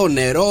 Κρύο,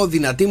 νερό,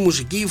 δυνατή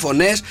μουσική,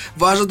 φωνές.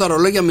 Βάζω τα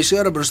ρολόγια μισή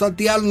ώρα μπροστά.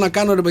 Τι άλλο να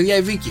κάνω, ρε παιδιά,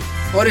 η Βίκη?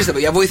 Ορίστε,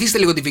 παιδιά, βοηθήστε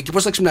λίγο τη Βίκη.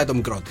 Πώς θα ξυπνάει το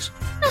μικρό της?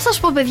 Να σας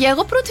πω, παιδιά,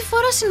 εγώ πρώτη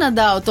φορά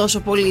συναντάω τόσο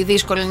πολύ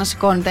δύσκολο να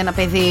σηκώνεται ένα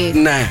παιδί.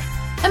 Ναι.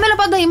 Εμένα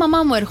πάντα η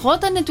μαμά μου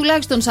ερχόταν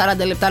τουλάχιστον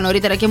 40 λεπτά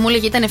νωρίτερα και μου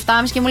έλεγε ήταν 7.30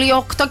 και μου έλεγε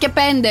 8 και 5,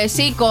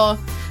 σήκω.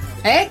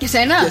 Και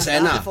σένα? Και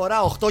σένα. Κάθε φορά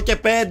 8 και 5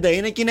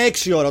 είναι και είναι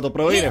 6 ώρα το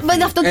πρωί.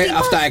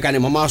 Αυτά έκανε η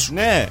μαμά σου.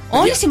 Ναι.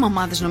 Όλες οι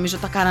μαμάδες νομίζω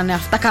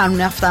τα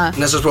κάνουν αυτά.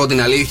 Να σας πω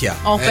την αλήθεια.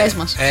 Πες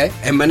μας.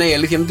 Εμένα η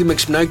αλήθεια είναι ότι με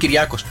ξυπνάει ο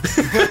Κυριάκος.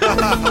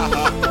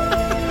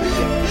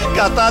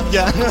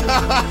 Κατάδια.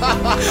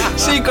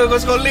 Σήκω, εγώ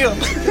σχολείο.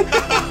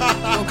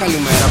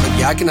 Καλημέρα,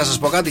 παιδιά. Και να σας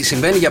πω κάτι.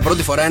 Συμβαίνει για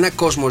πρώτη φορά ένα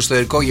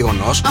κοσμοϊστορικό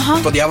γεγονός.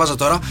 Το διάβαζα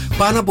τώρα.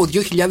 Πάνω από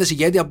 2.000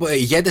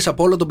 ηγέτες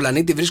από όλο τον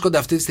πλανήτη βρίσκονται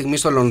αυτή τη στιγμή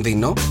στο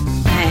Λονδίνο.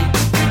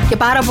 Και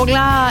πάρα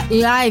πολλά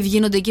live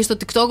γίνονται εκεί στο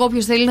TikTok.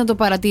 Όποιος θέλει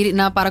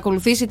να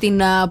παρακολουθήσει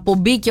την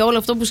πομπή και όλο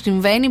αυτό που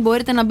συμβαίνει,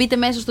 μπορείτε να μπείτε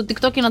μέσα στο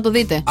TikTok και να το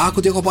δείτε.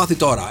 Άκου τι έχω πάθει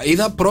τώρα.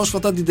 Είδα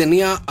πρόσφατα την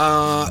ταινία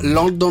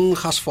London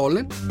Has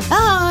Fallen.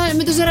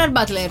 Με τον Gerard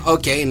Butler.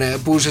 Ναι,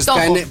 που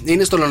ουσιαστικά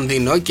είναι στο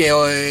Λονδίνο και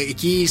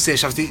εκεί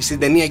στην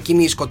ταινία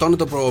εκείνη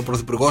σκοτώνεται ο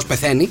πρωθυπουργός,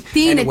 πεθαίνει.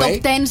 Τι είναι, top 10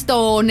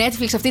 στο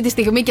Netflix αυτή τη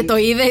στιγμή και το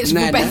είδες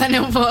που πέθανε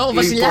ο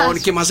βασιλιάς?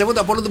 Λοιπόν, και μαζεύονται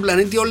από όλο τον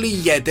πλανήτη όλοι οι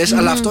ηγέτες,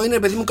 αλλά αυτό είναι,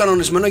 παιδί μου,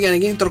 κανονισμένο για να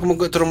γίνει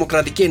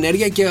τρομοκρατική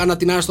ενέργεια και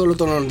ανατινάζεται όλο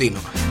το Λονδίνο.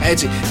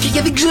 Έτσι.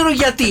 Και δεν ξέρω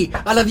γιατί,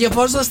 αλλά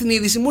διαβάζοντας την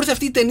είδηση μου ήρθε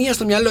αυτή η ταινία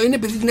στο μυαλό. Είναι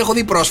επειδή την έχω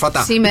δει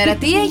πρόσφατα. Σήμερα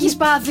τι έχεις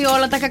πάθει,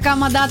 όλα τα κακά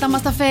μαντάτα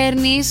μας τα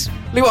φέρνεις?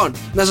 Λοιπόν,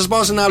 να σας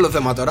πάω σε ένα άλλο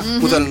θέμα τώρα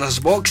που θέλω να σας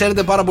πω.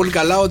 Ξέρετε πάρα πολύ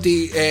καλά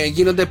ότι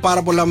γίνονται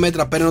πάρα πολλά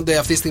μέτρα, παίρνονται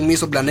αυτή τη στιγμή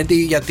στον πλανήτη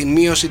για την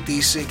μείωση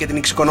και την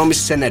εξοικονόμηση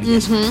της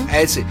ενέργειας.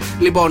 Έτσι.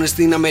 Λοιπόν,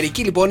 στην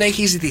Αμερική λοιπόν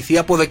έχει ζητηθεί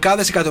από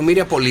δεκάδες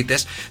εκατομμύρια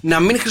πολίτες να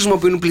μην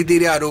χρησιμοποιούν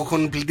πλυντήρια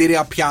ρούχων,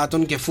 πλυντήρια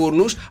πιάτων και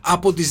φούρνους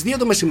από τις 2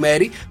 το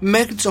μεσημέρι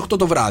μέχρι τις 8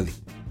 το βράδυ.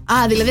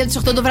 Α, δηλαδή από τις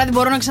 8 το βράδυ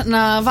μπορώ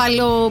να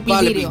βάλω πλυντήριο.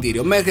 Βάλε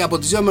πλυντήριο. Μέχρι από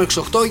τις 2 μέχρι τις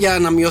 8 για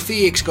να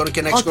μειωθεί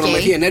και να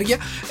εξοικονομηθεί η ενέργεια.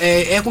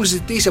 Έχουν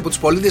ζητήσει από τους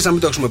πολίτες να μην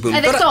το χρησιμοποιούν.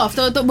 Δεκτό,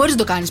 αυτό μπορείς να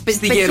το κάνεις.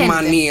 Στη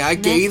Γερμανία,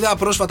 και είδα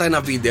πρόσφατα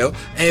ένα βίντεο,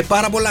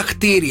 πάρα πολλά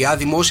κτίρια,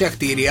 δημόσια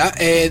κτίρια,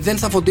 δεν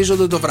θα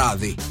φωτίζονται το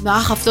βράδυ.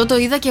 Αχ, αυτό το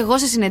είδα και εγώ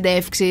σε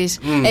συνεντεύξεις.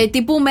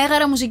 Τύπου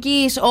μέγαρα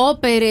μουσικής,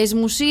 όπερες,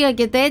 μουσεία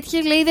και τέτοια,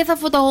 λέει δεν θα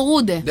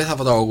φωταγωγούνται. Δεν θα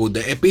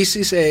φωταγωγούνται.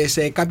 Επίσης,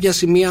 σε κάποια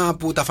σημεία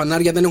που τα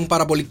φανάρια δεν έχουν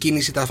πάρα πολύ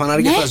κίνηση, τα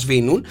φανάρια θα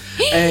σβήνουν.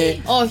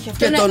 Όχι, αυτό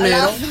και είναι το νερό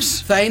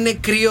λάθος. θα είναι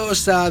κρύο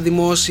στα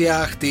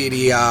δημόσια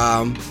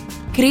κτίρια.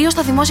 Κρύο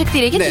στα δημόσια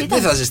κτίρια, γιατί ναι,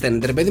 δεν θα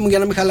ζεσταίνεται, ρε παιδί μου, για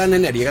να μην χαλάνε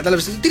ενέργεια.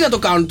 Κατάλαβες, τι να το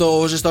κάνουν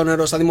το ζεστό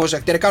νερό στα δημόσια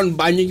κτίρια, κάνουν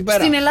μπάνιο εκεί πέρα.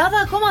 Στην Ελλάδα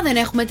ακόμα δεν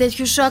έχουμε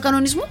τέτοιους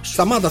κανονισμούς.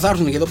 Σταμάτα, θα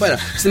έρθουν και εδώ πέρα.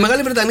 Στη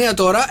Μεγάλη Βρετανία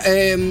τώρα,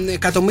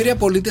 εκατομμύρια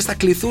πολίτες θα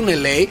κληθούν,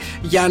 λέει,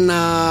 για να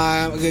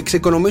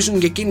ξεκονομήσουν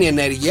και εκείνη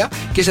ενέργεια.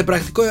 Και σε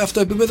πρακτικό αυτό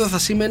επίπεδο θα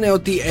σήμαινε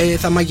ότι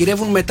θα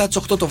μαγειρεύουν μετά τις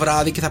 8 το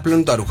βράδυ και θα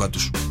πλένουν τα ρούχα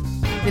τους.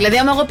 Δηλαδή,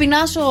 άμα εγώ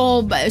πεινάσω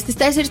στις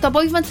 4 το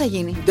απόγευμα, τι θα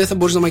γίνει? Δεν θα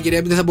μπορείς να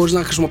μαγειρεύεις, δεν θα μπορείς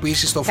να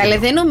χρησιμοποιήσεις το φούρνο.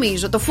 Καλέ, δεν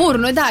νομίζω. Το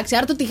φούρνο, εντάξει.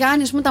 Άρα το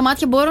τηγάνι, ας πούμε, τα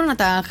μάτια μπορώ να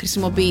τα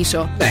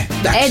χρησιμοποιήσω. Ναι,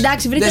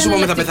 εντάξει. Βρείτε δεν σου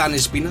είπαμε θα πεθάνεις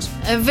της πείνας.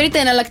 Βρείτε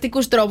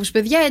εναλλακτικούς τρόπους,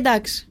 παιδιά,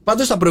 εντάξει.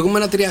 Πάντως τα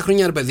προηγούμενα 3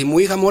 χρόνια, ρε παιδί μου,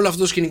 είχαμε όλο αυτό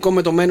το σκηνικό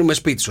με το μένουμε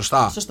σπίτι,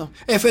 σωστά. Σωστό.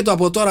 Φέτο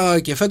από τώρα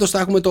και φέτος θα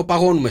έχουμε το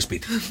παγώνουμε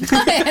σπίτι.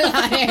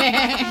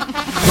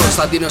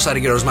 Κωνσταντίνος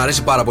Αργυρός, μ'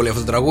 αρέσει πάρα πολύ αυτό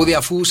το τραγούδι.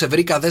 Αφού σε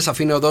βρήκα, δεν σε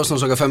αφήνω εδώ στον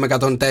Ζωκαφέ με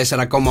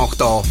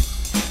 104,8.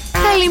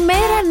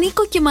 Καλημέρα,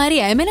 Νίκο και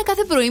Μαρία. Εμένα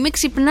κάθε πρωί με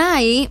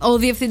ξυπνάει ο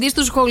διευθυντής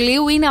του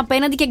σχολείου, είναι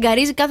απέναντι και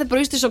γκαρίζει κάθε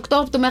πρωί στις 8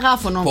 από το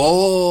μεγάφωνο.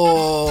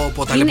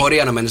 Πω,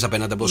 ταλαιπωρία να μένεις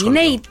απέναντι από το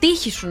σχολείο. Είναι η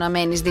τύχη σου να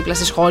μένεις δίπλα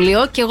σε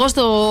σχολείο. Και εγώ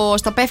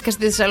στα Πεύκα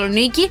στη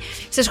Θεσσαλονίκη,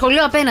 σε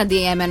σχολείο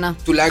απέναντι έμενα.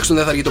 Τουλάχιστον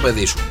δεν θα αργεί το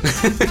παιδί σου.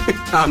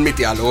 Αν μη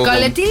τι άλλο.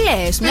 Καλέ, τι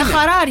λες, μια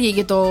χαρά αργεί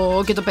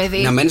και το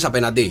παιδί. Να μένεις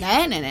απέναντι.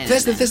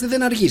 Ναι. Θες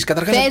δεν αργείς.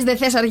 Θες δεν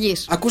θες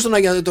αργείς. Ακούς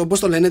πώς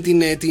το λένε,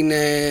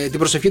 την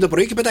προσευχή το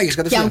πρωί και πετάγεις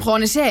κατευθείαν. Και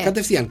αγχώνεσαι.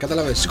 Κατευθείαν, καταλαβαίνεις.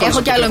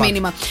 Έχω κι άλλο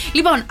μήνυμα.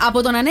 Λοιπόν,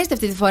 από τον Ανέστη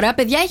τη φορά,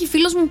 παιδιά, έχει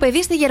φίλος μου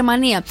παιδί στη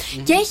Γερμανία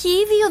και έχει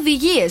ήδη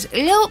οδηγίες.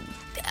 Λέω,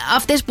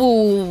 αυτές που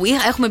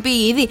έχουμε πει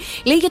ήδη,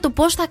 λέει για το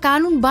πώς θα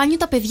κάνουν μπάνιο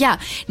τα παιδιά.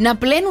 Να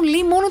πλένουν,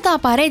 λέει, μόνο τα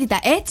απαραίτητα.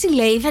 Έτσι,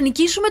 λέει, θα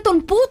νικήσουμε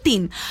τον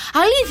Πούτιν.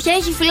 Αλήθεια,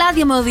 έχει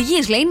φυλάδια με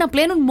οδηγίες. Λέει να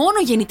πλένουν μόνο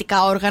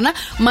γεννητικά όργανα,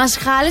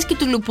 μασχάλες και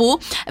τουλουπού,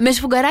 με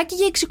σφουγγαράκι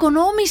για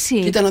εξοικονόμηση.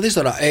 Κοίτα να δεις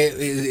τώρα.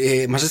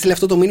 Μας έστειλε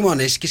αυτό το μήνυμα ο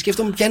Ανέστης και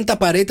σκέφτομαι ποια είναι τα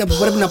απαραίτητα που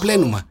πρέπει να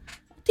πλένουμε.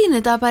 Τι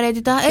είναι τα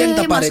απαραίτητα? Ποια είναι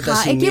τα απαραίτητα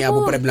σημεία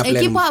που πρέπει να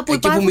πλένουμε?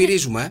 Εκεί που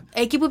μυρίζουμε.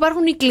 Εκεί που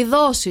υπάρχουν οι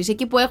κλειδώσεις,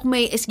 εκεί που έχουμε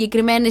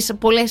συγκεκριμένες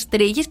πολλές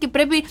τρίχες και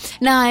πρέπει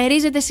να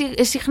αερίζεται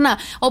συχνά.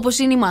 Όπως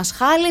είναι οι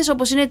μασχάλες,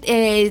 όπως είναι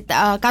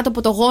κάτω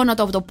από το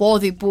γόνατο, από το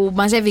πόδι που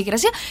μαζεύει η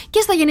υγρασία και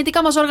στα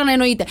γεννητικά μας όργανα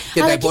εννοείται.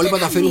 Και τα υπόλοιπα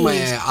τα αφήνουμε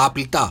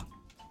άπλυτα.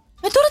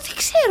 Τώρα τι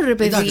ξέρω, ρε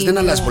παιδί. Εντάξει, δεν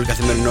αλλάζει πολύ η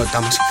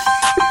καθημερινότητά μας.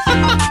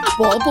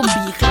 Πω,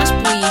 μπίχλας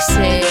που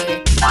είσαι.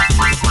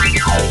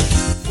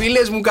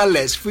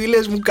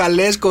 Φίλες μου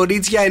καλές,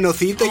 κορίτσια,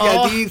 ενωθείτε,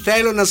 γιατί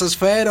θέλω να σας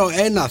φέρω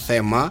ένα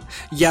θέμα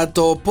για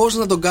το πώς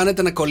να τον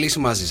κάνετε να κολλήσει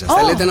μαζί σας.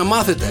 Θέλετε να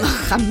μάθετε?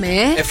 Χαμέ.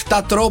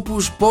 7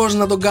 τρόπους πώς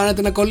να τον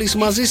κάνετε να κολλήσει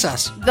μαζί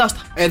σας.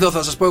 Δώστα. Εδώ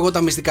θα σας πω εγώ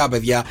τα μυστικά,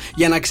 παιδιά,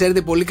 για να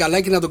ξέρετε πολύ καλά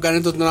και να τον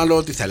κάνετε τον άλλο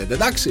ό,τι θέλετε.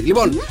 Εντάξει,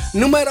 λοιπόν,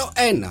 νούμερο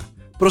 1.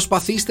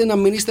 Προσπαθήστε να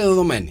μην είστε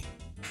δεδομένοι.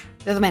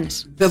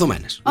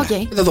 Δεδομένες. Okay.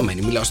 Ναι.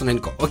 Δεδομένοι, μιλάω στον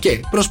ελληνικό.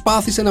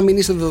 Προσπάθησε να μην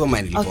είστε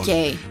δεδομένοι, λοιπόν.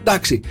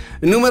 Εντάξει.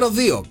 Νούμερο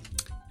 2.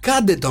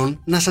 Κάντε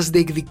τον να σας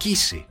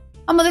διεκδικήσει.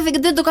 Άμα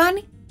δεν το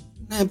κάνει.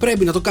 Ναι,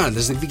 πρέπει να το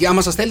κάνετε.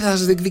 Άμα σας θέλει, θα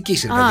σας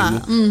διεκδικήσει.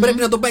 Πρέπει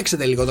να τον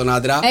παίξετε λίγο τον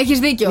άντρα. Έχεις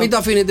δίκιο. Μην τα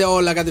αφήνετε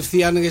όλα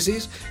κατευθείαν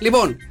εσείς.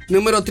 Λοιπόν,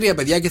 νούμερο 3,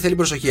 παιδιά, και θέλει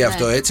προσοχή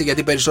αυτό, έτσι,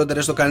 γιατί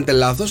περισσότερες το κάνετε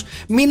λάθος.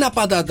 Μην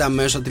απαντάτε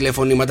αμέσως στα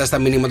τηλεφωνήματα, στα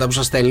μηνύματα που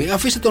σας στέλνει.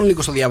 Αφήστε τον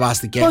λίγο στο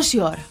διαβάστηκε.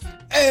 Πόση ώρα?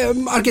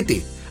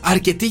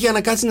 Αρκετή για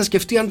να κάτσει να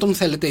σκεφτεί αν τον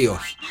θέλετε ή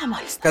όχι.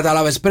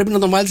 Κατάλαβες, πρέπει να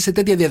τον βάλετε σε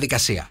τέτοια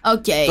διαδικασία.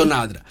 Τον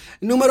άντρα.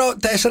 Νούμερο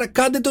 4,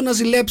 κάντε τον να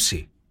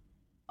ζηλέψει.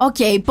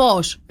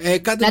 Πώς?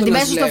 Να την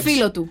πέσει στο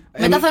φίλο του.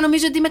 Μετά θα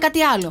νομίζει ότι είμαι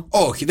κάτι άλλο.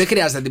 Όχι, δεν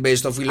χρειάζεται να την πέσει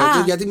στο φίλο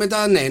του, γιατί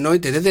μετά, ναι,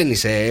 εννοείται, δεν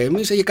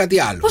είσαι για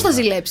κάτι άλλο. Πώς θα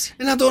ζηλέψει?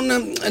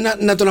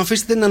 Να τον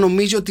αφήσετε να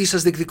νομίζει ότι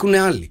σας διεκδικούν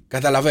άλλοι.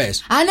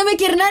 Καταλαβες. Αν με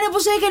κερνάνε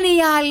όπως έκανε οι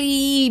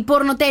άλλοι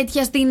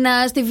πορνοτέτια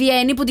στη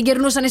Βιέννη που την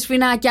κερνούσαν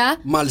σφινάκια.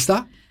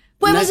 Μάλιστα.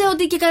 Που έβαζε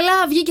ότι και καλά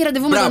βγήκε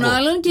ραντεβού με τον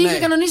άλλον και είχε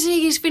κανονίσει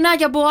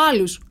σφινάκια από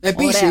άλλους.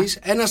 Επίσης,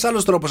 ένας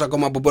άλλος τρόπος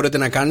ακόμα που μπορείτε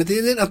να κάνετε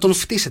είναι να τον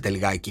φτύσετε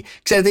λιγάκι.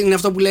 Ξέρετε, είναι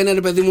αυτό που λένε,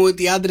 ρε παιδί μου,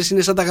 ότι οι άντρες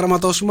είναι σαν τα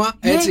γραμματόσημα.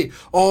 Έτσι.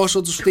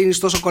 Όσο τους φτύνεις,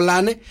 τόσο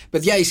κολλάνε.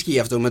 Παιδιά, ισχύει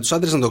αυτό με τους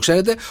άντρες, να το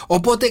ξέρετε.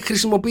 Οπότε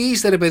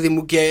χρησιμοποιήστε, ρε παιδί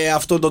μου, και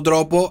αυτόν τον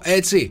τρόπο.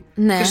 Έτσι.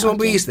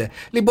 Χρησιμοποιήστε.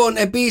 Λοιπόν,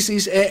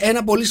 επίσης,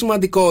 ένα πολύ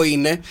σημαντικό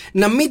είναι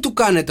να μην του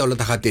κάνετε όλα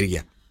τα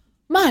χατήρια.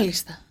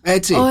 Μάλιστα.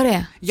 Έτσι.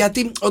 Ωραία.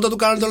 Γιατί όταν του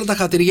κάνετε όλα τα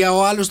χατηριά,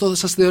 ο άλλος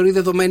σας θεωρεί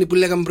δεδομένη που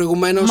λέγαμε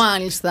προηγουμένως.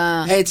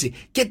 Μάλιστα. Έτσι.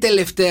 Και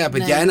τελευταία,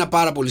 παιδιά, ένα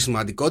πάρα πολύ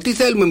σημαντικό. Τι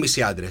θέλουμε εμείς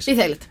οι άντρες? Τι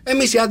θέλετε?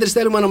 Εμείς οι άντρες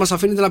θέλουμε να μας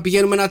αφήνετε να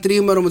πηγαίνουμε ένα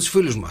τριήμερο με τους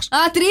φίλους μας. Α,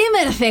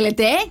 τριήμερα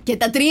θέλετε, Και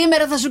τα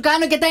τριήμερα θα σου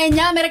κάνω και τα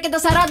 9 και τα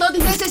 40,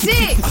 ό,τι θες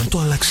εσύ. Αν το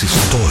αλλάξεις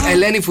τώρα.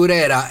 Ελένη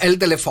Φουρέρα, El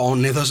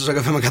Telephone, εδώ στο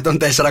Σοκαφέ με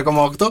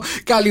 104,8.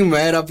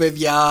 Καλημέρα,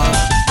 παιδιά.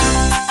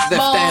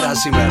 Δευτέρα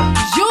σήμερα.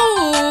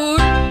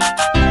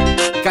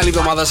 Καλή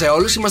εβδομάδα σε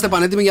όλους. Είμαστε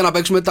πανέτοιμοι για να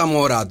παίξουμε τα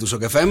μωρά του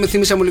Σοκαφέ.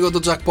 Θύμισε μου λίγο το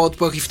jackpot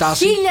που έχει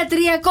φτάσει. 1.360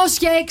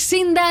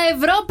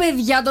 ευρώ,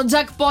 παιδιά, το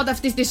jackpot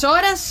αυτής της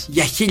ώρας.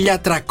 Για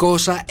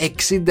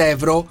 1.360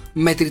 ευρώ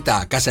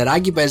μετρητά.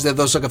 Κασεράκι, παίζετε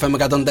εδώ στο Σοκαφέ με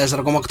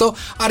 104,8.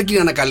 Αρκεί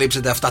να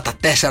ανακαλύψετε αυτά τα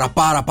 4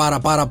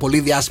 πάρα πολύ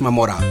διάσημα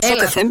μωρά.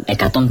 Σοκαφέ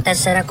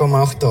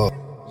 104,8.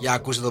 Για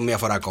ακούστε το μία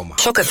φορά ακόμα.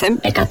 Σοκαφέ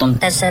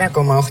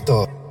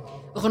 104,8.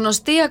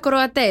 Γνωστοί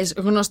ακροατές,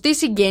 γνωστοί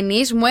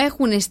συγγενείς μου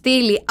έχουν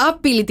στείλει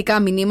απειλητικά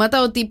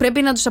μηνύματα ότι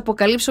πρέπει να τους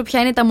αποκαλύψω ποια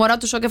είναι τα μωρά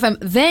του Shock FM.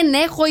 Δεν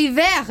έχω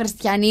ιδέα,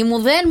 χριστιανοί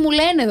μου, δεν μου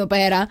λένε εδώ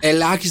πέρα.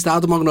 Ελάχιστα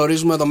άτομα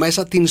γνωρίζουμε εδώ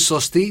μέσα την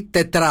σωστή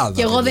τετράδα.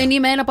 Και εγώ δεν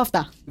είμαι ένα από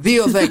αυτά.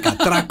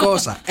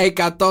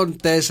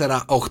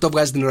 2-10-300-104-8.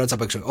 Βγάζει την ώρα της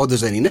απ' έξω. Όντως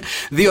δεν είναι.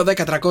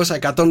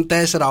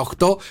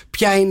 2-10-300-104-8.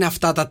 Ποια είναι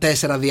αυτά τα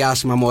 4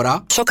 διάσημα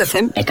μωρά? Shock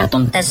FM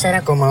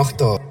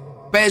 104,8.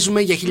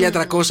 Παίζουμε για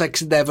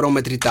 1.360 ευρώ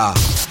μετρητά.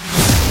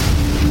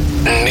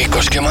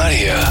 Νίκος και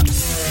Μαρία.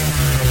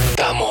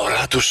 Τα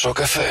μωρά του Shock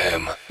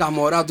FM. Τα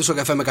μωρά του Shock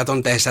FM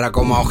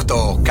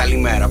 104,8.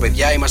 Καλημέρα,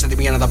 παιδιά. Είμαστε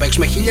έτοιμοι για να τα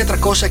παίξουμε.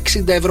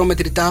 1.360 ευρώ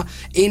μετρητά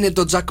είναι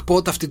το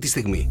jackpot αυτή τη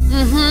στιγμή.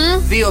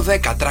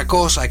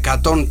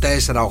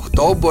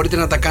 2-10-300-104,8. Μπορείτε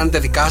να τα κάνετε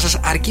δικά σας,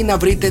 αρκεί να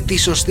βρείτε τη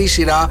σωστή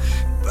σειρά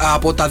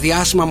από τα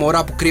διάσημα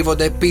μωρά που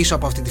κρύβονται πίσω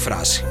από αυτή τη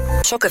φράση.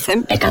 Shock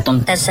FM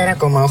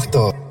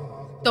 104,8.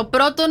 Το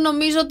πρώτο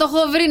νομίζω το έχω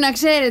βρει, να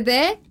ξέρετε.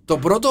 Το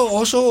πρώτο,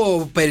 όσο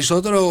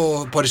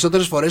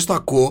περισσότερες φορές το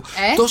ακούω,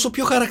 τόσο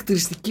πιο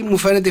χαρακτηριστική μου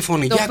φαίνεται η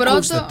φωνή. Για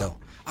ακούστε το.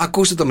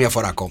 Ακούστε το μια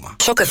φορά ακόμα.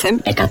 Shock FM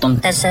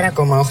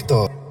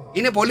 104,8.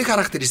 Είναι πολύ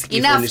χαρακτηριστική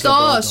είναι η φωνή.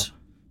 αυτός.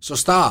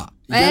 Σωστά.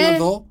 Για να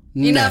δω.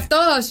 Είναι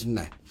αυτός.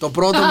 Ναι. Το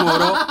πρώτο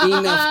μωρό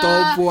είναι αυτό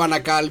που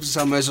ανακάλυψες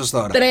αμέσως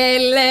τώρα.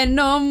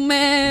 Τρελαίνομαι.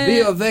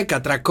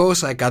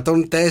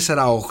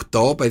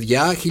 2-10-300-104,8.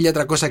 Παιδιά,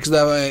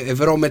 1.360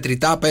 ευρώ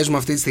μετρητά παίζουμε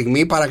αυτή τη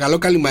στιγμή. Παρακαλώ,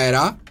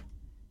 καλημέρα.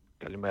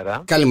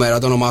 Καλημέρα. Καλημέρα,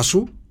 το όνομά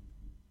σου?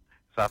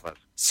 Σάβας.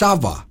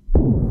 Σάβα.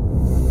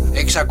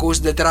 Έχεις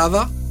ακούσει την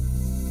τετράδα?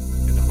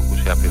 Την έχω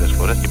ακούσει άπειρες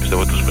φορές και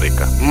πιστεύω ότι τους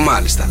βρήκα.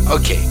 Μάλιστα,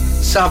 οκ.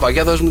 Σάβα,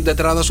 για δώσ' μου την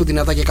τετράδα σου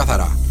δυνατά και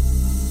καθαρά.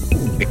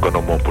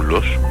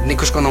 Οικονομόπουλος.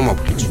 Νίκος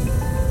Οικονομόπουλος.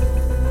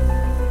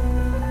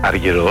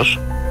 Αργυρός.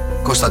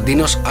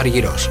 Κωνσταντίνος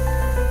Αργυρός.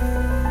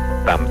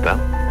 Τάμτα.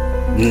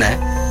 Ναι.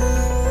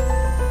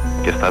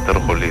 Και Στάντερ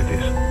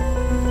Χολίδης.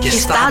 Και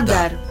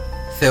Στάνταρ.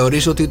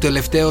 Θεωρείς ότι ο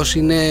τελευταίος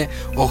είναι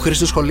ο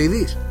Χρήστος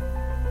Χολίδης?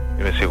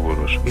 Είμαι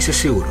σίγουρος. Είσαι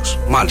σίγουρος.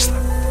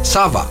 Μάλιστα.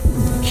 Σάβα,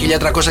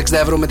 1.360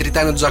 ευρώ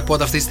μετρητά είναι το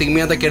jackpot αυτή τη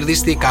στιγμή. Αν τα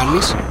κερδίσεις, τι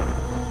κάνεις?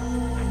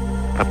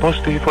 Θα πάω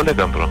στη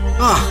Φολέγκανθρο.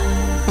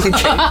 Okay.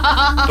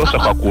 Τόσο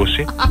έχω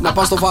ακούσει. Να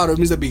πάω στο Φάρο,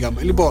 εμείς δεν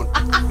πήγαμε. Λοιπόν,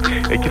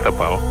 εκεί θα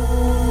πάω.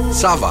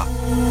 Σάβα,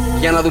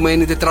 για να δούμε,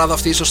 είναι η τετράδα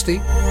αυτή η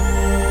σωστή?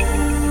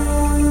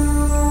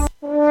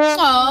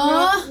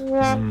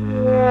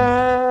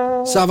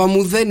 Σάβα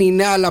μου, δεν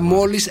είναι, αλλά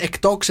μόλις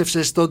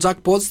εκτόξευσες το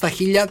jackpot στα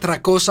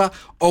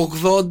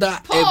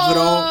 1.380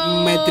 ευρώ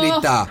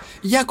μετρητά.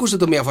 Για ακούστε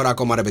το μία φορά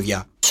ακόμα, ρε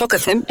παιδιά. Shock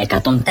FM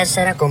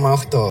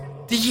 104,8.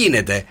 Τι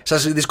γίνεται,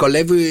 σας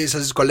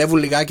δυσκολεύουν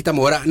λιγάκι τα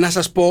μωρά? Να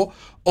σας πω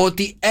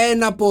ότι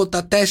ένα από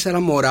τα 4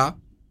 μωρά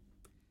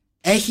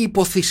έχει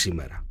υποθεί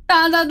σήμερα.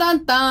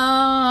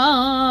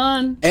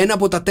 Ένα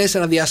από τα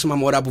 4 διάσημα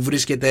μωρά που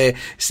βρίσκεται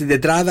στην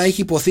τετράδα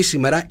έχει υποθεί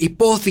σήμερα.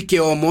 Υπόθηκε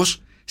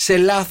όμως σε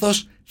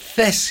λάθος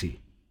θέση.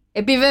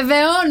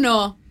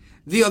 Επιβεβαιώνω.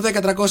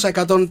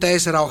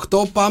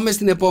 2-10-300-104,8. Πάμε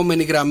στην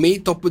επόμενη γραμμή.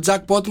 Το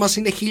jackpot μας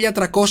είναι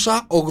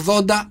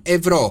 1.380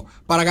 ευρώ.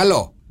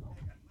 Παρακαλώ.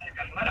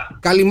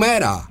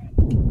 Καλημέρα.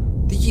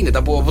 Τι γίνεται,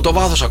 από το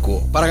βάθος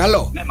ακούω.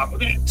 Παρακαλώ. Ναι, μ'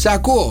 ακούτε? Σε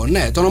ακούω,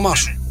 ναι, το όνομά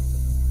σου?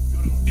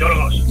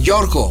 Γιώργος.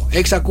 Γιώργο,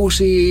 έχεις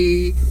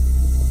ακούσει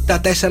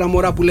τα 4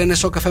 μωρά που λένε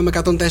Shock FM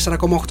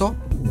 104,8?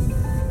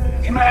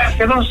 Είμαι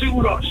σχεδόν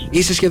σίγουρος.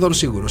 Είσαι σχεδόν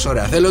σίγουρος,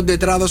 ωραία. Θέλω την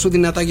τετράδα σου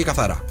δυνατά και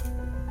καθαρά.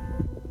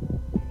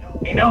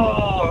 Είναι ο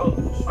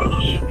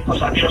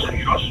Κωνσταντίνος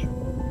Αργυρός.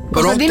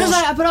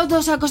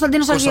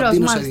 Κωνσταντίνος Αργυρός,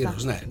 μάλιστα.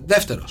 Ναι.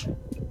 Δεύτερος.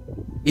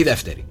 Η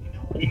δεύτερη.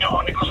 Είναι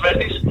ο Νίκος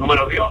Βέρτης,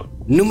 νούμερο 2.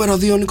 Νούμερο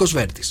 2 ο Νίκος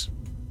Βέρτης.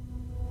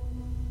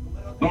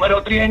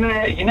 Νούμερο 3 είναι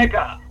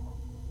γυναίκα.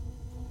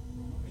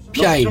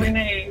 Ποια είναι? Είναι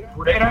η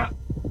Φουρέιρα.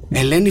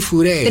 Ελένη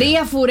Φουρέιρα. 3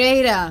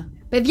 Φουρέιρα.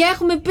 Παιδιά,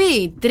 έχουμε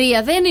πει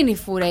 3, δεν είναι η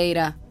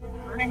Φουρέιρα.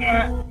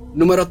 Είναι...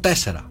 Νούμερο 4. 4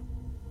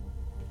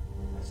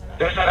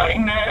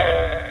 είναι...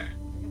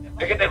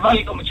 Έχετε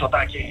βάλει το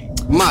Μητσοτάκι.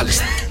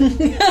 Μάλιστα.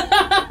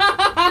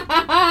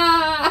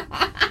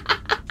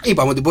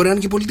 Είπαμε ότι μπορεί να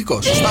είναι και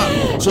πολιτικό.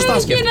 Σωστά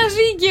σκέφτομαι. Ένα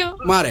δίκιο.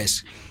 Μ'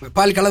 αρέσει.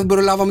 Πάλι καλά δεν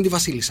προλάβαμε τη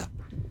Βασίλισσα.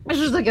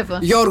 Σωστό και αυτό.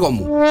 Γιώργο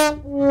μου.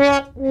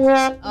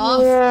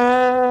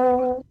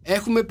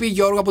 Έχουμε πει,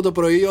 Γιώργο, από το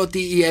πρωί ότι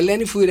η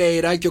Ελένη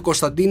Φουρέιρα και ο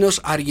Κωνσταντίνος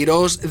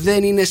Αργυρός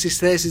δεν είναι στις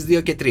θέσεις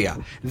 2 και 3.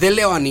 Δεν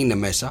λέω αν είναι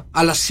μέσα,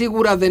 αλλά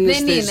σίγουρα δεν είναι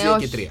στις θέσεις 2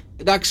 και 3.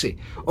 Εντάξει,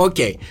 οκ.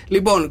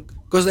 Λοιπόν,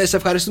 Κώστα, σε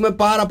ευχαριστούμε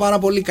πάρα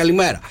πολύ.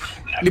 Καλημέρα.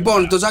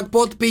 Λοιπόν, το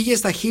jackpot πήγε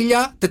στα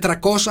 1.400,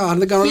 αν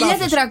δεν κάνω λάθος.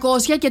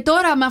 1.400 και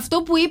τώρα με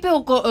αυτό που είπε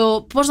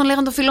πώς τον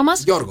λέγανε το φίλο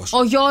μας? Γιώργος.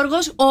 Ο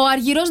Γιώργος, ο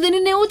Αργυρός δεν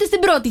είναι ούτε στην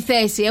πρώτη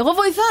θέση. Εγώ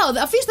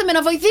βοηθάω. Αφήστε με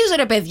να βοηθήσω,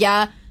 ρε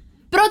παιδιά.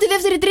 Πρώτη,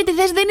 δεύτερη, τρίτη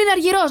θέση δεν είναι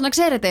Αργυρός, να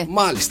ξέρετε.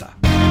 Μάλιστα.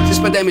 Στις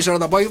 5.30 ώρα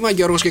το απόγευμα,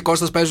 Γιώργος και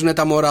Κώστας παίζουν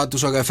τα μωρά του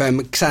στο FM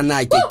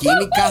ξανά και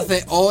εκείνη.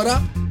 Κάθε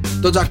ώρα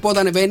το jackpot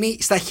ανεβαίνει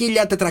στα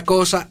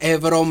 1.400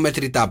 ευρώ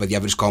μετρητά, παιδιά.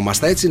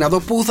 Βρισκόμαστε έτσι, να δω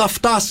πού θα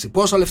φτάσει,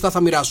 πόσα λεφτά θα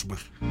μοιράσουμε.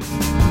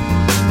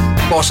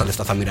 Πόσα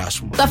λεφτά θα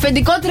μοιράσουμε. Το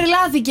αφεντικό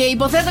τρελάθηκε,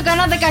 υποθέτω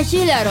κανένα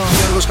 10.000.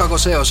 Γιώργος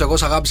Κακοσέος, εγώ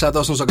σ' αγάπησα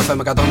εδώ στον Σοκαφέ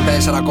με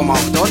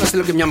 104,8. Να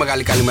στείλω και μια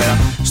μεγάλη καλημέρα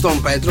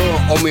στον Πέτρο,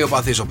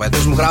 ομοιοπαθής ο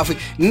Πέτρος. Μου γράφει: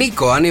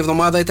 Νίκο, αν η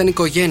εβδομάδα ήταν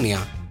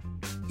οικογένεια,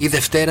 η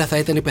Δευτέρα θα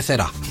ήταν η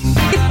πεθερά.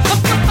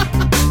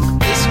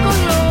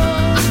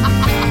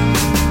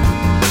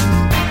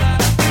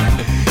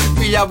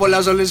 Φιλιά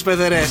πολλά σε όλες τις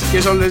πεθερές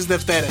και σε όλες τις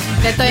Δευτέρες.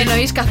 Δεν το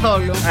εννοείς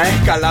καθόλου.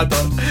 Καλά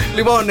τώρα.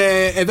 Λοιπόν,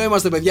 εδώ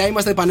είμαστε, παιδιά.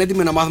 Είμαστε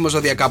πανέτοιμοι να μάθουμε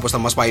ζωδιακά πώς θα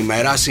μας πάει η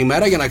μέρα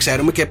σήμερα, για να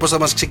ξέρουμε και πώς θα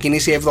μας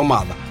ξεκινήσει η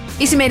εβδομάδα.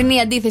 Η σημερινή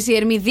αντίθεση, η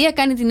Ερμηδία,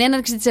 κάνει την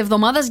έναρξη της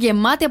εβδομάδας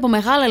γεμάτη από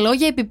μεγάλα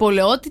λόγια,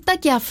 επιπολαιότητα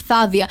και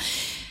αυθάδεια.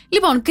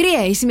 Λοιπόν,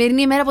 Κρυέ, η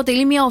σημερινή ημέρα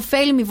αποτελεί μια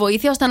ωφέλιμη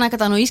βοήθεια ώστε να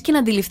κατανοείς και να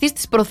αντιληφθείς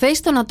τις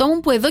προθέσεις των ατόμων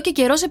που εδώ και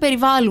καιρό σε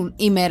περιβάλλουν.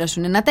 Η μέρα σου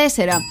είναι ένα 4.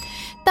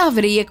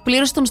 Ταύρη, η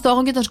εκπλήρωση των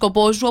στόχων και των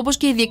σκοπών σου, όπως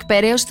και η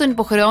διεκπαιρέωση των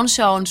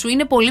υποχρεώσεών σου,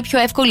 είναι πολύ πιο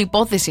εύκολη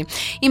υπόθεση.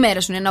 Η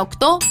μέρα σου είναι ένα 8.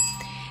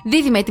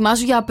 Δίδυμε,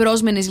 ετοιμάσου για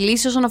απρόσμενες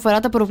λύσεις όσον αφορά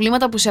τα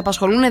προβλήματα που σε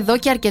απασχολούν εδώ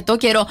και αρκετό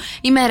καιρό.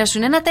 Η μέρα σου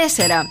είναι ένα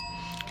 4.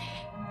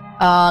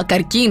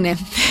 Καρκίνε.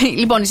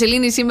 Λοιπόν, η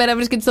Σελήνη σήμερα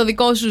βρίσκεται στο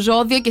δικό σου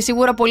ζώδιο και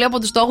σίγουρα πολλοί από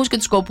τους στόχους και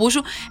τους σκοπούς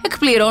σου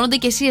εκπληρώνονται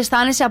και εσύ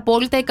αισθάνεσαι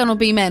απόλυτα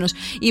ικανοποιημένος.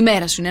 Η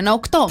μέρα σου είναι ένα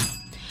 8.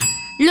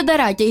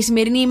 Λιονταράκια, η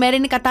σημερινή ημέρα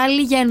είναι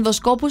κατάλληλη για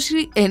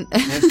ενδοσκόπηση.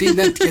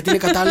 Γιατί είναι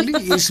κατάλληλη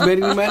η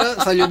σημερινή ημέρα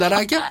στα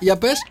λιονταράκια, για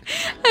πες.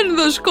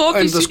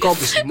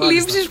 Ενδοσκόπηση.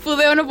 Λήψη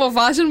σπουδαίων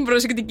αποφάσεων,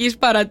 προσεκτικής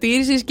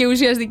παρατήρησης και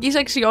ουσιαστικής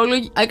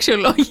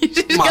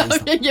αξιολόγησης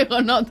κάποιων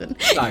γεγονότων.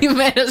 Η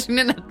μέρα σου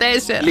είναι ένα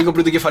 4. Λίγο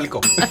πριν το κεφαλικό.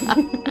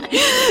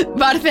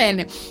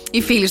 Παρθένε.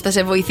 Οι φίλοι σου θα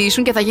σε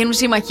βοηθήσουν και θα γίνουν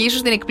σύμμαχοί σου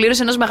στην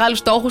εκπλήρωση ενός μεγάλου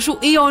στόχου σου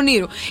ή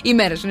ονείρου. Η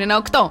μέρα σου είναι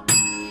ένα 8.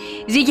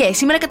 Ζυγέ,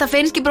 σήμερα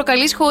καταφέρνεις και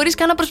προκαλείς χωρίς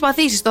καν να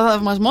προσπαθήσεις το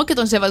θαυμασμό και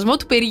τον σεβασμό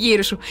του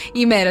περιγύρου σου.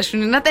 Η μέρα σου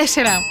είναι ένα 4.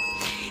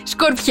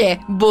 Σκορπιέ,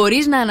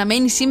 μπορείς να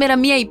αναμένεις σήμερα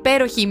μια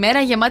υπέροχη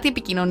ημέρα γεμάτη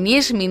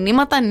επικοινωνίες,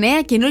 μηνύματα,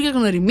 νέα, καινούργιες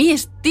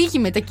γνωριμίες, τύχη,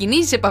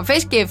 μετακινήσεις,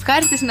 επαφές και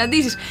ευχάριστες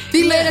συναντήσεις.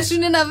 Η μέρα σου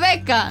είναι ένα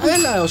 10.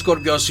 Έλα ο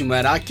Σκορπιός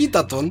σήμερα,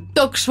 κοίτα τον.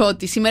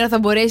 Τοξότη, σήμερα θα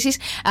μπορέσεις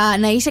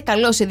να είσαι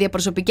καλός σε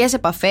διαπροσωπικές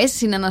επαφές,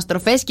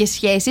 συναναστροφές και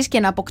σχέσεις και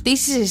να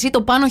αποκτήσεις εσύ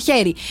το πάνω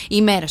χέρι.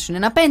 Η μέρα σου είναι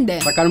ένα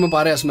 5. Θα κάνουμε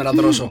παρέα σήμερα,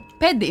 δρόσο.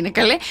 5 είναι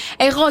καλέ.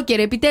 Εγώ και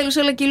ρε, επιτέλους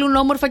όλα κυλούν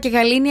όμορφα και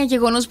γαλήνια,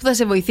 γεγονός που θα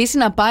σε βοηθήσει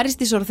να πάρεις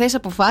τις ορθές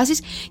αποφάσεις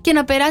και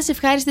να περάσεις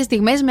ευχάριστες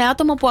στιγμές με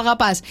άτομα που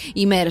αγαπάς.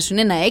 Η μέρα σου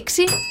είναι ένα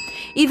 6.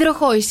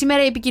 Υδροχόη,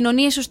 σήμερα οι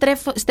επικοινωνίες σου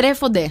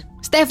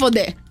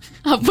στέφονται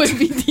από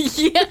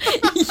επιτυχία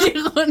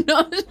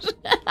γεγονός.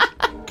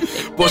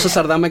 Πόσα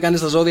σαρδάμ έκανε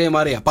στα ζώδια η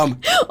Μαρία. Πάμε.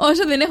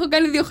 Όσο δεν έχω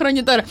κάνει 2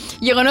 χρόνια τώρα.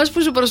 Γεγονός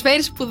που σου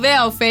προσφέρει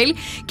σπουδαία ωφέλη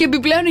και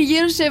επιπλέον οι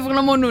γύρω σου σε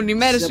ευγνωμονούν. Η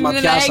μέρα σου είναι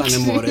ένα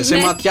 6. Σε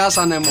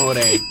ματιάσανε,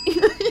 μωρέ.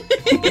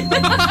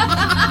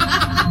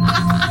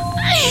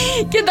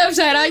 Και τα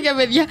ψαράκια,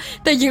 παιδιά,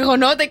 τα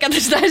γεγονότα, οι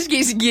καταστάσεις και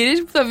οι συγκυρίες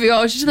που θα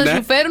βιώσεις θα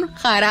σου φέρουν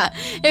χαρά,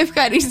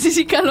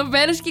 ευχαρίστηση,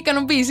 καλοπέραση και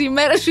ικανοποίηση. Η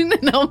μέρα σου είναι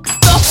ένα 8.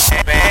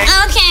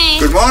 Okay.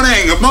 Good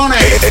morning, good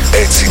morning.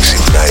 Έτσι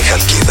ξυπνάει η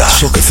Χαλκίδα.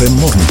 Σοκαφέ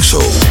Morning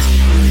Show.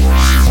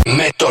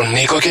 Με τον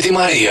Νίκο και τη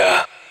Μαρία.